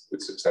properties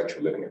with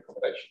substantial living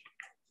accommodation.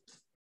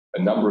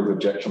 A number of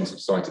objections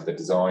have cited the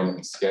design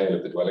and scale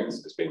of the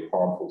dwellings as being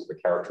harmful to the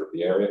character of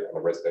the area and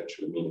the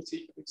residential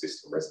amenity of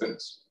existing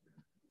residents.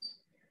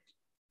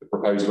 The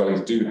proposed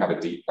dwellings do have a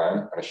deep plan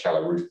and a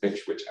shallow roof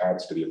pitch, which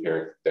adds to the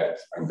appearance of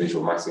depth and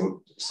visual massing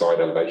to the side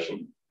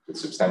elevation, with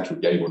substantial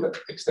gable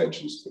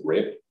extensions to the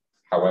rear.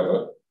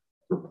 However,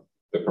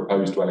 the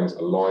proposed dwellings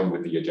align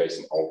with the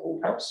adjacent Old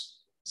Hall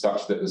House,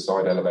 such that the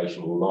side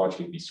elevation will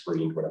largely be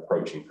screened when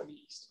approaching from the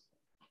east.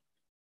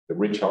 The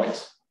ridge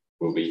height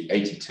will be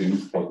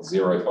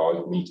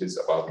 82.05 metres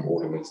above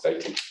ordnance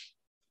dating,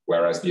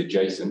 whereas the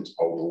adjacent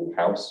Old Hall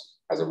House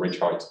has a ridge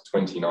height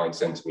 29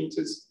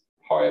 centimetres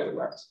higher than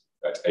that,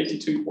 at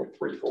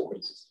 82.34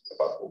 metres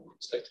above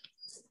ordnance dating.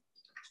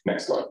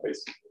 Next slide,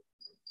 please.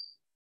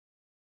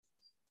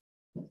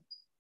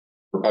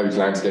 Proposed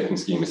landscaping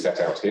scheme is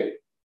set out here.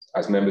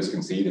 As members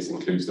can see, this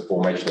includes the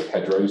formation of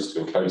hedgerows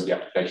to enclose the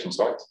application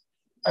site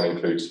and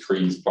includes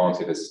trees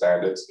planted as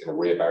standards in a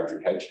rear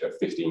boundary hedge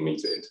at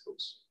 15-metre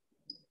intervals.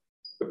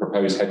 The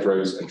proposed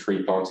hedgerows and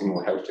tree planting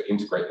will help to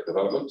integrate the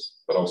development,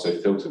 but also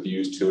filter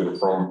views to and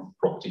from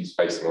properties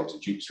facing onto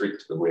Duke Street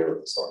to the rear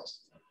of the site.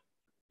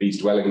 These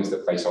dwellings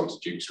that face onto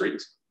Duke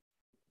Street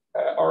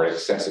are in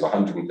excess of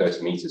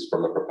 130 metres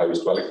from the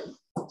proposed dwelling.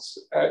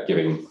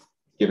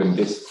 Given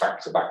this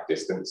back-to-back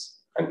distance,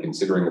 and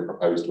considering the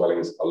proposed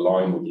dwellings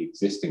align with the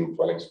existing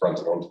dwellings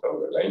fronting onto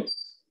Beldo Lane,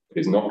 it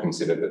is not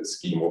considered that the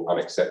scheme will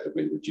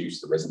unacceptably reduce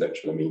the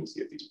residential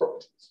amenity of these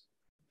properties.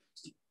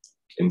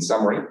 In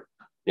summary,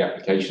 the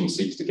application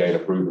seeks to gain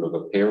approval of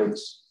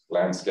appearance,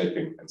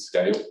 landscaping, and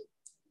scale,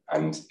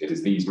 and it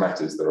is these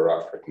matters that are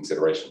up for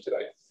consideration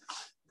today.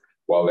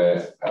 While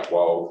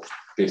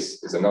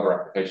this is another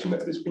application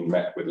that has been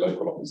met with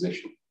local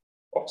opposition,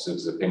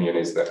 officers' opinion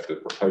is that the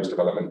proposed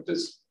development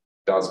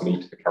does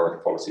meet the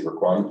current policy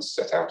requirements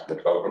set out in the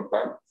development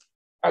plan,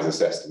 as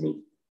assessed in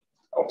the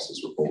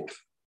officer's report.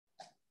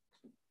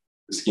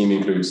 The scheme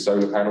includes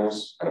solar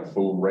panels and a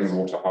full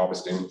rainwater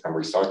harvesting and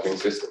recycling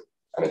system,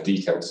 and a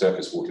detailed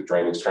surface water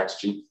drainage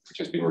strategy, which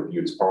has been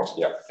reviewed as part of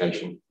the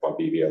application by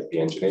BVLP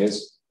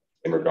engineers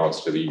in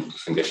regards to the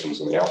conditions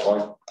on the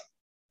outline.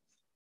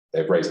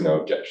 They've raised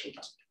no objection.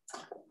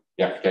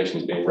 The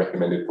application is being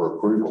recommended for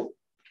approval,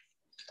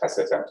 as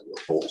set out in the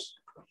report.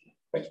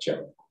 Thank you,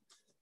 Chairman.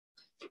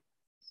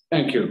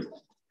 Thank you.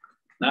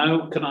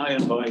 Now, can I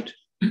invite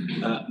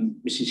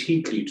Mrs.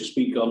 Heatley to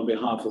speak on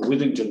behalf of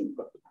Withington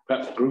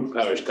Group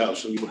Parish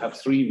Council? You will have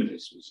 3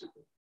 minutes, Mrs.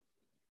 Heatley.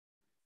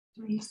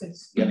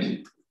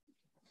 Yes.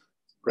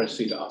 Press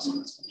the last.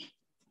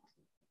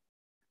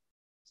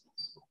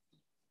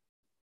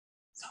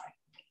 Sorry.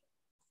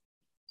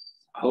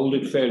 Hold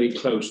it fairly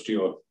close to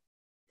your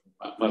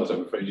mouth,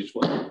 I'm afraid it's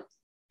well.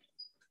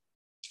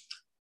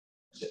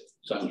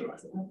 Sounds right.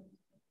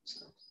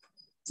 Is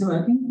it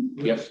working?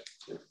 Yes.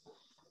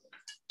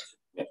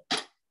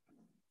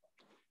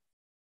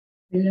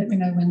 You let me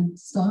know when to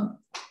start.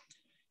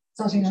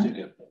 Starting now?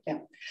 Yeah.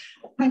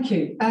 Thank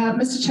you.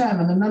 Mr.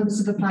 Chairman and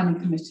members of the Planning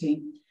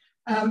Committee,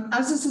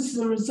 As this is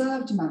a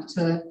reserved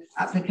matter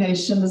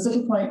application, there's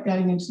little point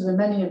going into the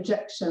many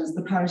objections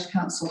the Parish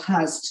Council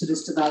has to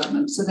this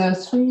development. So there are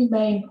three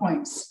main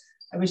points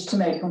I wish to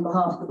make on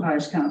behalf of the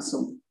Parish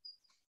Council.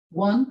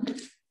 One,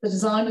 the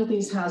design of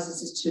these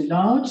houses is too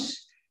large.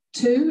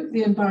 Two,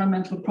 the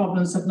environmental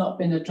problems have not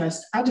been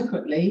addressed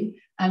adequately.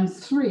 And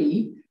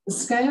three, the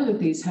scale of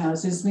these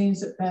houses means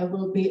that there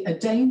will be a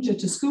danger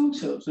to school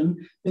children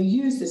who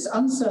use this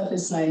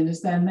unsurfaced lane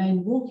as their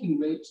main walking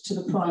route to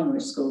the primary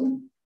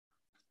school.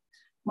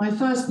 My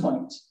first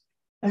point,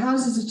 the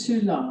houses are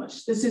too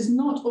large. This is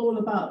not all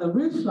about the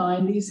roof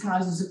line. These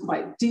houses are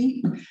quite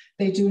deep.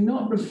 They do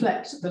not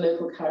reflect the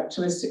local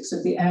characteristics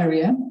of the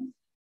area.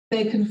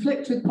 They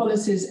conflict with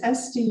policies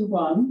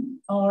SD1,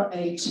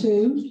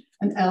 RA2,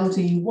 and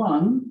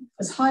LD1,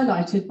 as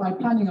highlighted by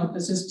planning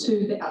officers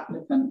to the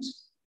applicant.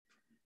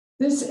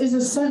 This is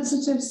a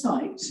sensitive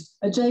site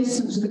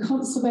adjacent to the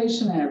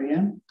conservation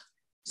area.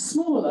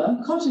 Smaller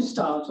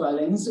cottage-style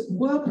dwellings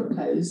were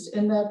proposed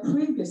in their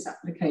previous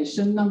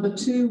application, number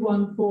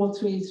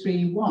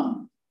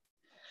 214331.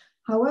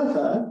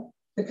 However,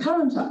 the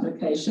current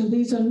application,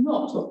 these are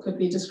not what could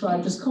be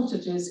described as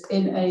cottages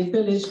in a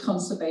village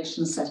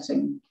conservation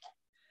setting.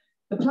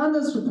 The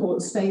planner's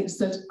report states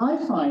that I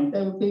find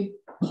they will be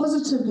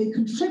positively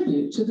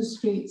contribute to the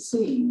street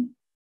scene.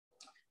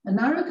 A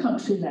narrow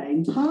country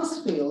lane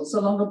past fields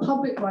along a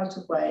public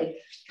right-of-way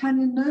can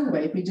in no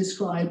way be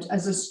described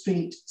as a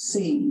street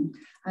scene,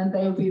 and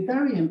they will be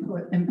very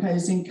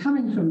imposing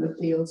coming from the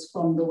fields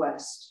from the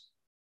west.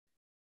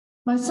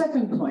 My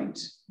second point,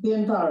 the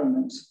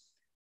environment.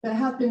 There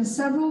have been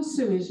several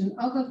sewage and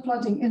other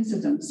flooding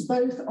incidents,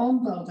 both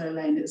on Valdo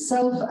Lane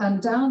itself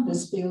and down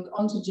this field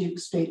onto Duke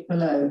Street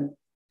below.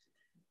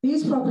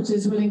 These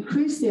properties will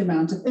increase the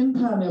amount of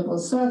impermeable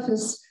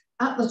surface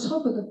at the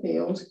top of the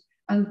field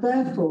and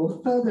therefore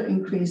further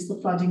increase the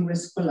flooding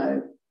risk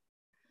below.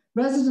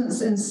 Residents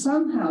in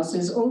some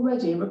houses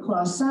already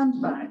require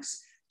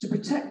sandbags to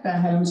protect their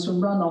homes from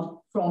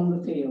runoff from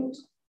the field.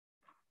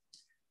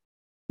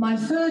 My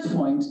third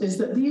point is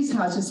that these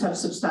houses have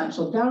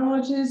substantial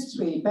garages,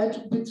 three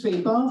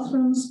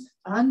bathrooms,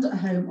 and a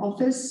home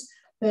office.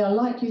 They are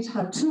likely to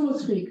have 2 or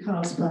 3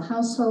 cars per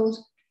household.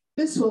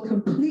 This will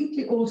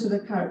completely alter the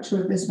character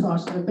of this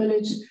part of the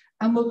village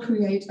and will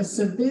create a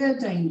severe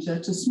danger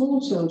to small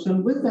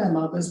children with their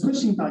mothers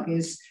pushing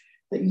buggies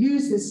that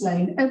use this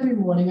lane every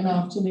morning and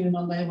afternoon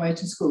on their way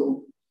to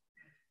school.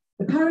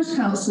 The Parish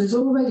Council is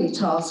already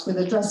tasked with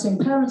addressing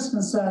parents'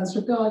 concerns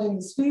regarding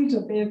the speed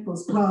of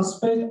vehicles past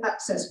both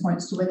access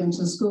points to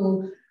Withington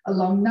School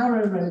along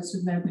narrow roads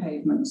with no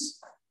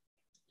pavements.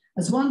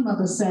 As one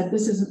mother said,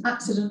 this is an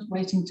accident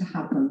waiting to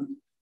happen.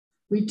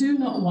 We do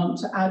not want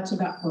to add to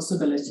that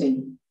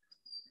possibility.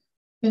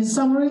 In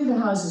summary, the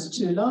houses are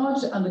too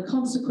large and the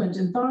consequent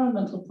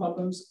environmental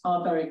problems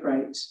are very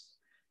great.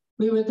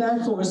 We would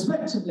therefore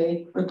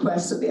respectively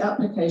request that the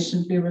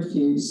application be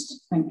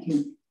refused. Thank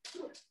you.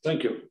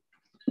 Thank you.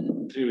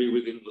 Clearly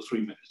within the 3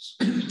 minutes.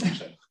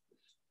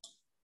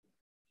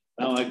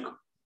 Now I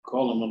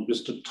call on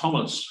Mr.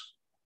 Thomas,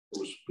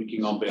 who is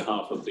speaking on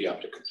behalf of the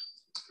applicant.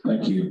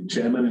 Thank you,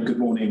 Chairman, and good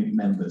morning,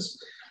 members.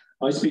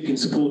 I speak in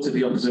support of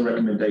the officer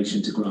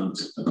recommendation to grant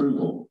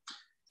approval.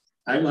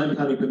 Outline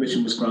planning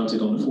permission was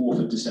granted on the 4th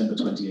of December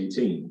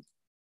 2018.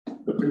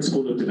 The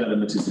principle of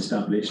development is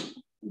established.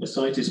 The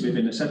site is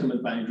within a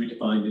settlement boundary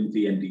defined in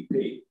the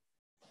NDP.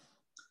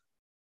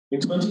 In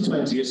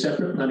 2020, a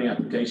separate planning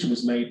application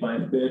was made by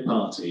a third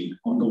party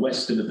on the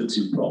western of the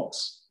 2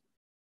 plots.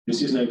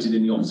 This is noted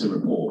in the officer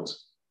report.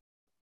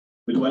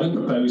 The dwelling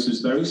proposed was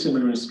very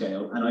similar in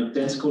scale and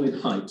identical in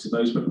height to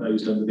those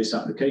proposed under this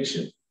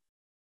application.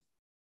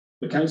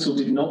 The council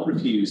did not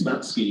refuse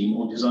that scheme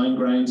on design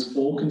grounds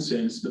or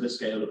concerns for the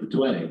scale of the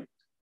dwelling.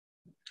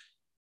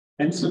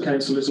 Hence, the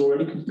council has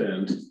already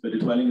confirmed that a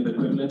dwelling of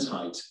equivalent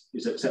height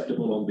is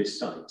acceptable on this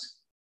site.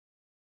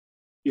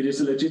 It is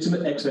a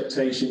legitimate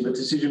expectation that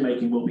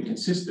decision-making will be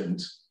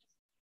consistent,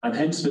 and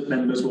hence that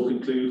members will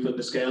conclude that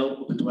the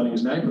scale of the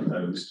dwellings now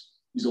proposed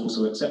is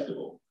also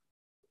acceptable.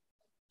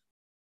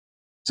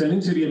 Turning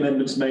to the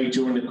amendments made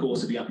during the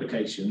course of the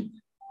application,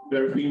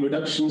 there have been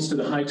reductions to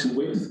the height and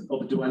width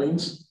of the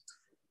dwellings.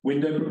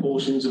 Window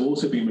proportions have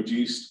also been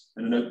reduced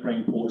and an oak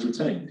frame porch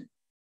retained.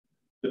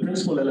 The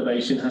principal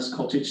elevation has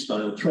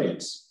cottage-style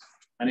traits,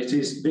 and it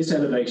is this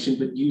elevation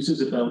that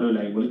users of Valdo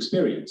Lane will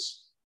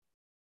experience.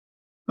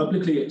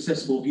 Publicly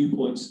accessible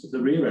viewpoints of the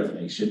rear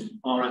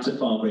elevation are at a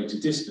far greater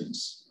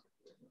distance.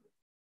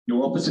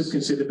 Your officers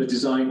consider the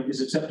design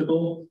is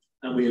acceptable,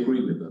 and we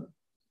agree with them.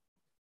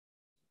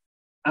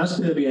 As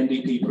per the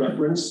NDP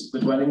preference,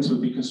 the dwellings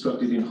will be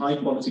constructed in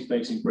high-quality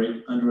facing brick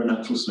under a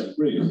natural slate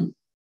roof.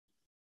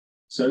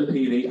 Solar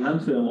PV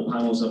and thermal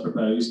panels are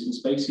proposed, and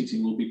space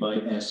heating will be by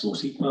air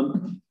source heat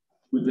pump,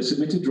 with the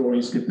submitted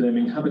drawings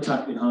confirming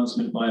habitat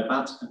enhancement via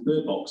bat and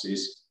bird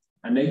boxes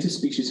and native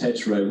species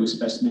hedgerow with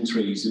specimen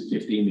trees at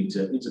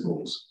 15-metre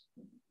intervals.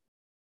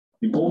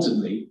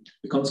 Importantly,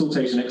 the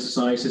consultation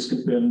exercise has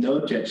confirmed no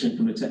objection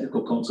from the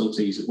technical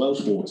consultees at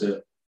Welsh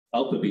Water,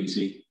 Alpha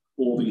BT,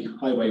 or the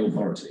Highway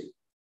Authority.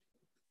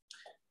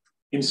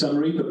 In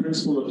summary, the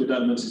principle of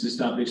development is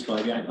established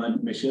by the outline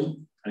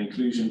permission and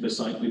inclusion of the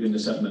site within the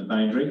settlement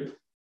boundary.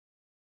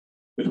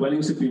 The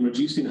dwellings have been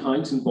reduced in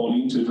height and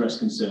volume to address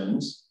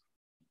concerns.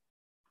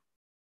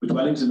 The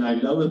dwellings are now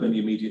lower than the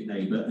immediate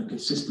neighbour and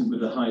consistent with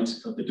the height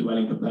of the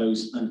dwelling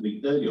proposed under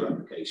the earlier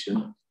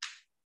application.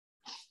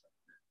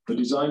 The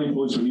design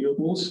employs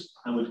renewables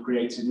and would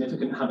create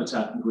significant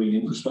habitat and green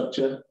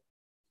infrastructure.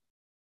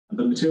 And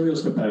the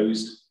materials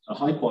proposed are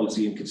high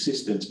quality and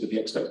consistent with the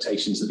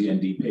expectations of the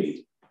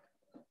NDP.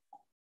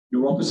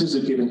 Your officers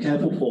have given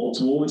careful thought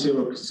to all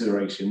material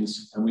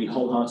considerations, and we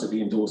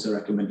wholeheartedly endorse the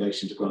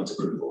recommendation to grant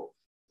approval.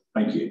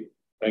 Thank you.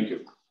 Thank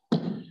you.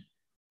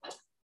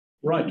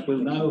 Right, we'll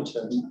now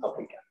turn to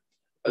public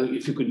gallery.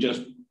 If you could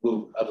just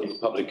move out of the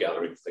public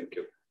gallery, thank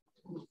you.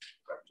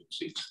 Back to the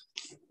seats.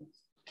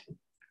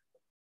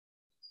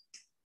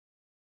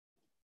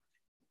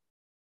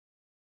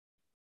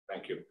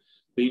 Thank you.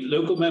 The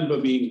local member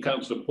being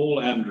Councillor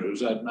Paul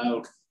Andrews, I'd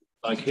now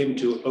like him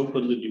to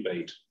open the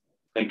debate.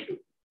 Thank you.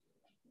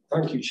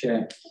 Thank you,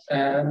 Chair.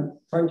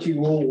 Thank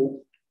you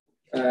all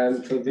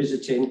for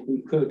visiting.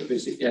 We could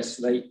visit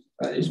yesterday.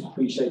 That is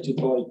appreciated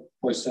by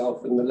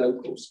myself and the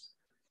locals.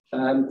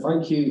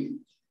 Thank you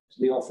to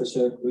the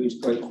officer for his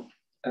great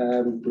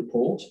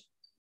report.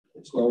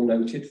 It's well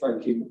noted.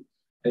 Thank you,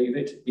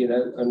 David. You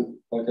know, and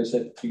like I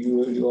said to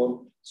you earlier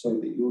on, sorry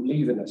that you're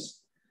leaving us.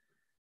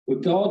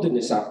 Regarding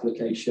this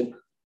application,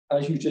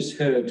 as you just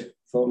heard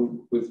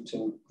from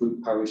Withington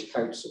Group Parish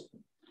Council,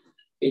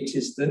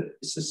 it's the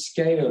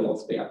scale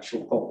of the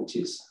actual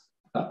properties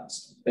that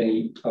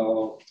they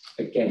are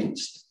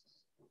against.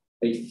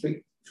 They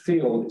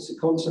feel it's a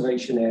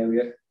conservation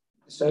area,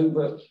 it's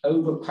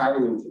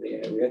overpowering for the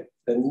area.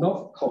 They're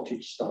not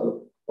cottage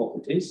style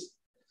properties.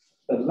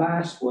 The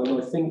last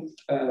one, I think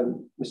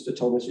Mr.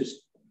 Thomas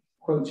just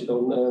quoted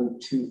on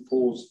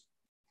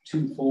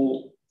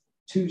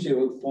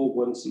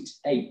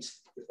 204168,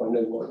 if I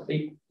know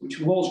rightly, which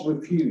was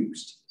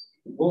refused.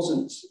 It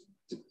wasn't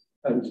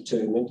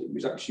undetermined, it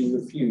was actually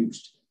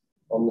refused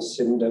on the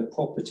similar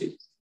property.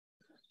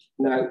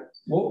 Now,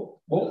 what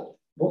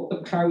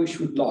the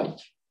parish would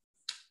like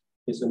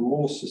is a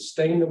more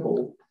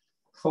sustainable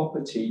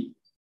property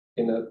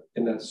in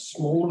a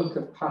smaller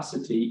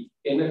capacity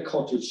in a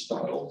cottage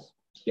style.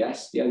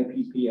 Yes, the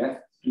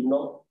NPPF do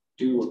not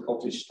do a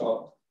cottage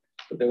style,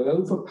 but they're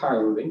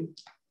overpowering.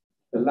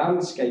 The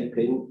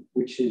landscaping,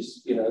 which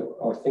is, you know,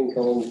 I think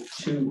on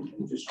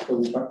I'm just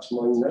going back to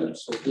my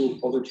notes, I do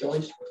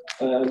apologise.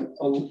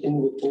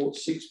 In report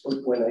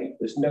 6.18,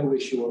 there's no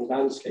issue on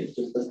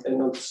landscaping, but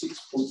then on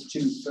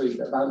 6.23,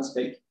 the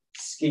landscape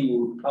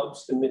scheme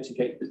helps to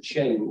mitigate the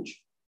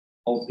change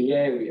of the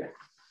area.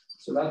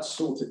 So that's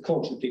sort of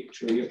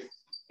contradictory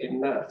in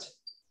that.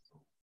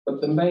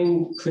 But the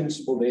main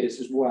principle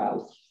is as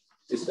well,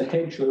 is the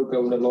hedgerow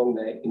going along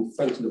there in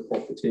front of the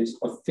properties.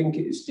 I think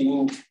it is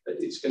deemed that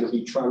it's going to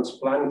be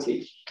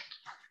transplanted.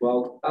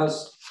 Well,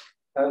 as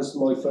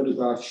my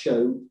photographs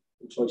show,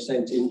 which I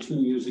sent in 2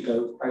 years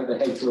ago, how the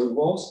hedgerow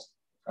was,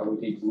 how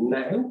it is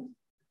now,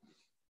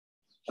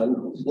 and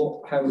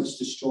how it's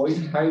destroyed,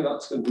 how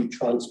that's going to be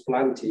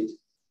transplanted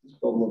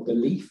from a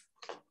belief.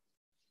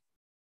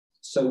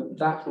 So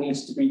that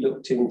needs to be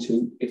looked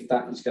into if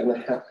that is going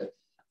to happen.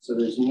 So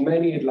there's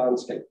many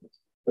landscape,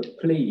 but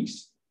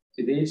please,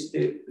 it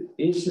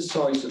is the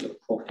size of the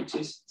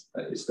properties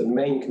that is the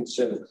main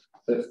concern.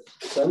 But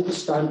it's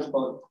understood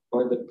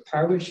by the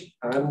parish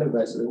and the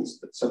residents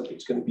that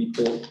something's going to be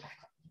built.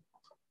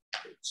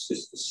 It's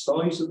just the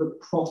size of the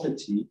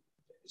property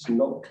is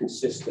not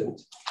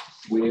consistent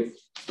with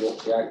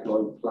what the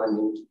outline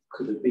planning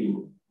could have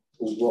been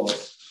or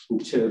was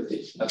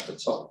interpreted at the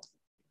time.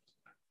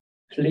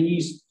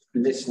 Please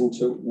listen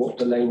to what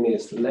the lane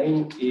is. The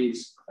lane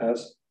is,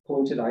 as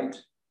pointed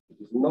out, it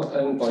is not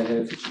owned by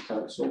Herefordshire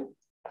Council.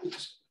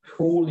 It's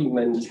poorly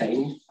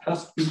maintained,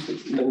 has to be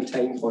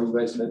maintained by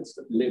residents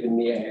that live in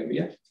the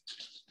area.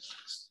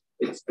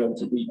 It's going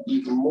to be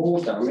even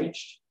more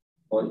damaged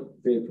by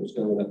vehicles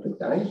going up and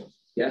down.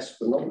 Yes,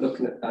 we're not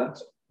looking at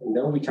that. I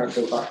know we can't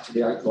go back to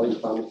the outline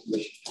planning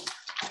commission.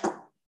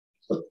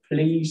 But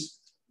please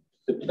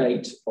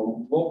debate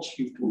on what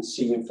you can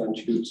see in front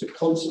of you. It's a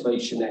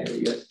conservation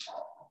area.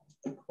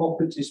 The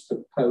properties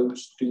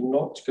proposed do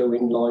not go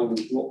in line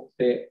with what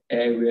their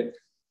area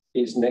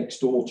is next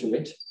door to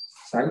it.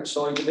 It's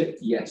outside of it,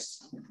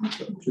 yes,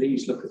 but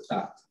please look at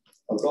that.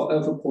 I've got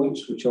other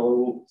points which I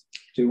will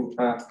do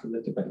after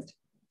the debate.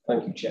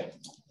 Thank you, Chair.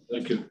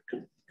 Thank you.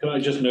 Can I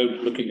just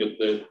note, looking at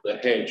the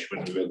hedge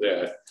when we were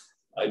there,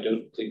 I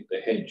don't think the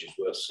hedge is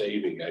worth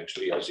saving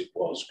actually as it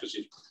was, because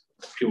it's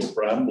pure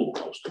bramble,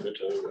 most of it.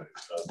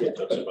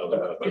 That's about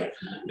that. But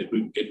it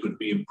would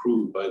be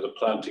improved by the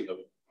planting of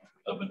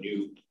a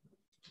new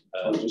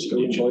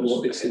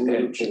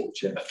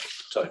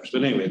types.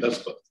 But anyway,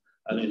 that's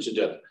an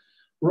incident.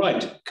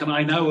 Right, can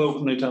I now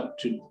open it up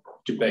to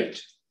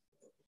debate?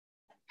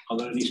 Are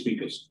there any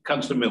speakers?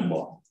 Councillor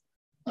Milmore.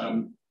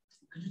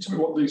 Could you tell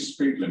me what the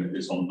speed limit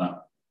is on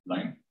that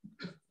lane?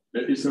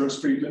 Is there a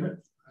speed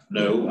limit?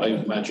 No, I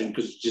imagine,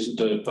 because it isn't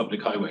a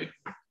public highway.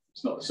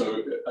 It's not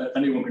so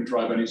anyone can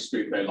drive any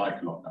speed they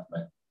like along that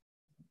lane.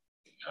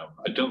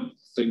 I don't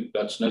think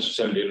that's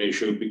necessarily an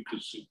issue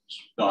because it's...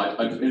 No,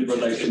 in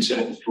relation to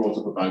what was brought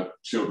up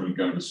about children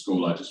going to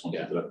school, I just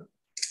wanted to,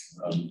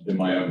 in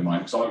my own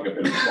mind, because I have a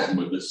bit of a problem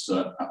with this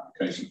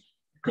application,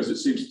 because it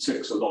seems to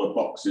tick a lot of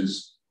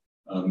boxes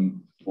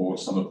for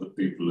some of the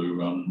people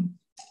who,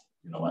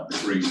 you know, like the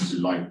Greens who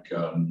like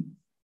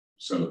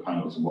solar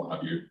panels and what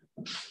have you.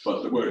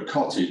 But the word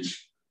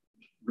cottage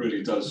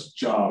really does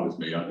jar with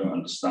me. I don't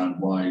understand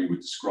why you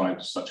would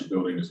describe such a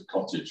building as a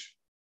cottage.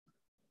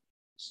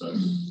 So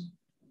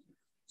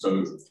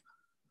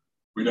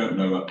we don't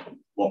know at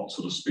what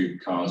sort of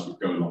speed cars would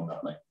go along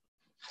that lane.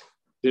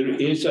 There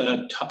is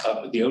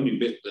the only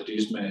bit that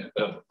is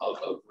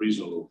of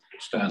reasonable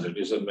standard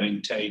is a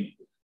maintained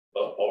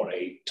or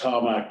a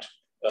tarmacked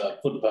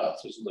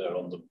footpath, isn't there,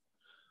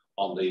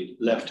 on the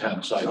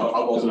left-hand side? I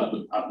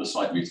wasn't at the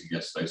site meeting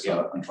yesterday, so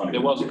yeah. I'm trying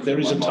to. There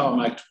is a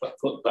tarmacked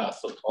footpath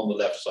on the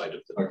left side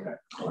of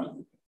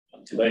the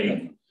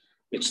lane.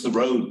 It's the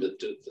road that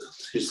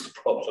is the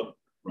problem.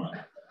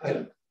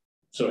 Right.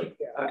 Sorry.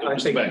 I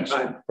think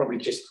I'd probably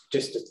just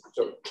to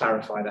sort of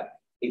clarify that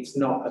it's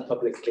not a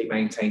publicly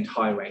maintained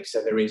highway,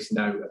 so there is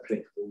no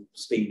applicable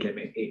speed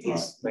limit. It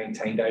is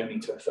maintained only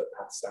to a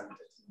footpath standard.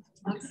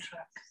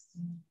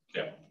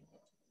 Yeah.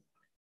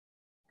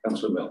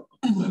 Councillor Bell.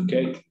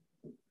 Okay.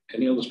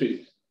 Any other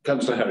speakers?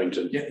 Councillor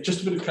Harrington. Yeah,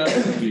 just a bit of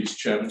clarity, please,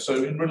 Chairman.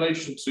 So in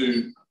relation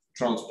to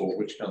transport,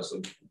 which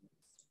Councillor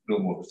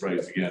Milmore has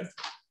raised again,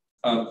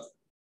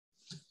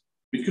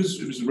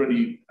 because it was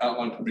already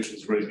outlined,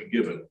 permissions already been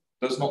given,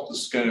 does not the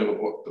scale of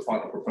what the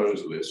final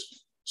proposal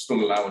is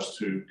still allow us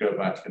to go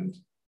back and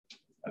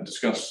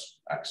discuss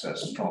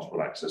access,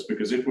 transport access?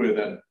 Because if we're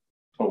then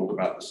told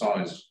about the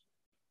size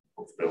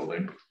of the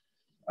building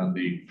and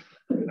the,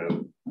 you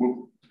know,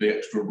 the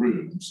extra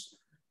rooms,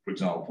 for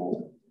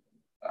example,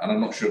 and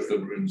I'm not sure if the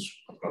rooms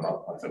have gone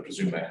up, I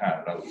presume they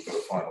have, now that we've got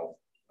a final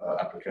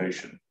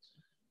application.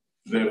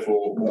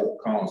 Therefore, more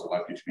cars are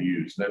likely to be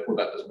used. Therefore,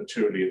 that does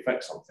materially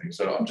affect something.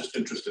 So I'm just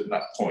interested in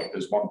that point.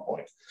 There's one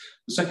point.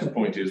 The second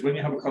point is when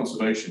you have a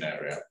conservation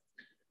area,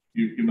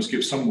 you must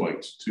give some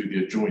weight to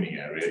the adjoining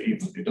area,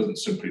 even if it doesn't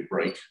simply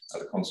break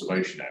at a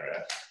conservation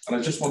area. And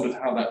I just wondered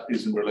how that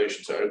is in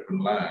relation to open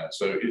land.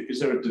 So is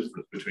there a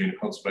difference between a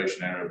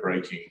conservation area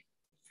breaking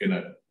in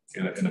a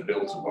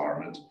built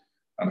environment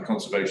and a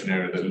conservation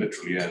area that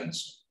literally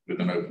ends with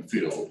an open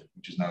field,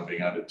 which is now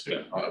being added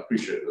to? I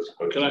appreciate this.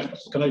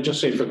 Can I just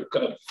say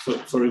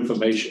for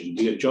information,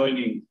 the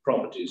adjoining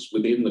properties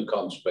within the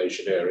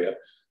conservation area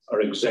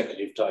are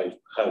executive type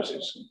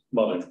houses,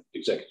 modern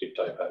executive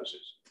type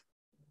houses.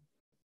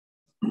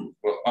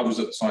 Well, I was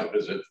at the site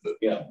visit. But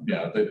they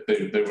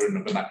were in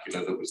a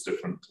vernacular that was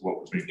different to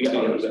what was being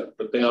proposed.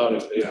 But they are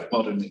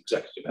modern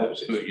executive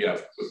houses. But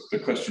the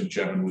question,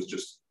 Chairman, was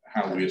just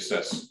how we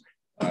assess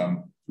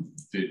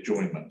the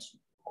adjoinment,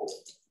 or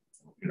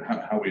you know,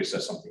 how we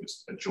assess something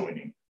that's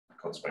adjoining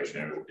a conservation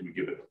area. Do we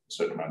give it a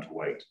certain amount of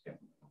weight? Yeah.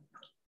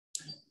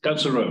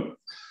 Councillor Rowe.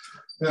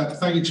 Yeah,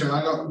 thank you, Chair.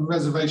 I got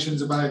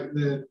reservations about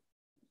the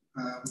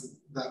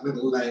that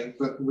little lane,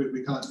 but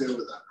we can't deal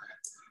with that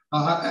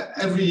now.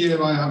 Every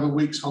year I have a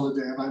week's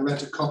holiday and I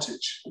rent a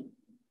cottage.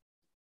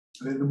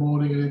 And in the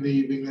morning and in the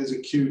evening, there's a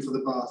queue for the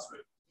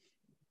bathroom.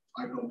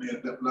 I normally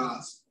end up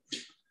last.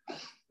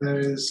 There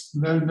is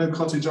no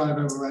cottage I've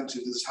ever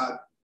rented has had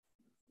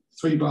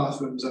 3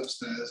 bathrooms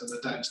upstairs and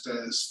a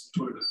downstairs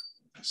toilet.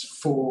 There's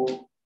 4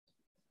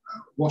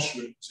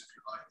 washrooms, if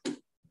you like.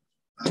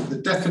 And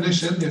the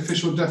definition, the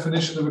official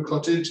definition of a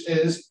cottage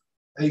is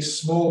a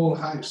small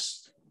house.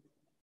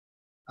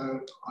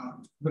 I'm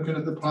looking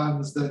at the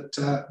plans that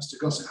Mr.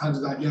 Gossett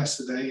handed out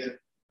yesterday and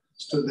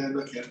stood there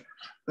looking.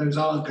 Those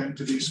aren't going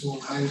to be small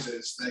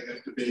houses. They're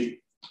going to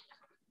be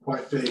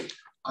quite big.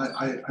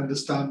 I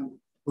understand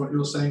what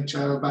you're saying,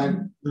 Chair, about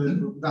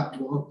that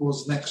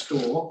was next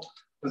door,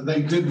 but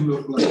they did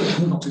look like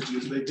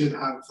cottages. They did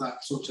have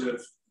that sort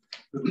of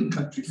little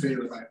country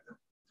feel about them.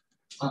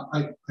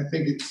 I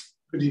think it's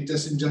pretty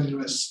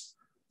disingenuous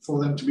for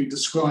them to be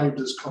described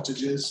as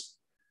cottages.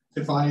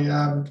 If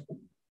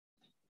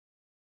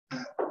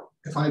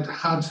I'd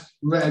had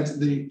read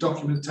the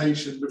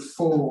documentation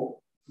before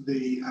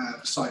the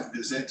site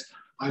visit,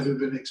 I'd have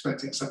been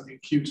expecting something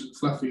cute and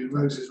fluffy and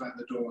roses around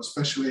the door,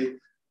 especially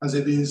as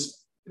it is,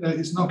 you know,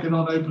 it's knocking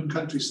on open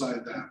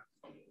countryside there.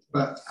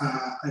 But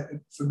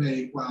for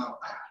me, well,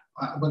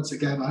 once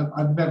again,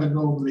 I'm never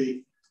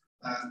normally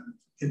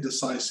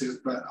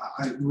indecisive, but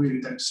I really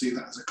don't see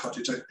that as a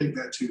cottage. I think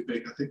they're too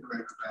big. I think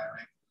they're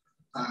overbearing.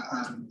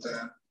 And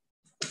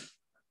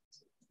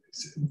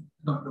it's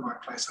not in the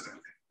right place, I don't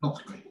think.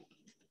 Not for me.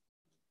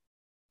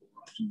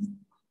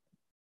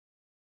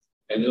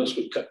 Anything else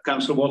with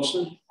Councillor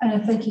Watson?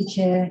 Thank you,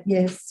 Chair.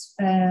 Yes,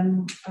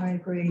 I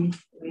agree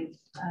with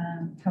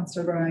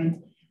Councillor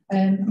Rowan.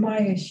 My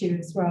issue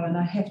as well, and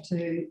I have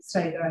to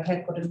say that I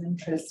have got an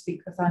interest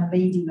because I'm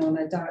leading on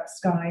a dark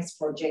skies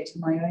project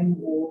in my own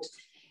ward,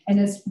 and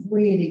it's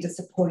really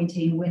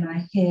disappointing when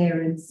I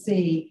hear and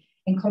see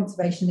in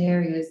conservation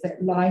areas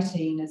that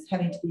lighting is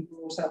having to be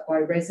brought up by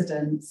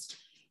residents,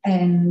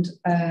 and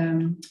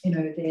you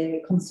know, their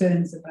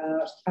concerns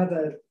about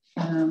other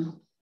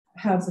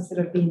houses that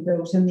have been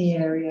built in the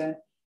area.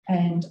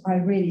 And I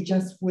really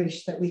just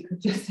wish that we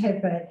could just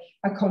have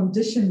a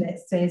condition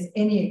that says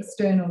any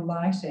external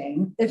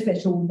lighting, if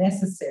at all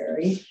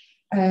necessary,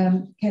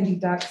 can be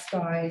dark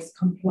skies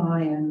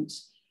compliant.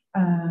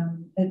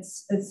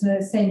 It's an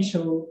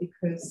essential,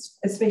 because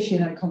especially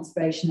in a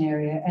conservation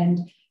area, and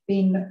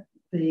being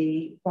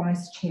the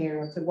vice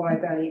chair of the Wye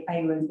Valley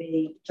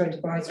A1B Joint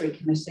Advisory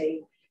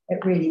Committee,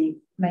 it really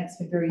makes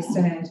me very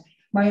sad.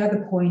 My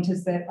other point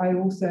is that I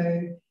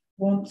also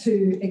want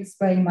to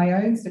explain my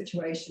own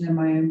situation in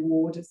my own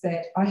ward, is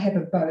that I have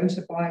a boat,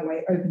 a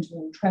byway open to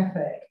all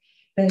traffic,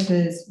 that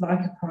is like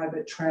a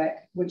private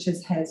track, which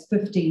has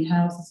 15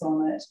 houses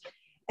on it.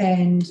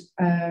 And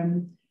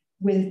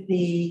with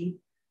the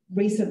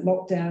recent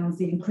lockdowns,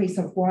 the increase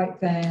of white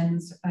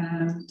vans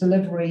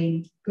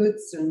delivering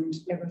goods and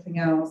everything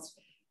else,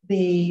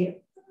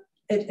 it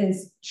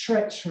is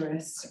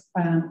treacherous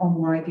on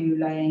Wyview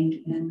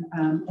Lane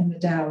in the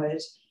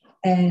Doward.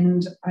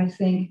 And I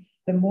think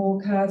the more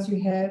cars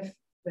you have,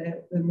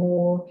 the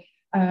more,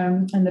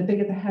 and the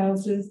bigger the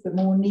houses, the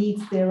more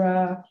needs there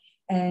are.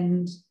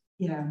 And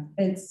yeah,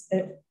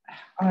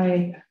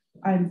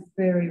 I'm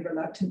very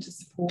reluctant to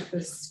support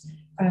this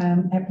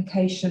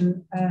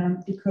application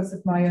because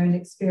of my own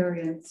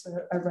experience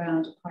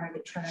around a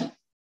private track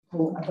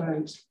or a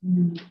boat.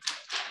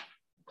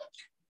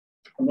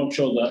 I'm not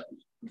sure that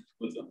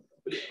would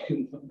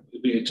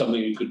be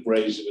something you could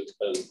raise with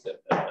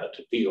at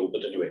appeal,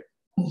 but anyway,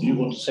 do you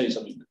want to say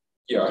something?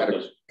 Yeah, I had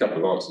a couple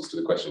of answers to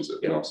the questions that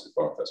have been asked so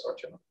far, if that's right,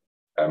 Chairman.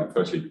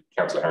 Firstly,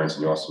 Councillor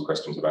Harrington, you asked some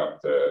questions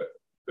about the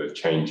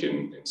change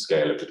in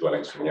scale of the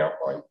dwellings from the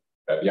outline.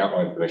 The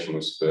outline permission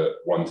was for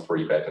 1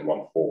 3-bed and 1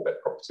 4-bed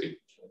property,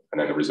 and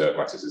then the reserve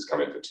matters has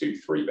come in for 2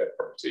 3-bed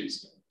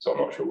properties. So I'm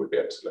not sure we'd be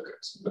able to look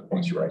at the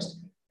points you raised.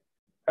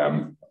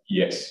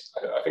 Yes,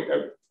 I think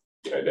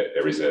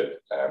there is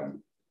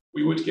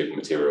we would give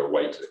material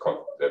weight to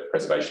the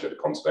preservation of the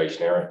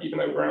conservation area, even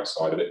though we're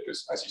outside of it,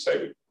 because as you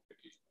say,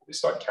 this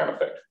site can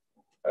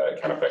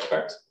affect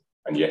that.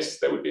 And yes,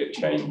 there would be a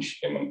change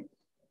in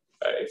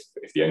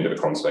if the end of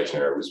the conservation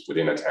area was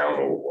within a town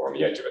or on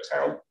the edge of a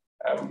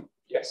town.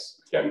 Yes,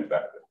 again,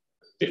 that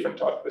different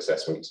type of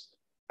assessment.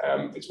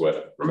 It's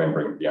worth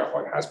remembering the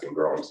outline has been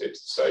granted,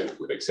 so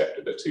we've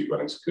accepted that 2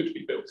 dwellings could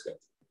be built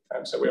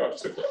in. So we are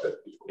just looking at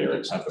the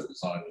appearance of the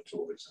design at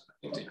all.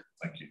 Indeed.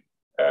 Thank you.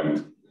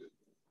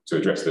 To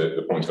address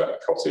the point about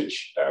the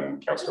cottage,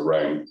 Councillor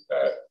Roan,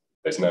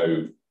 there's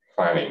no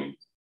planning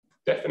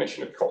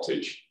definition of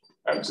cottage,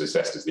 and was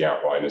assessed as the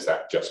outline as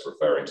that just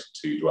referring to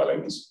 2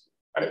 dwellings,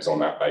 and it was on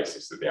that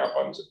basis that the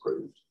outline was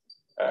approved.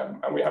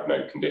 And we have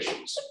no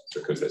conditions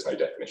because there's no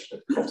definition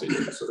of cottage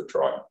to sort of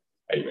try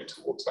aiming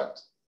towards that.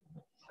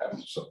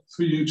 So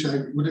for you,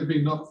 Chair, would it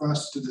be not for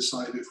us to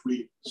decide if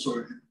we saw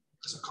it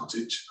as a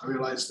cottage? I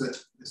realise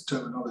that it's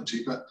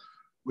terminology, but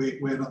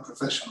we're not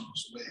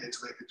professionals. We're here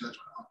to make a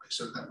judgment, aren't we?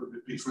 So that would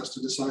be for us to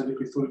decide if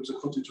we thought it was a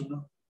cottage or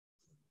not.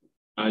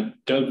 I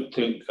don't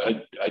think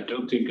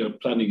a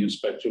planning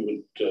inspector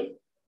would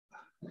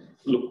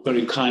look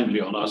very kindly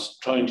on us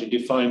trying to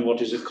define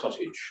what is a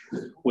cottage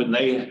when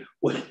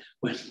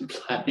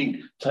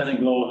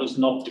planning law has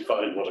not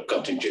defined what a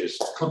cottage is.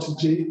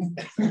 Cottage.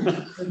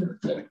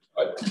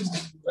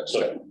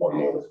 Sorry, one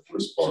more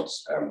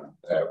response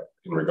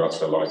in regards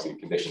to lighting.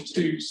 Condition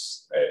 2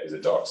 is a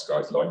dark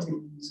skies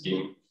lighting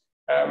scheme,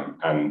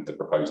 and the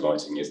proposed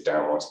lighting is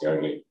down lighting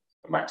only,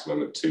 a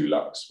maximum of 2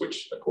 lux,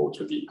 which accords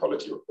with the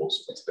ecology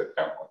reports submitted to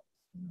the outline.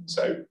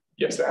 So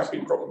yes, there have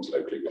been problems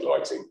locally with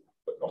lighting,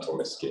 but not on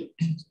this scheme.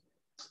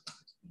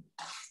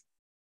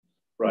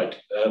 Right.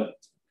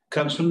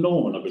 Councillor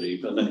Norman, I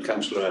believe, and then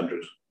Councillor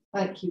Andrews.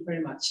 Thank you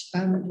very much.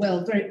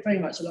 Well, very, very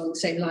much along the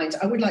same lines.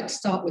 I would like to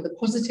start with a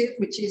positive,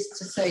 which is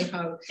to say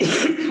how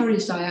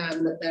encouraged I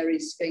am that there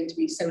is going to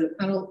be solar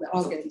panels, there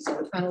are going to be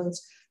solar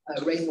panels,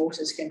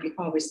 rainwater is going to be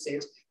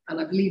harvested, and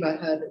I believe I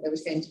heard that there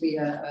was going to be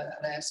an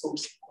air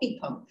source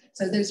heat pump.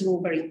 So those are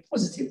all very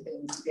positive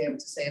things to be able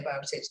to say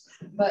about it.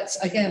 But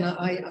again,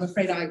 I'm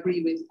afraid I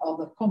agree with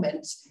other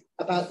comments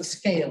about the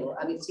scale,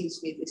 and it seems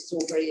to me this is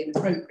all very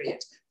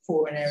inappropriate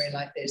for an area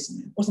like this.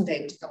 Wasn't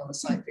able to come on the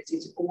site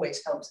visit. It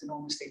always helps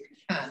enormously if you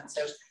can.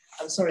 So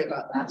I'm sorry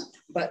about that,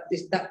 but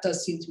that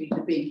does seem to be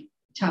the big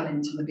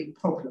challenge and the big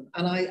problem.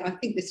 And I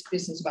think this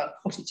business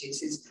about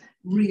cottages is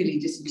really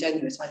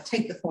disingenuous. I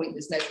take the point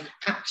there's no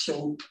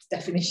actual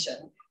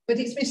definition, but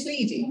it's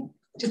misleading.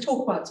 To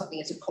talk about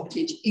something as a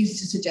cottage is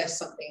to suggest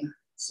something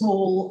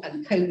small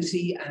and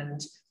cosy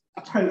and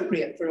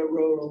appropriate for a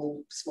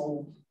rural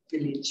small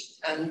village.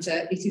 And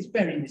it is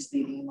very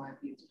misleading in my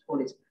view to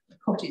call it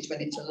cottage when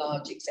it's a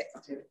large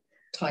executive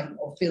type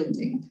of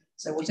building.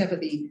 So whatever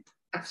the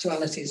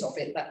actualities of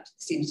it, that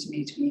seems to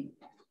me to be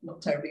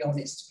not terribly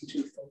honest, to be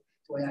truthful,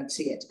 the way I'd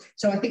see it.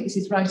 So I think this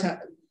is right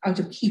out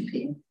of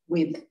keeping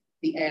with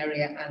the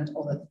area and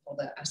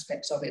other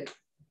aspects of it.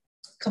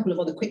 couple of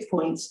other quick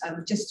points,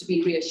 just to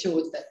be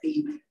reassured that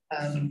the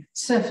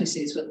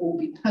surfaces will all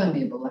be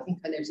permeable. I think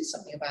I noticed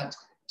something about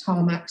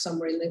tarmac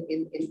somewhere in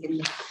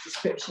the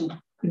description.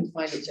 Couldn't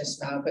find it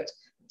just now, but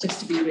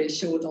just to be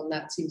reassured on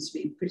that, seems to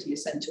be pretty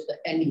essential that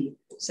any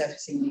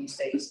surfacing these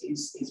days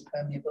is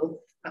permeable.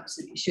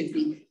 Absolutely should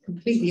be.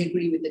 Completely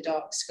agree with the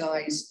dark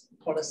skies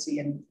policy,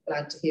 and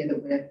glad to hear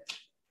that we're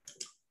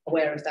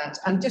aware of that.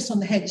 And just on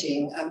the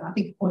hedging, I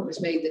think a point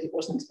was made that it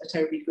wasn't a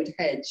terribly good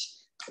hedge,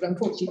 but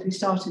unfortunately if we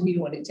start a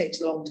new one, it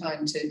takes a long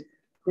time to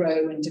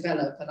grow and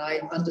develop, and I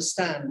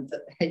understand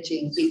that the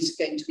hedging is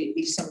going to be at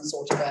least some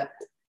sort of a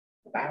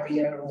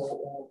barrier,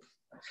 or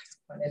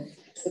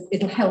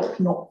it'll help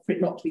for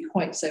it not to be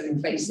quite so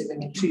invasive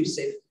and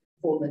intrusive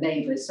for the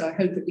neighbours. So I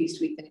hope at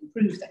least we can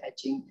improve the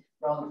hedging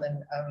rather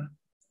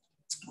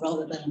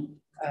than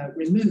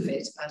remove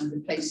it and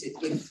replace it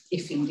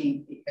if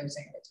indeed it goes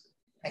ahead.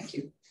 Thank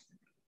you.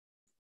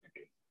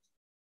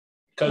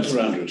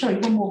 Councillor Andrews. Sorry,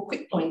 one more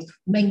quick point.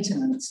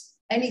 Maintenance.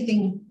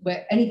 Anything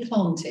where any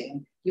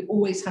planting, you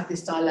always have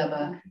this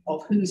dilemma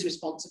of who's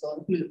responsible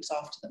and who looks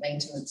after the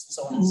maintenance and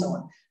so on and so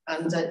on.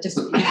 And just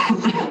to be sure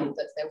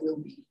that there will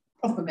be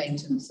proper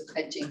maintenance of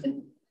hedging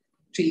and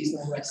trees and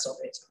all the rest of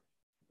it.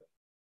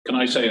 Can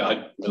I say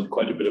I know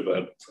quite a bit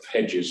about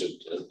hedges,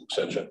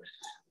 etc.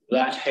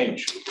 That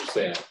hedge that was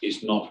there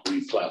is not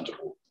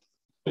replantable.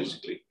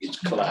 Basically, it's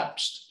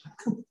collapsed,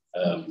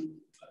 and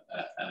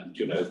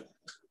you know,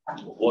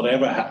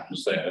 whatever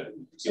happens there,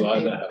 you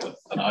either have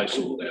an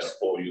eyesore there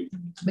or you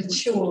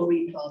mature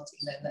replanting.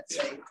 Then let's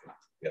say.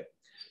 Yeah,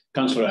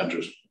 Councillor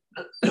Andrews.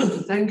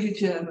 Thank you,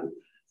 Chairman.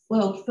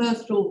 Well,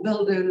 first of all,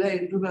 Beldo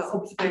Lane, from our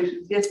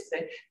observations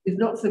yesterday, is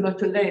not so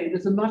much a lane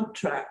as a mud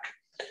track,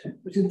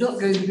 which is not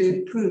going to be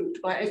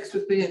improved by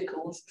extra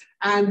vehicles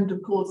and,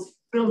 of course,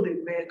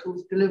 building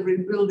vehicles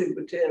delivering building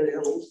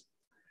materials.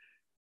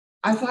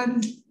 I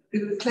find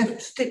it clever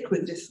to stick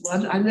with this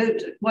one. I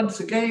note once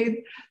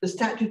again the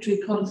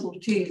statutory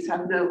consultees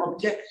have no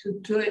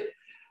objection to it,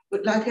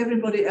 but like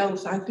everybody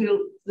else, I feel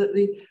that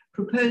the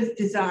proposed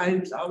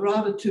designs are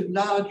rather too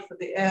large for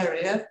the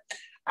area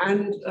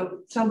and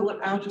somewhat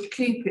out of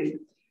keeping.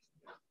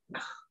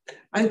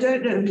 I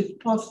don't know if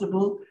it's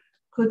possible.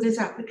 Could this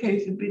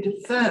application be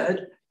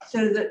deferred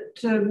so that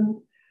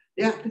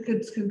the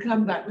applicants can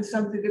come back with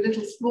something a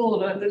little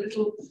smaller and a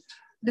little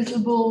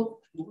more,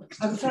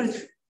 I'm sorry,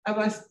 am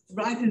I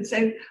right in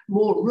saying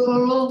more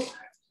rural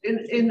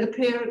in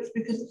appearance?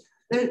 Because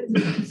the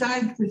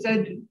design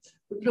presented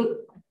would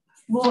look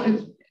more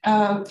in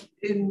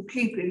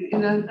keeping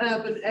in an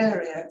urban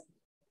area.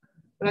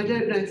 But I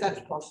don't know if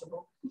that's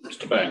possible.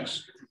 Mr.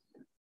 Banks.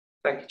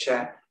 Thank you,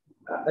 Chair.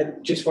 I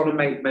just want to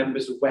make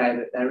members aware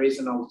that there is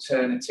an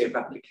alternative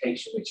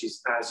application which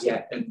is as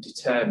yet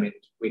undetermined,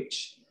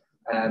 which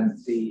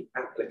the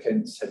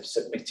applicants have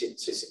submitted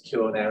to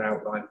secure their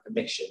outline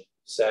permission.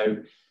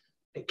 So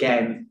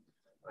again,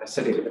 I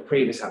said it with the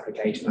previous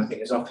application, I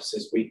think as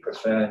officers we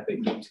prefer that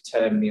you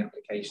determine the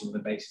application on the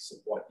basis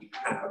of what you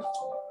have.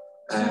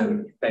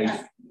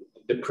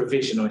 The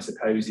provision, I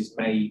suppose, is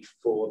made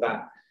for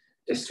that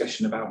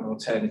discussion about an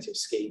alternative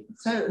scheme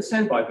so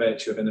by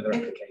virtue of another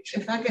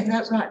application. If I get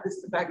that right,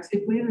 Mr. Banks,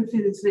 if we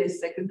refuse this,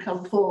 they can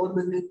come forward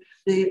with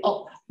the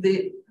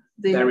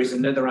there is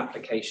another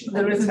application.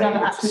 There is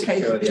another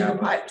application in the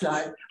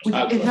pipeline.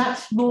 Is that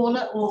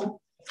smaller or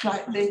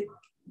slightly?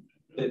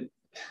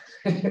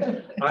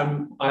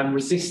 I'm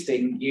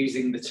resisting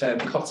using the term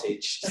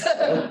cottage.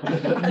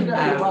 I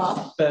know you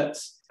are. But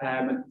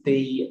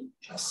the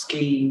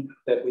scheme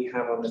that we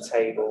have on the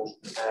table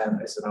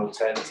as an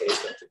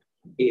alternative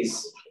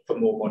is for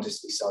more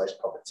modestly sized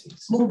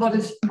properties. More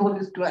modest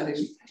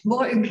dwellings,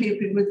 more in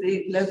keeping with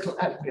the local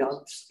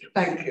ambience.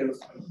 Thank you.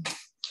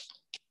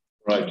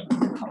 Right.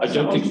 I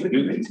don't think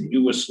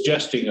you were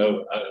suggesting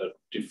a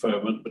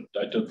deferment, but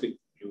I don't think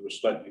you were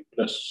slightly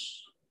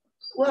less.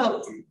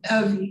 Well,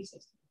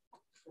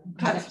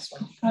 perhaps,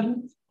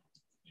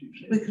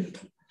 we could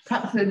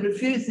perhaps then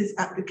refuse this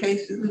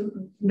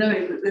application,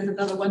 knowing that there's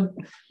another one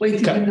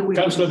waiting in the wings.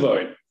 Councillor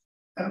Boyd.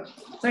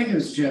 Thank you,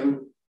 Mr.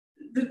 Chairman.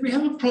 We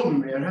have a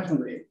problem here,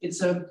 haven't we?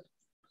 It's a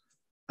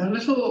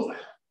little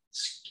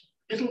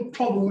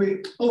problem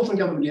we often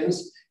come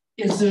against.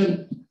 We've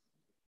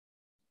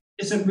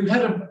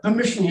had a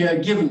permission here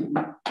given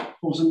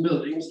for some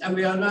buildings, and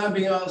we are now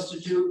being asked to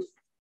do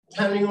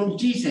planning on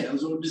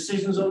details or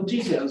decisions on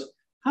details.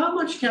 How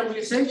much can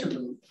we say to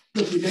them?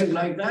 Look, we don't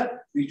like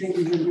that. We think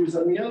we can do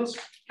something else.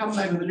 Come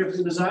back with a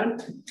different design.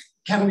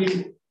 Can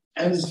we,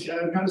 as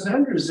Councillor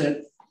Andrews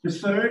said,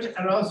 defer it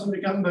and ask them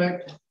to come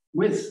back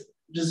with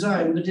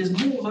design that is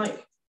more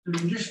like the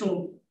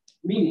traditional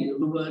meaning of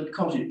the word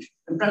cottage?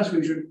 And perhaps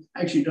we should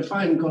actually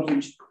define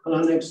cottage on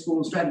our next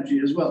small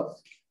strategy as well.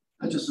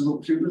 I just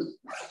looked through the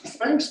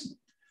banks.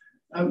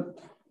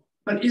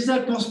 But is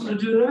that possible to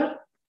do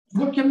that?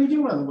 What can we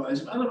do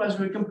otherwise? Otherwise,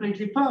 we're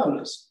completely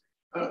powerless.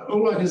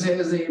 All I can say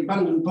is the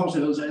abundant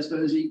potholes, I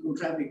suppose, equal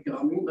traffic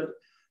calming, but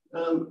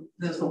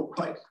that's not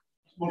quite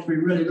what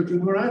we're really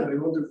looking for either. We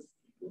want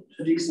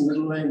a decent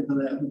little lane for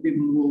that for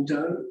people to walk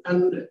down.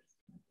 And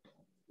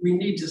we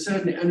need to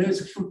certainly, I know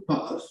it's a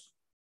footpath,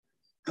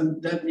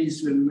 and that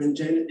needs to be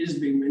maintained, it is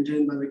being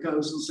maintained by the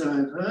council, so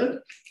I've heard.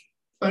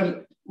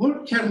 But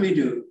what can we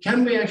do?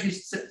 Can we actually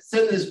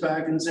send this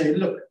back and say,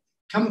 look,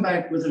 come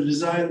back with a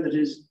design that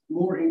is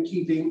more in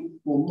keeping,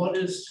 more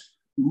modest,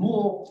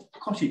 more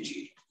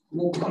cottagey,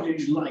 more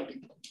cottage-like?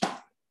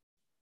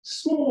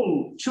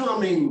 Small,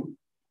 charming,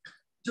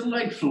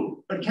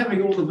 delightful, but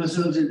having all the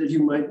facilities that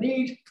you might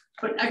need,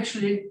 but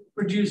actually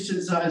reduced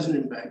in size and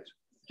impact.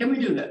 Can we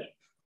do that?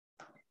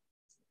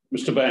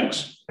 Mr.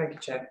 Banks. Thank you,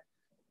 Chair.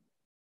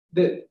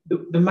 The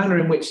manner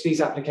in which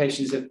these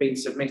applications have been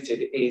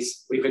submitted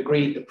is we've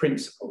agreed the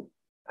principle.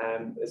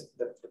 The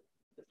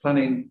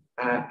Planning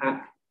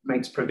Act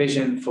makes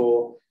provision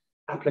for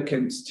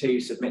applicants to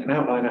submit an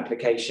outline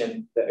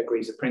application that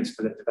agrees the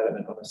principle of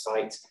development on a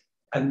site,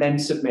 and then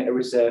submit a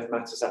reserve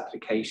matters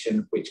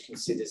application which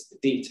considers the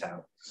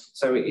detail.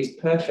 So it is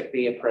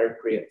perfectly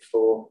appropriate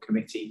for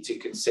committee to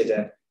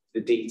consider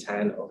the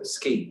detail of a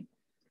scheme.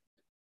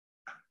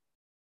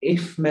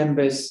 If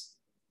members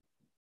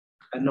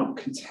are not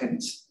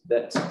content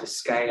that the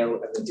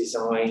scale and the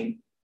design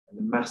and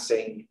the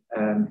massing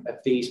of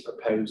these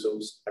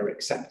proposals are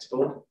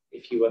acceptable,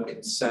 if you are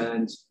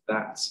concerned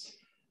that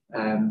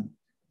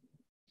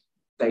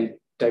they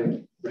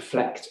don't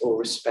reflect or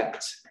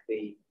respect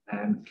the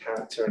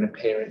character and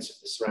appearance of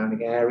the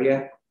surrounding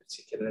area,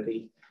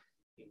 particularly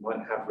you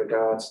might have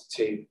regards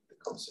to the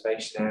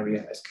conservation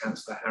area as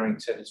Councillor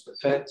Harrington has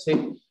referred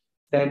to,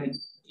 then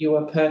you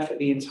are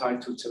perfectly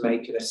entitled to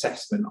make an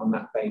assessment on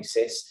that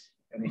basis.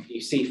 And if you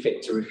see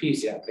fit to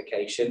refuse the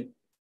application,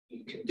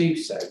 you can do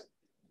so.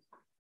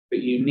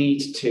 But you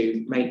need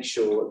to make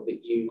sure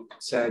that you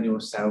concern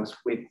yourselves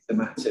with the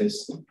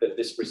matters that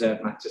this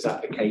reserve matters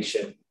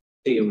application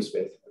deals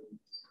with.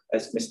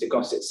 As Mr.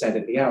 Gossett said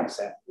at the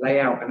outset,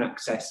 layout and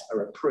access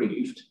are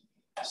approved.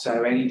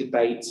 So any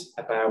debate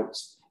about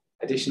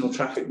additional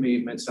traffic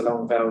movements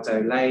along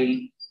Veldo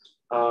Lane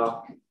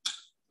are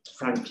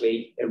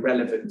frankly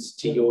irrelevant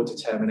to your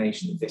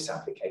determination of this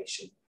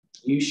application.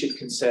 You should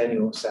concern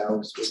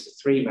yourselves with the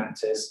three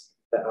matters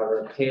that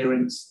are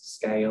appearance,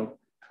 scale,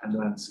 and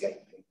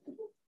landscaping.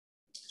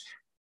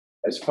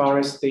 As far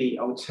as the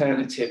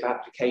alternative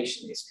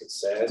application is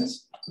concerned,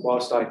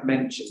 whilst I've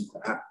mentioned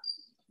that,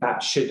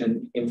 that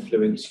shouldn't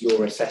influence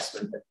your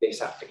assessment of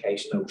this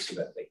application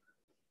ultimately.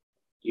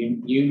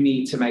 You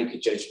need to make a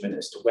judgment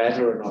as to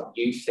whether or not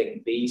you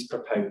think these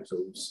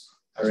proposals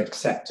are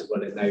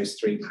acceptable in those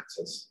three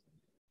matters.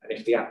 And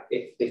if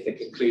the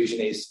conclusion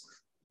is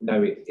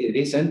no, it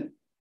isn't,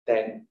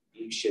 then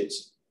you should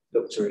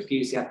look to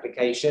refuse the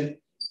application.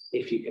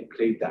 If you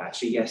conclude that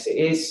actually, yes, it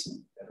is,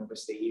 then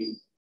obviously you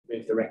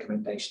move the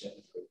recommendation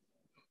and approve.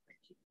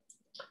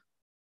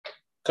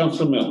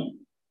 Councillor Milne.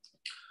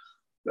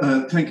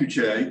 Thank you,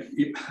 Chair.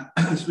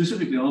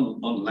 Specifically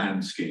on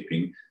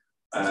landscaping,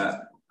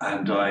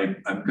 and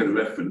I'm going to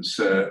reference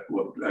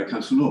what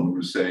Councillor Norman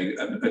was saying,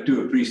 and I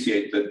do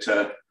appreciate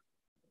that,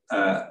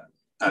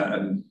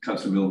 and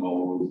Councillor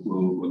Milmore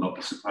will not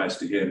be surprised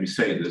to hear me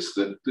say this,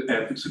 that the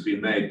efforts have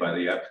been made by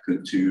the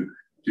applicant to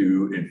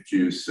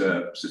introduce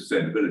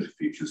sustainability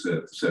features,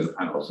 solar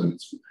panels, and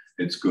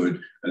it's good,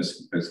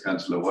 as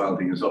Councillor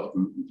Wilding has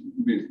often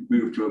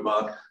moved to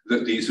remark,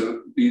 that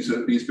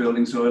these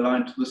buildings are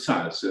aligned to the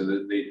south, so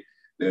that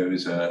there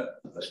is a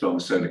strong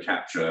solar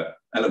capture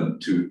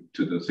element to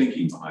the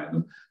thinking behind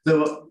them.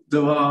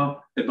 There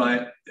are,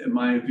 in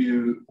my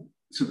view,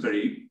 some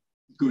very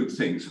good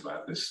things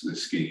about this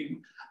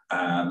scheme.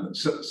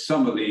 So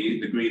some of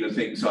the greener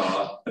things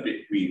are a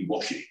bit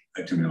greenwashy,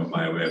 to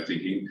my way of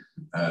thinking.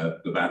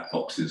 The bat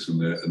boxes and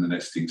the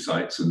nesting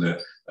sites and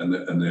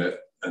the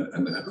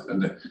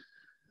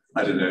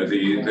I don't know,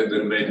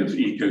 they're made of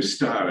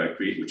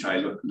eco-styracrete, which I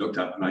looked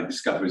up and I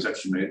discovered is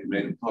actually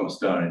made of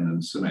polystyrene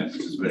and cement,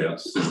 which is a very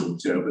unsustainable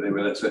material. But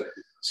anyway, that's it.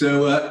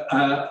 So,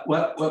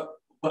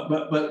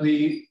 but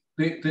the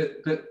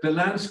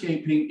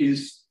landscaping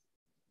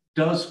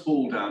does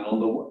fall down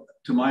on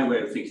to my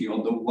way of thinking,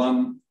 on the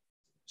one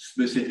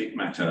specific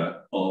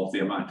matter of the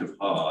amount of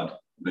hard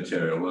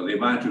material, or the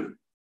amount of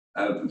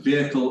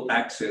vehicle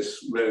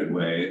access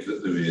roadway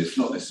that there is,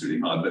 not necessarily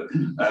hard, but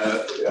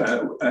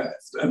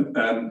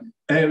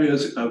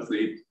areas of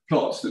the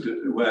plots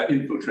where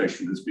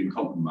infiltration has been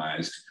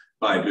compromised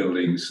by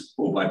buildings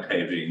or by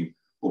paving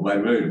or by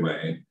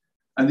roadway.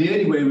 And the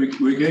only way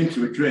we're going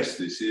to address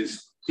this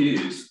is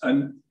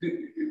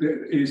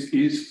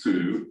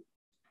through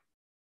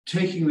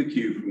taking the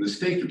cue from the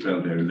state of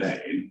Veldo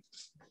Lane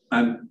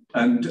and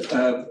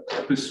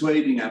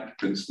persuading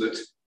applicants that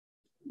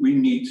we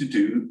need to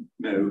do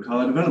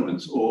no-car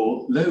developments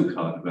or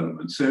low-car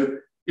developments. So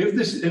if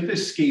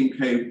this scheme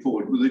came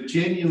forward with a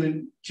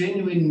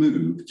genuine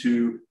move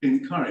to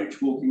encourage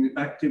walking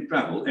active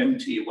travel,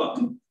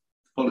 MT1,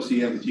 policy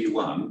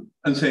MT1,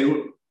 and say,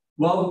 well,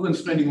 rather than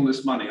spending all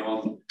this money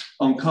on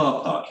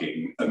car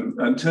parking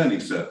and turning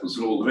circles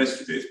and all the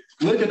rest of it,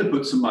 we're going to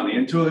put some money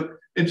into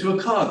a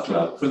car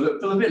club for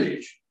the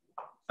village.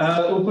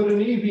 We'll put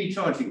an EV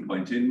charging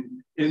point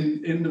in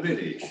the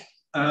village.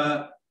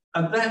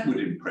 And that would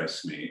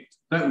impress me.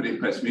 That would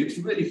impress me. It's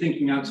really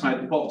thinking outside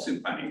the box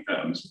in planning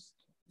terms.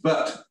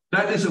 But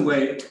that is a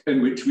way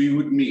in which we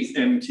would meet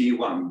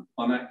MT1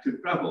 on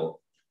active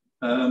travel.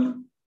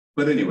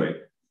 But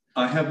anyway,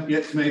 I haven't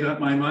yet made up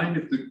my mind.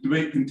 If the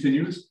debate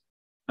continues,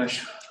 how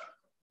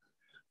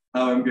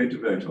I'm going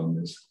to vote on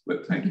this.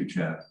 But thank you,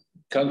 Chair.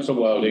 Councillor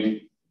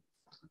Wilding.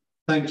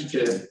 Thanks,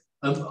 Chair.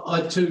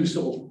 I too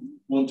sort of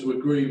want to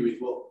agree with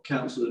what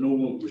Councillor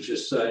Norman was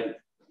just saying.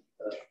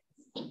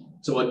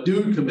 So I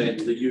do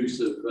commend the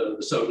use of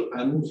the solar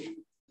panels,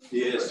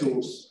 the air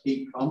source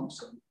heat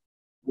pumps, and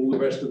all the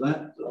rest of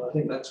that. I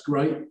think that's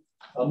great.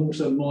 I'm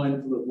also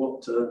mindful of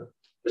what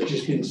has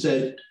just been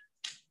said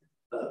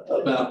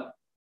about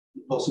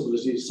the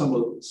possibility some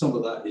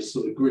of that is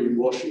sort of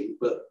greenwashing,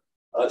 but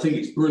I think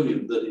it's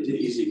brilliant that it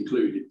is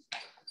included.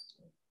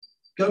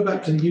 Go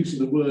back to the use of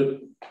the word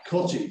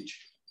cottage.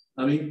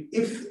 I mean,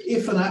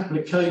 if an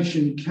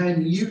application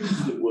can use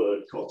the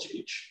word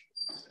cottage,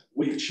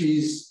 which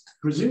is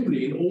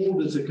presumably in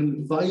order to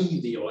convey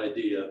the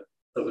idea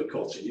of a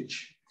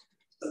cottage,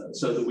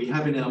 so that we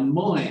have in our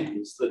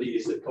minds that it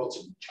is a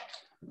cottage,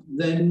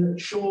 then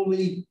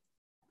surely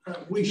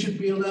we should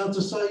be allowed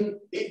to say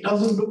it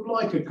doesn't look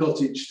like a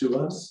cottage to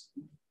us.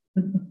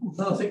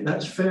 I think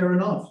that's fair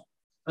enough.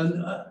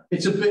 And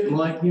it's a bit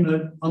like, you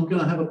know, I'm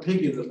going to have a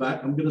pig in the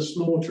back, I'm going to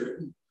slaughter it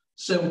and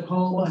sell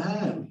Parma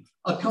ham.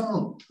 I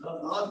can't.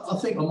 I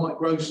think I might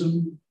grow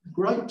some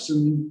grapes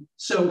and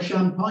sell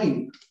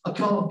champagne. I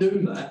can't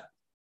do that.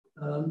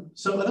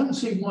 So I don't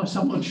see why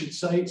someone should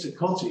say it's a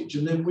cottage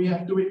and then we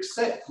have to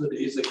accept that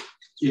it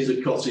is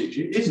a cottage.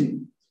 It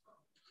isn't.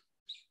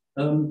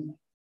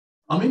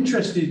 I'm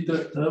interested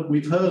that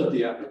we've heard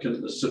the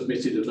applicant has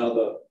submitted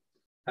another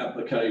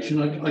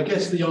application. I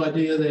guess the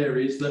idea there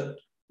is that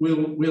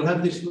we'll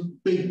have this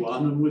big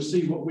one and we'll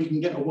see what we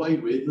can get away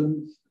with,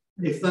 and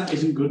if that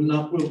isn't good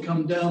enough, we'll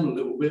come down a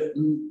little bit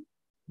and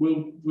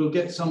we'll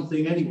get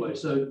something anyway.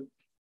 So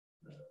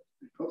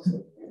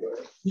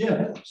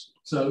yeah.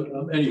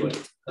 So anyway,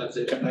 that's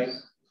it.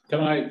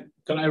 Can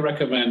I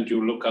recommend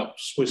you look up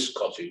Swiss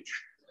cottage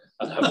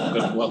and have a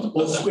good one?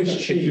 Or Swiss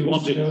cheese.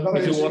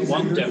 If you want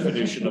one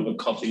definition of a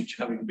cottage,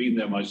 having been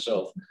there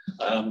myself,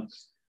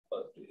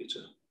 it's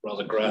a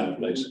rather grand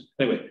place.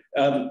 Anyway,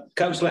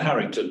 Councillor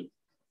Harrington.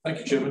 Thank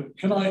you, Chairman.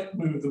 Can I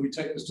move that we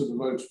take this to the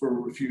vote for a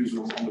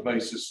refusal on the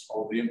basis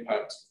of the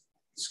impact,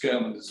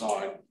 scale and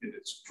design in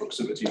its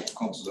proximity to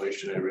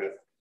conservation area,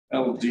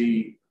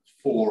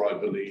 LD4, I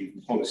believe,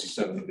 and policy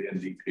 7 of the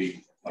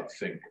NDP, I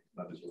think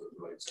that is what it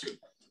relates to.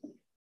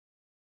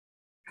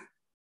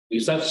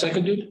 Is that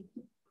seconded?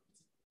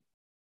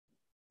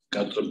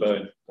 Councillor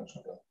Byrne.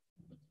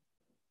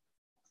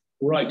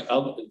 Right.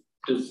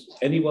 Does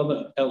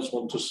anyone else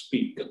want to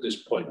speak at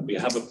this point? We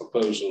have a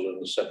proposal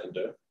and a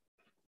seconder.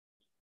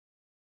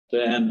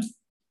 Then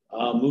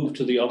I'll move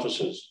to the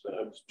officers.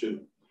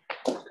 To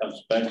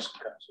Councillor Banks.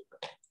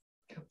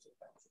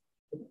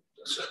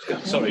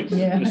 Sorry,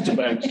 yeah. Mr.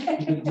 Banks.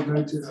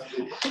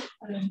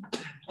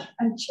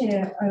 And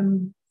Chair,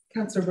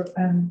 Councillor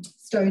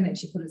Stone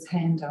actually put his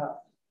hand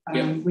up.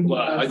 Well,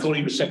 I thought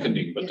he was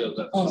seconding, but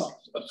that's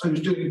I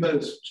was doing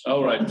both.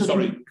 All right,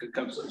 sorry,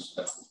 Councillor.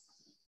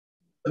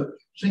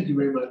 Thank you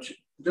very much.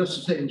 Just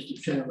to say,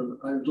 Mr. Chairman,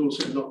 I was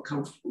also not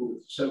comfortable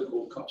with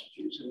so-called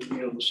cottages, and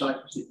being on the site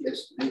visit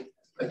yesterday,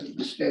 I think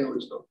the scale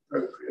is not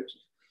appropriate.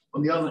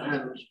 On the other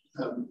hand,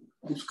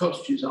 if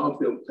cottages are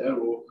built there,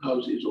 or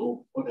houses,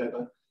 or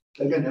whatever,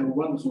 they're going to have a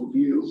wonderful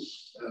view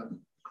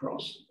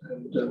across,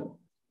 and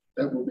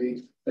that will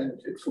be a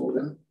benefit for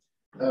them.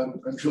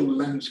 I'm sure the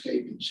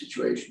landscaping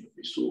situation will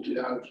be sorted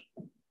out.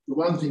 The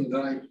one thing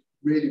that I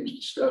really was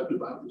disturbed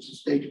about was the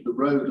state of the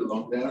road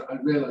along there. I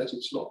realise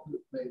it's not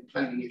the main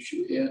planning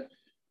issue here,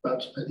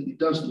 but I think it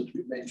does need to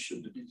be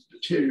mentioned that it's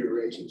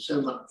deteriorating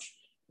so much.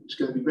 It's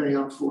going to be very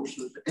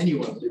unfortunate for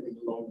anyone living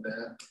along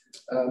there.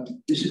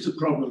 This is the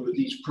problem with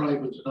these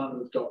private and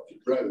unadopted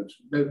roads.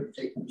 Nobody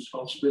taking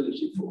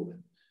responsibility for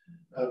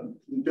them.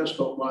 We've just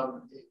got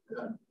one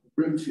in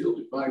Broomfield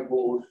in my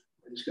ward,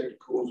 and it's going to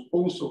cause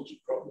all sorts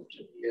of problems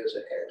in the years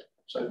ahead.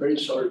 So I'm very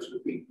sorry for the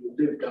people who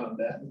live down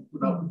there and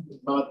put up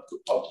with mud, the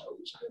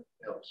potholes and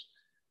everything else,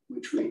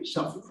 which we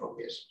suffered from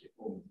yesterday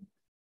morning.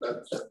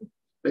 But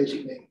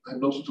basically, I'm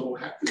not at all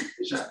happy with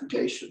this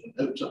application and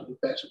hope something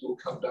better will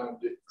come down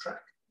the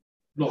track.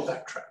 Not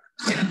that track.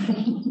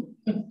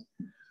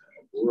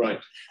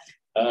 Right.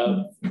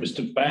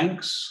 Mr.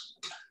 Banks,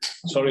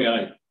 sorry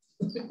I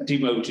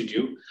demoted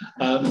you.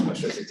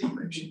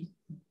 Demotion.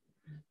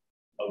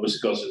 Oh,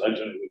 Mr. Gossett, I don't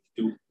know what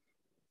to do.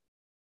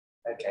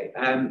 Okay.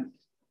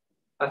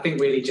 I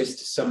think really just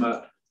to sum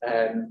up,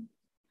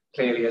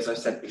 clearly, as I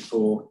said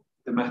before,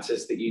 the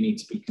matters that you need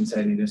to be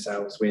concerning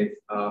yourselves with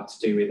are to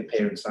do with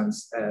appearance,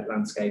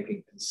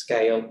 landscaping and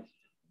scale.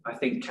 I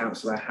think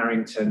Councillor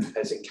Harrington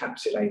has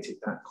encapsulated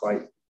that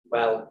quite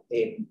well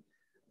in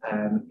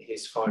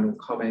his final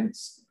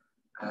comments.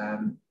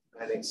 And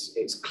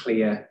it's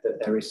clear that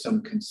there is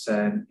some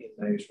concern in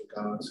those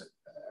regards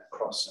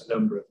across a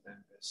number of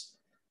members.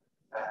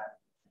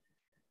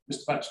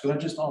 Mr. Banks, could I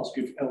just ask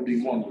if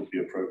LD1 would be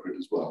appropriate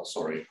as well?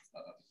 Sorry.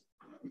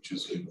 which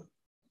is in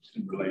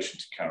relation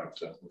to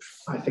character.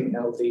 I think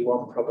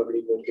LD1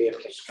 probably would be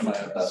applicable. Can I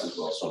add that as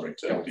well? Sorry,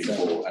 to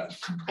LD4 and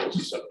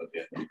 47 at the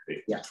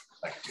NDP. Yeah.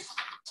 Thank you.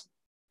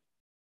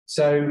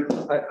 So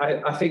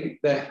I think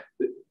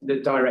the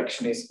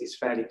direction is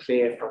fairly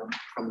clear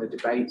from the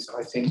debates.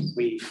 I think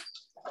we've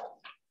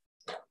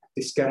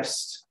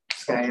discussed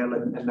scale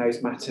and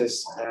those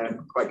matters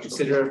quite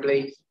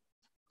considerably.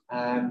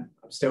 I'm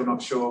still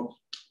not sure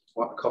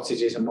what a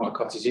cottage is and what a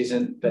cottage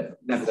isn't, but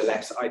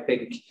nevertheless, I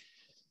think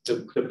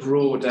the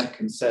broader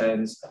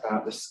concerns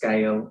about the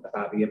scale,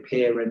 about the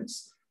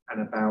appearance,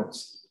 and about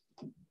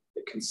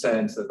the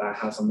concerns that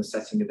has on the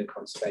setting of the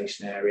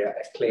conservation area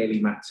are clearly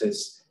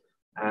matters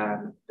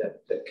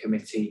that the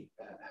committee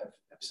have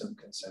some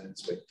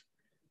concerns with.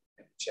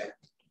 Chair.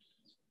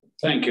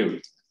 Thank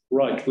you.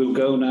 Right, we'll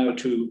go now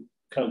to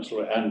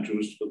Councillor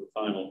Andrews for the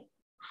final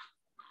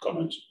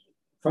comments.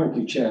 Thank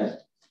you, Chair,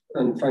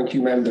 and thank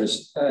you,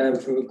 members,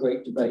 for a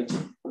great debate.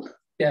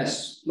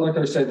 Yes, like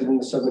I said in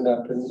the summing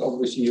up, and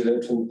obviously you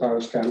heard from the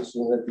Parish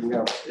Council and everything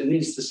else, it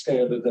is the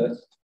scale of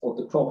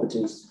the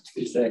properties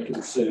is their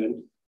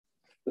concern.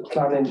 The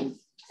planning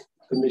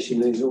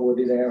permission is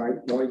already there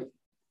outlined.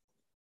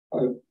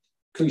 I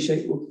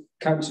appreciate what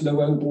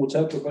Councillor Owen brought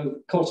up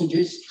about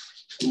cottages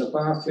and the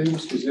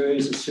bathrooms, because there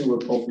is a sewer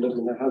problem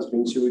and there has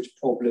been sewage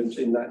problems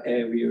in that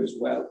area as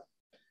well.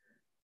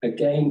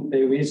 Again,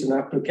 there is an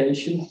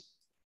application,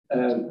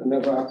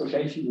 another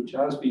application which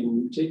has been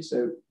mooted,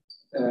 so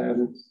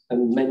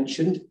and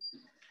mentioned,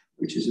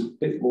 which is a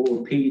bit more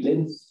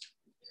appealing.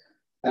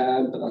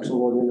 But that's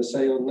all I'm going to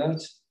say on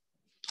that.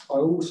 I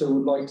also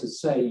would like to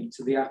say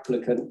to the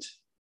applicant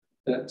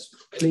that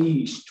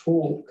please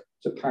talk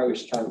to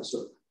Parish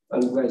Council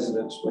and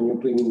residents when you're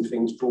bringing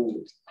things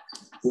forward.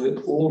 We're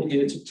all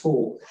here to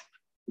talk.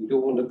 We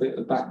don't want a bit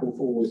of back and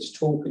forwards.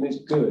 Talking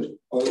is good.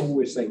 I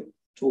always say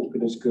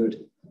talking is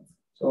good.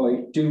 So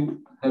I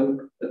do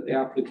hope that the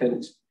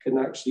applicant can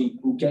actually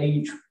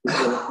engage with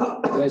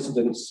the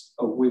residents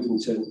of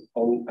Withington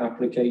on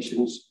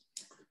applications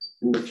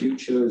in the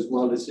future as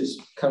well as this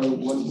current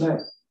one now.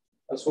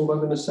 That's all I'm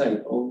going to say.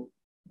 I'll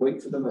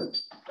wait for the vote.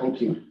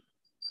 Thank you.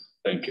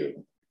 Thank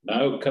you.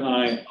 Now, can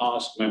I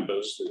ask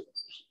members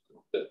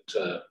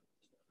that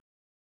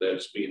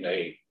there's been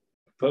a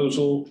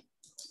proposal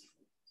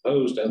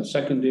proposed and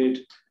seconded.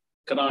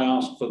 Can I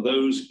ask for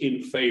those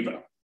in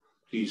favour,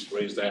 please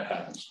raise their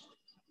hands.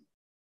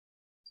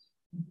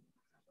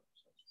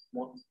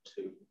 1,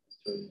 2,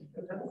 3,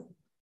 4,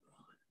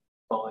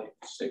 5,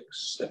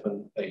 6,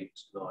 7, 8,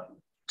 9,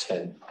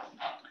 10.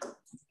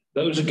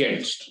 Those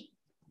against?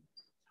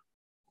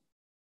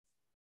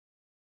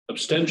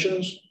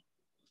 Abstentions?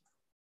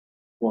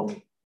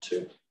 1,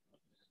 2.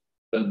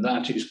 Then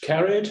that is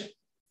carried.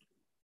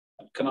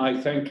 Can I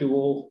thank you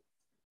all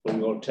for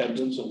your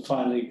attendance? And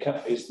finally,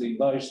 is the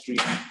live stream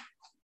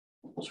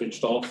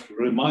switched off?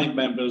 Remind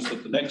members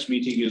that the next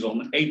meeting is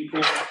on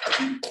April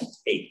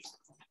 8th.